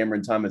know who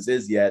Cameron Thomas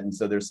is yet. And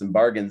so there's some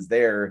bargains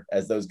there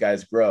as those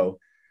guys grow.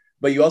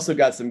 But you also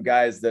got some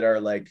guys that are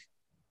like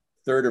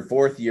 3rd or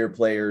 4th year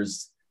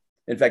players.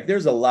 In fact,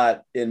 there's a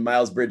lot in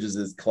Miles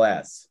Bridges'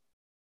 class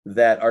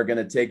that are going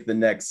to take the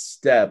next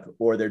step,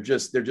 or they're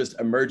just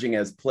emerging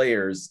as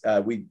players.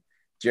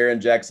 Jaren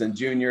Jackson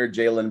Jr.,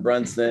 Jalen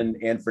Brunson,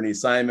 Anthony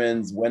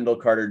Simons, Wendell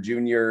Carter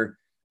Jr.,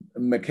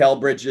 Mikal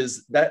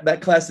Bridges.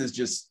 That class is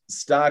just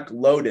stock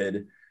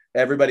loaded.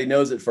 Everybody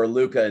knows it for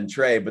Luka and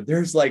Trey, but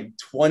there's like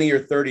 20 or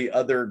 30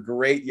 other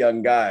great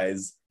young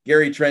guys,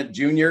 Gary Trent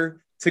Jr.,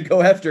 to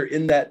go after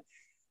in that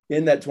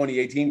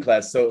 2018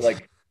 class. So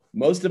like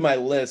most of my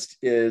list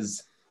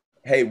is,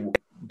 hey,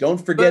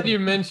 don't forget. I'm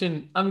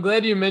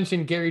glad you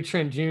mentioned Gary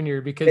Trent Jr.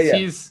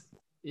 because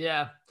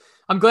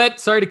I'm glad.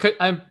 Sorry to cut.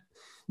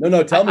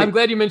 Tell me. I'm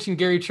glad you mentioned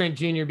Gary Trent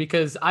Jr.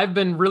 because I've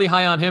been really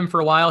high on him for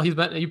a while.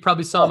 You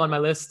probably saw him on my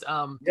list.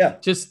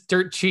 Just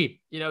dirt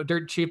cheap,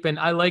 and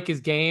I like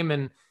his game,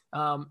 and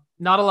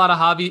not a lot of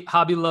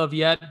hobby love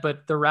yet,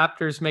 but the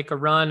Raptors make a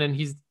run, and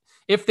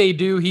if they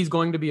do, he's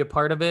going to be a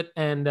part of it.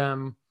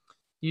 And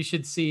you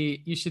should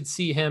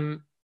see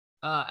him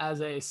as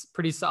a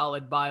pretty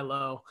solid buy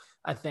low.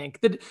 I think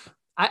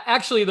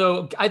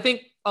I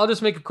think I'll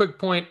just make a quick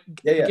point.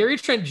 Gary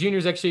Trent Jr.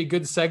 is actually a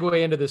good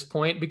segue into this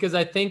point, because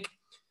I think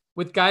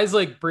with guys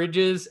like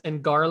Bridges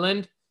and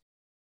Garland,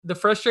 the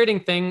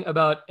frustrating thing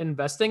about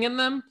investing in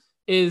them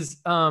is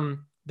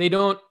they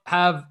don't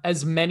have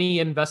as many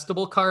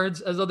investable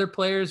cards as other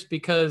players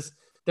because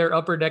they're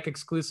upper deck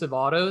exclusive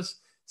autos.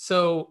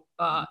 So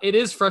it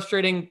is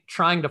frustrating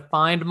trying to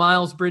find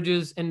Miles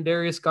Bridges and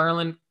Darius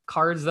Garland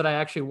cards that I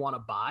actually want to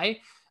buy.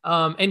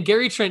 And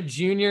Gary Trent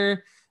Jr.,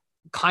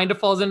 kind of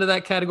falls into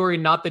that category.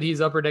 Not that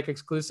he's Upper Deck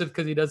exclusive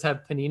because he does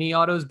have Panini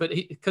autos, but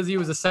because he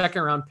was a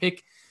second round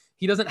pick,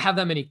 he doesn't have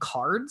that many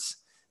cards.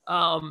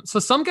 So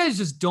some guys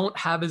just don't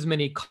have as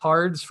many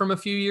cards from a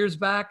few years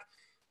back,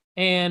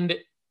 and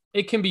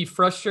it can be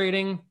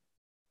frustrating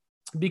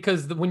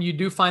because when you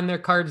do find their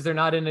cards, they're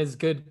not in as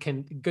good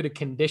a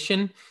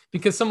condition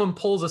because someone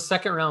pulls a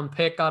second round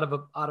pick out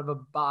of a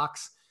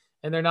box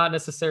and they're not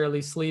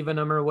necessarily sleeving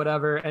them or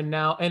whatever. And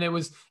it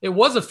was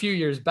a few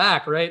years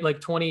back, right? Like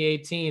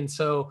 2018.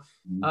 So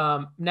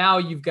now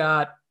you've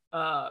got,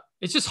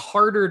 it's just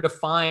harder to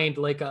find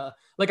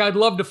I'd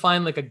love to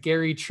find like a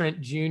Gary Trent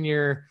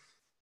Jr.,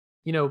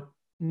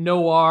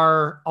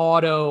 Noir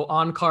auto,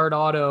 on-card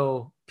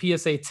auto,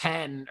 PSA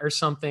 10 or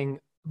something.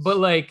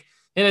 But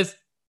it's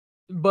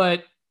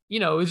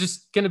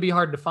just going to be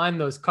hard to find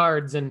those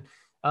cards. And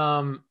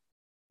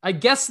I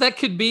guess that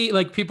could be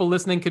like people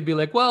listening could be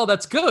like, well,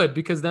 that's good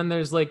because then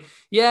there's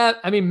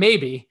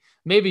maybe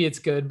it's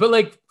good.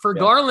 But for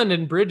Garland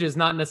and Bridges,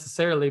 not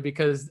necessarily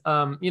because,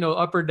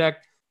 Upper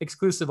Deck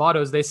exclusive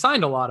autos, they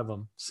signed a lot of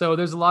them. So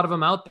there's a lot of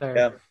them out there.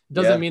 Yeah.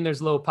 Doesn't mean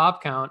there's low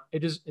pop count.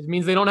 It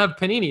means they don't have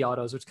Panini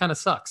autos, which kind of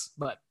sucks,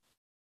 but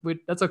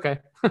that's okay.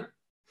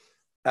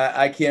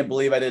 I can't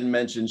believe I didn't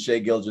mention Shea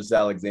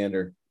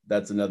Gilgeous-Alexander.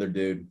 That's another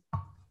dude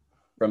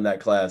from that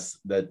class.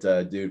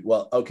 Dude.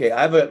 Well, okay.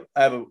 I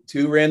have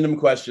two random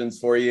questions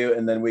for you,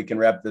 and then we can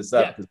wrap this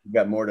up because we've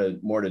got more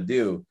to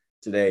do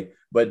today.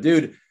 But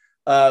dude,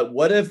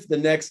 what if the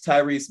next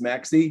Tyrese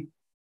Maxey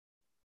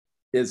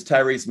is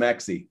Tyrese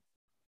Maxey?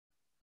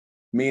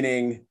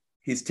 Meaning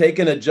he's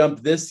taken a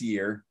jump this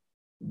year,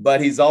 but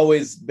he's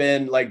always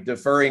been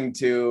deferring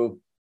to,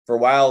 for a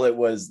while, it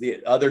was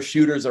the other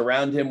shooters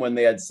around him when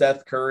they had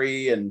Seth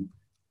Curry and,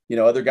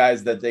 other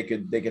guys that they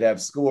could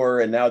have score.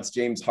 And now it's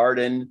James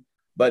Harden.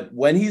 But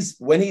when he's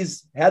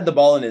had the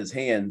ball in his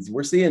hands,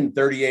 we're seeing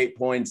 38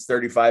 points,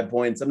 35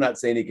 points. I'm not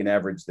saying he can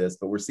average this,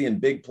 but we're seeing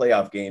big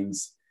playoff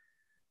games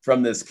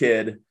from this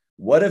kid.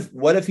 What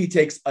if he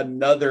takes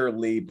another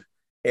leap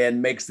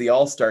and makes the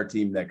All-Star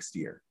team next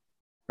year?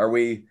 Are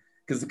we,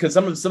 because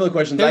some of the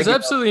questions there's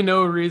absolutely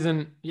no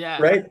reason. Yeah.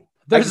 Right.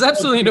 There's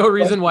absolutely no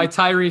reason why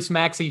Tyrese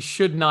Maxey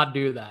should not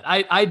do that.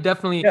 I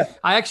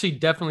actually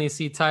definitely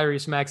see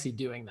Tyrese Maxey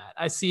doing that.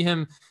 I see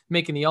him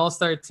making the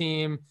All-Star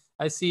team.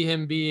 I see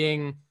him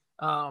being,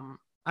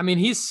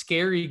 he's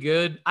scary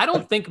good. I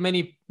don't think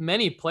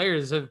many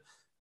players have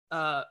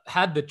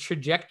had the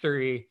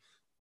trajectory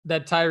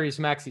that Tyrese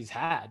Maxey's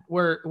had,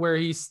 where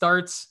he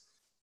starts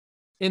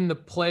in the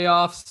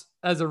playoffs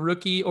as a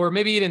rookie, or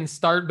maybe he didn't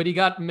start, but he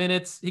got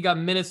minutes. He got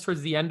minutes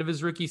towards the end of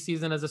his rookie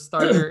season as a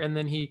starter, and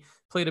then he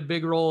played a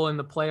big role in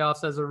the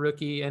playoffs as a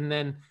rookie, and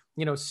then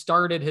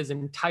started his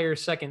entire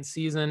second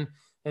season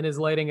and is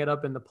lighting it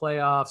up in the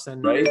playoffs.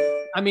 And right.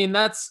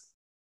 That's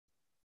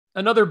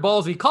another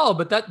ballsy call,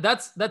 but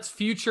that's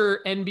future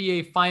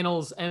NBA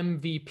Finals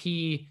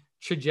MVP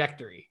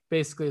trajectory,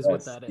 basically, is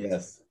what that is.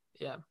 Yes.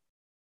 Yeah.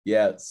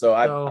 Yeah. So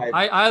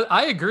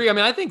I agree.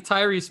 I think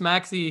Tyrese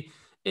Maxey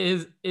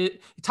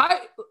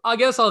I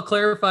guess I'll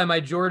clarify my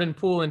Jordan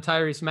Poole and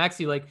Tyrese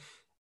Maxey.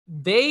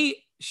 They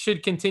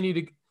should continue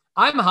to,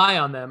 I'm high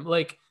on them.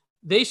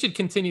 They should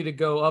continue to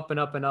go up and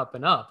up and up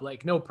and up.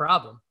 No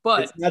problem.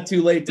 But it's not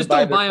too late to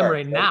buy them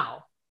right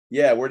now.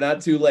 Yeah, we're not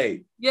too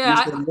late.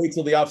 Yeah, wait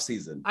till the off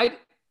season.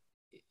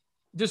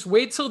 Just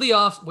wait till the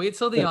off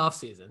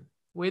season.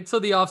 Wait till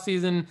the off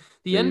season.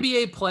 The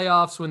NBA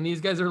playoffs, when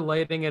these guys are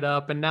lighting it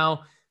up, and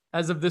now,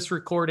 as of this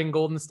recording,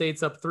 Golden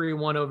State's up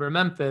 3-1 over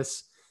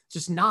Memphis.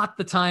 Just not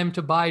the time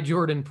to buy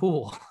Jordan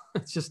Poole.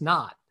 It's just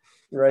not.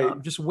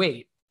 Right. Just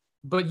wait.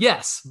 But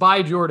yes,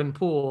 buy Jordan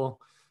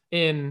Poole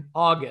in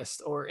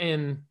August or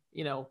in,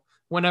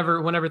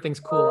 whenever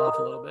things cool off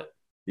a little bit.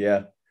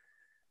 Yeah.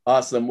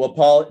 Awesome. Well,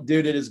 Paul,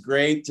 dude, it is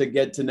great to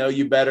get to know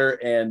you better.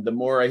 And the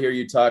more I hear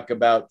you talk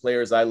about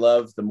players I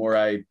love, the more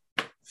I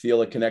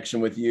feel a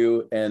connection with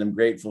you, and I'm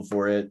grateful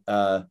for it.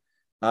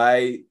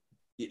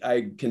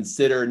 I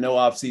consider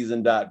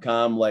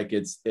nooffseason.com like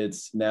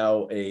it's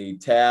now a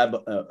tab,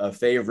 a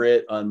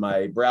favorite on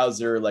my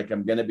browser.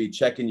 I'm going to be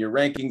checking your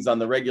rankings on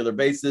the regular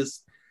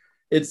basis.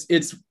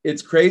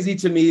 It's crazy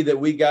to me that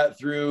we got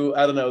through,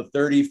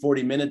 30,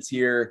 40 minutes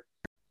here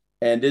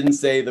and didn't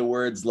say the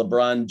words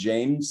LeBron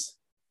James.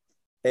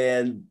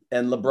 And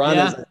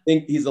LeBron is, I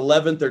think he's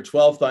 11th or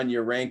 12th on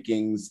your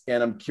rankings.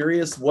 And I'm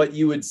curious what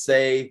you would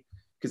say,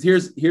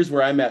 because here's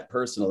where I'm at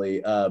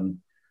personally.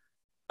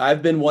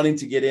 I've been wanting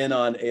to get in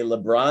on a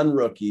LeBron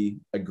rookie,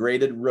 a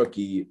graded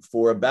rookie,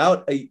 for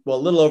about a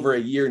little over a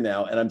year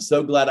now. And I'm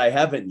so glad I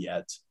haven't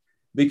yet,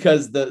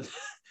 because the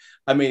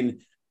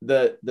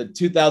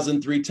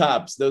 2003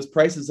 tops, those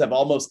prices have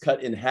almost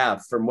cut in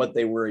half from what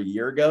they were a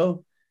year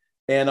ago.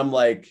 And I'm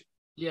like,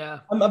 yeah,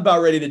 I'm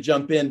about ready to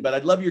jump in, but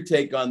I'd love your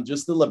take on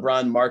just the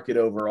LeBron market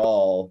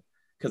overall.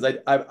 Cause I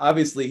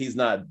obviously he's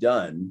not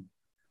done,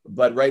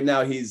 but right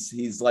now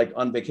he's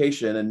on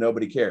vacation and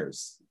nobody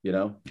cares,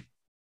 Yeah.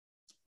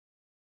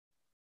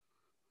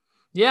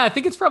 I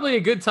think it's probably a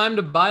good time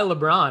to buy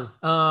LeBron.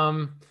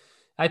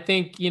 I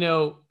think,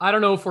 I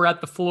don't know if we're at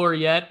the floor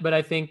yet, but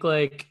I think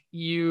like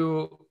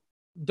you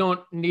don't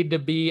need to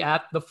be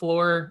at the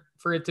floor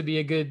for it to be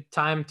a good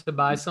time to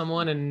buy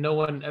someone, and no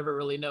one ever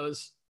really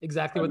knows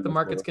exactly what the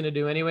market's going to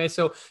do anyway.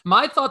 So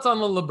my thoughts on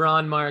the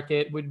LeBron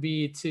market would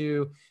be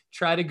to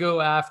try to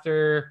go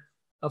after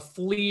a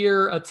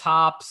Fleer, a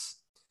Topps,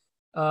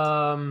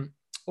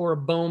 or a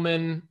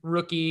Bowman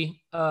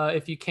rookie,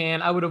 if you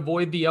can. I would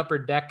avoid the Upper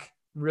Deck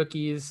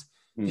rookies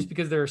just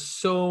because there are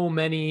so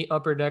many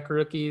Upper Deck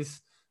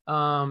rookies.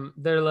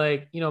 They're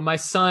like, my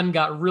son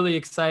got really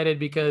excited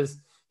because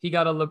he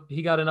got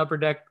an Upper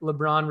Deck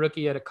LeBron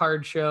rookie at a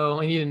card show,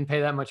 and he didn't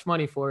pay that much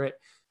money for it.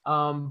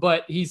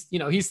 But he's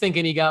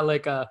thinking he got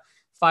like a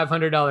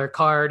 $500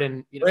 card,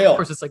 and of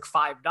course it's like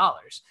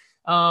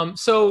 $5.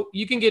 So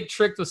you can get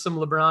tricked with some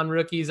LeBron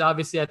rookies.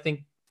 Obviously, I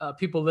think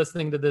people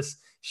listening to this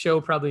show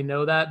probably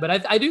know that,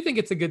 but I do think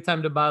it's a good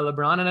time to buy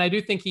LeBron, and I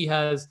do think he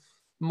has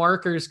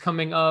markers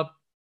coming up.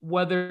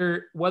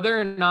 Whether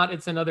or not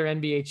it's another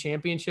NBA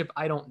championship,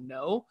 I don't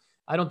know.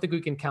 I don't think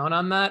we can count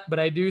on that, but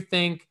I do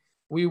think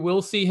we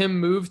will see him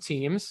move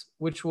teams,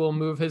 which will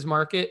move his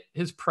market.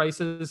 His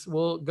prices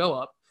will go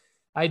up.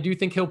 I do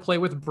think he'll play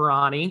with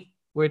Bronny,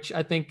 which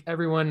I think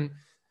everyone,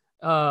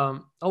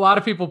 a lot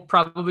of people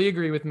probably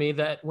agree with me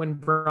that when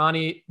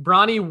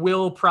Bronny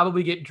will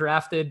probably get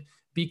drafted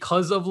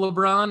because of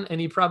LeBron, and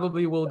he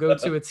probably will go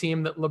to a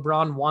team that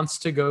LeBron wants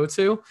to go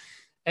to.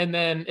 And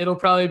then it'll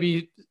probably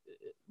be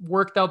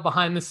worked out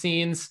behind the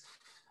scenes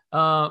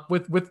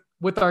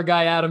with our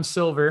guy, Adam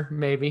Silver,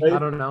 maybe, right? I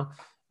don't know.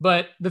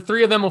 But the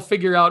three of them will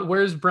figure out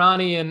where's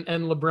Bronny and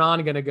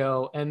LeBron going to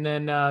go. And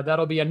then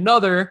that'll be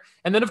another.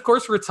 And then, of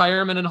course,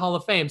 retirement and Hall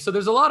of Fame. So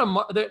there's a lot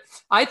of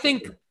I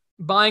think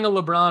buying a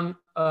LeBron,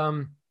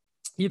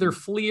 either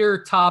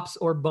Fleer, Topps,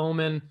 or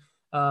Bowman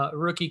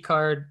rookie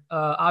card.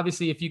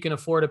 Obviously, if you can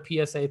afford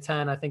a PSA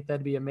 10, I think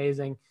that'd be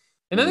amazing.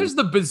 And then there's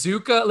the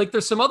Bazooka. Like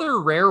there's some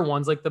other rare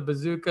ones like the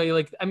Bazooka.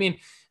 Like, I mean,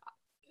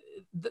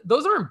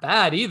 those aren't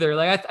bad either.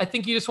 Like I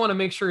think you just want to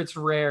make sure it's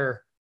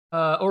rare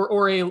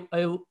or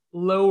a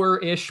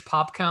lower-ish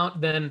pop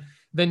count than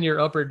your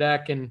Upper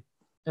Deck and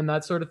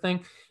that sort of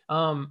thing.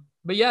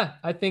 But yeah,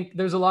 I think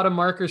there's a lot of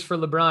markers for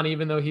LeBron,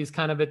 even though he's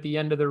kind of at the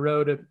end of the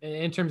road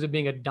in terms of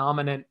being a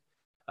dominant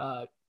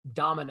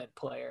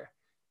player.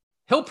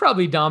 He'll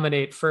probably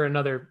dominate for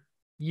another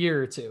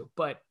year or two,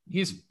 but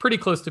he's pretty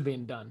close to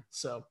being done.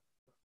 So.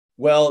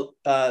 Well,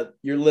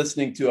 you're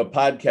listening to a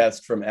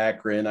podcast from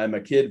Akron. I'm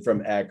a kid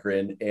from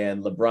Akron,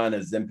 and LeBron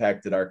has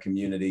impacted our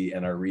community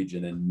and our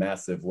region in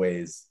massive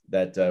ways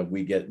that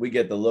we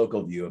get the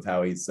local view of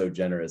how he's so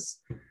generous.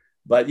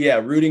 But yeah,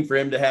 rooting for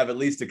him to have at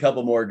least a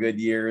couple more good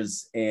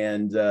years.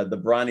 And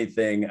the Bronny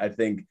thing, I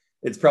think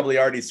it's probably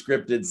already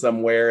scripted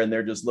somewhere, and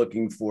they're just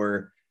looking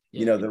for,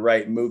 the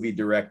right movie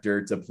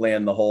director to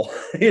plan the whole,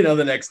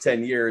 the next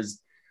 10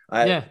 years.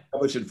 I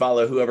probably should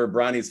follow whoever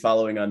Bronny's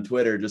following on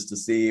Twitter just to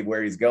see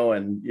where he's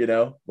going,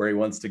 where he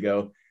wants to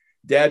go.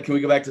 Dad, can we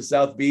go back to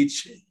South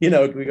Beach?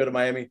 Can we go to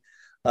Miami?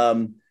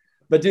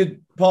 But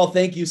dude, Paul,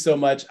 thank you so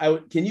much.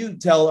 Can you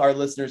tell our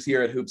listeners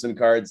here at Hoops and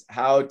Cards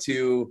how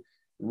to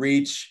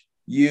reach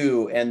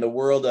you and the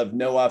world of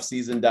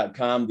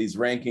nooffseason.com, these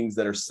rankings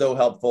that are so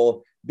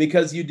helpful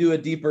because you do a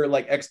deeper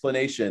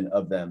explanation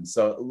of them.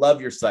 So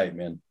love your site,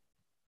 man.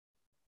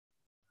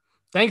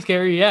 Thanks,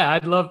 Gary. Yeah,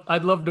 I'd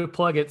love to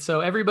plug it. So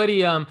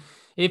everybody,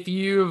 if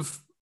you've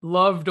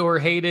loved or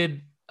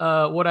hated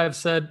what I've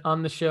said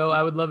on the show,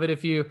 I would love it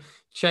if you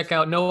check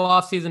out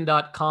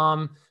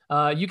nooffseason.com.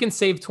 You can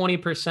save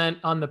 20%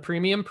 on the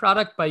premium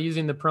product by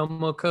using the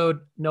promo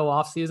code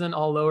NOOFFSEASON,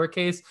 all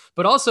lowercase.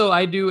 But also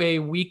I do a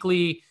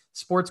weekly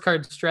sports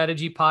card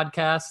strategy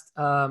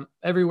podcast.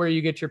 Everywhere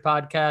you get your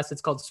podcast,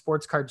 it's called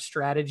Sports Card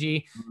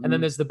Strategy. Mm-hmm. And then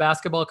there's the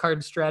Basketball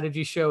Card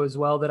Strategy show as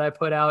well that I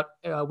put out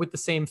with the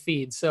same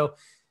feed. So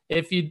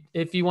if you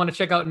want to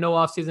check out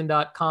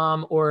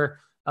nooffseason.com or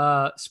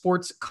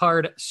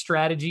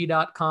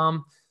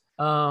sportscardstrategy.com,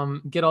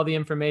 get all the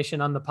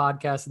information on the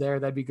podcast there.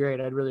 That'd be great.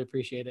 I'd really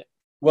appreciate it.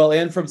 Well,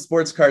 and from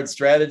Sports Card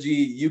Strategy,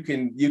 you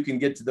can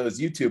get to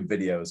those YouTube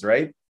videos,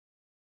 right?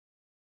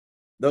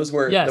 Those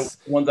were the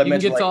ones I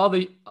mentioned. Get to all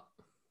the.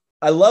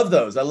 I love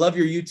those. I love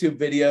your YouTube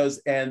videos,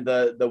 and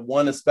the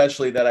one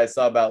especially that I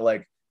saw about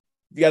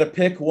you got to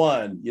pick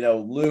one.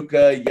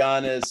 Luka,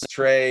 Giannis,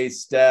 Trey,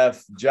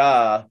 Steph,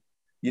 Ja.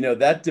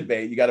 That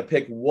debate. You got to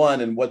pick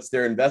one, and what's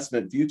their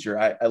investment future.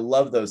 I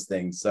love those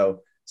things.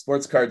 So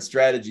Sports Card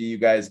Strategy, you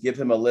guys give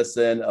him a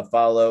listen, a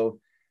follow.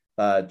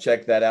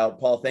 Check that out.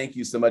 Paul, thank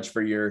you so much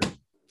for your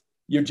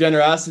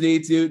generosity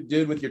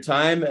dude, with your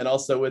time, and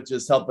also with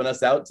just helping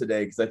us out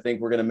today, because I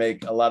think we're going to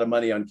make a lot of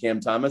money on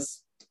Cam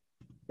Thomas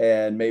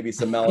and maybe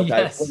some Malachi.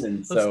 Yes,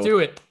 let's do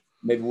it.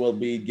 Maybe we'll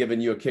be giving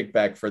you a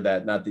kickback for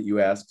that. Not that you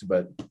asked,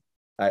 but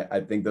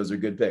I think those are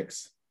good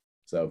picks.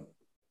 So,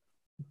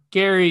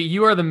 Gary,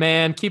 you are the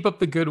man. Keep up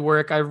the good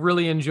work. I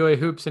really enjoy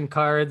Hoops and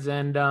Cards,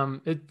 and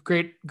it's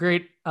great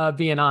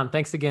being on.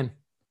 Thanks again.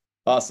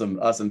 Awesome.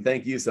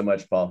 Thank you so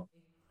much, Paul.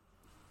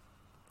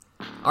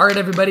 All right,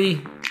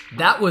 everybody.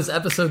 That was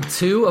episode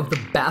 2 of the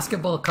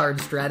Basketball Card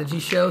Strategy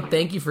Show.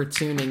 Thank you for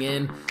tuning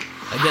in.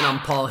 Again, I'm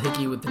Paul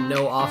Hickey with the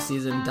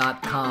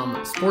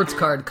NoOffSeason.com Sports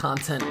Card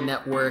Content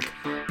Network.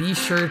 Be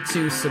sure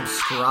to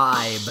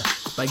subscribe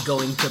by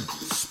going to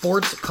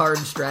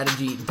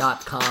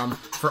SportsCardStrategy.com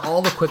for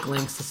all the quick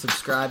links to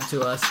subscribe to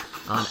us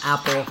on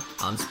Apple,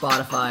 on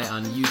Spotify,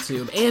 on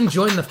YouTube, and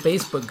join the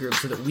Facebook group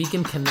so that we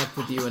can connect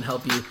with you and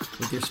help you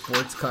with your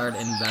sports card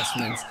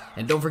investments.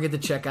 And don't forget to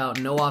check out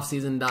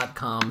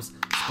NoOffSeason.com's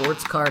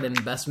Sports Card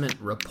Investment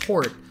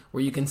Report,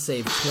 where you can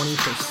save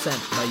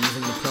 20% by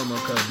using the promo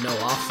code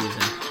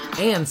NOOFFSEASON,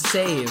 and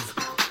save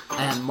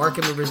at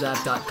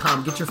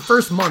MarketMoversApp.com. Get your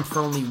first month for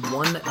only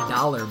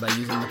 $1 by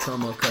using the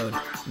promo code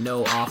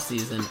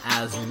NOOFFSEASON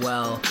as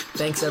well.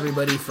 Thanks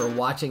everybody for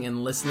watching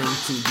and listening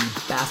to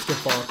the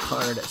Basketball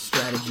Card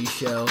Strategy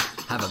Show.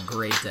 Have a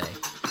great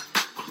day.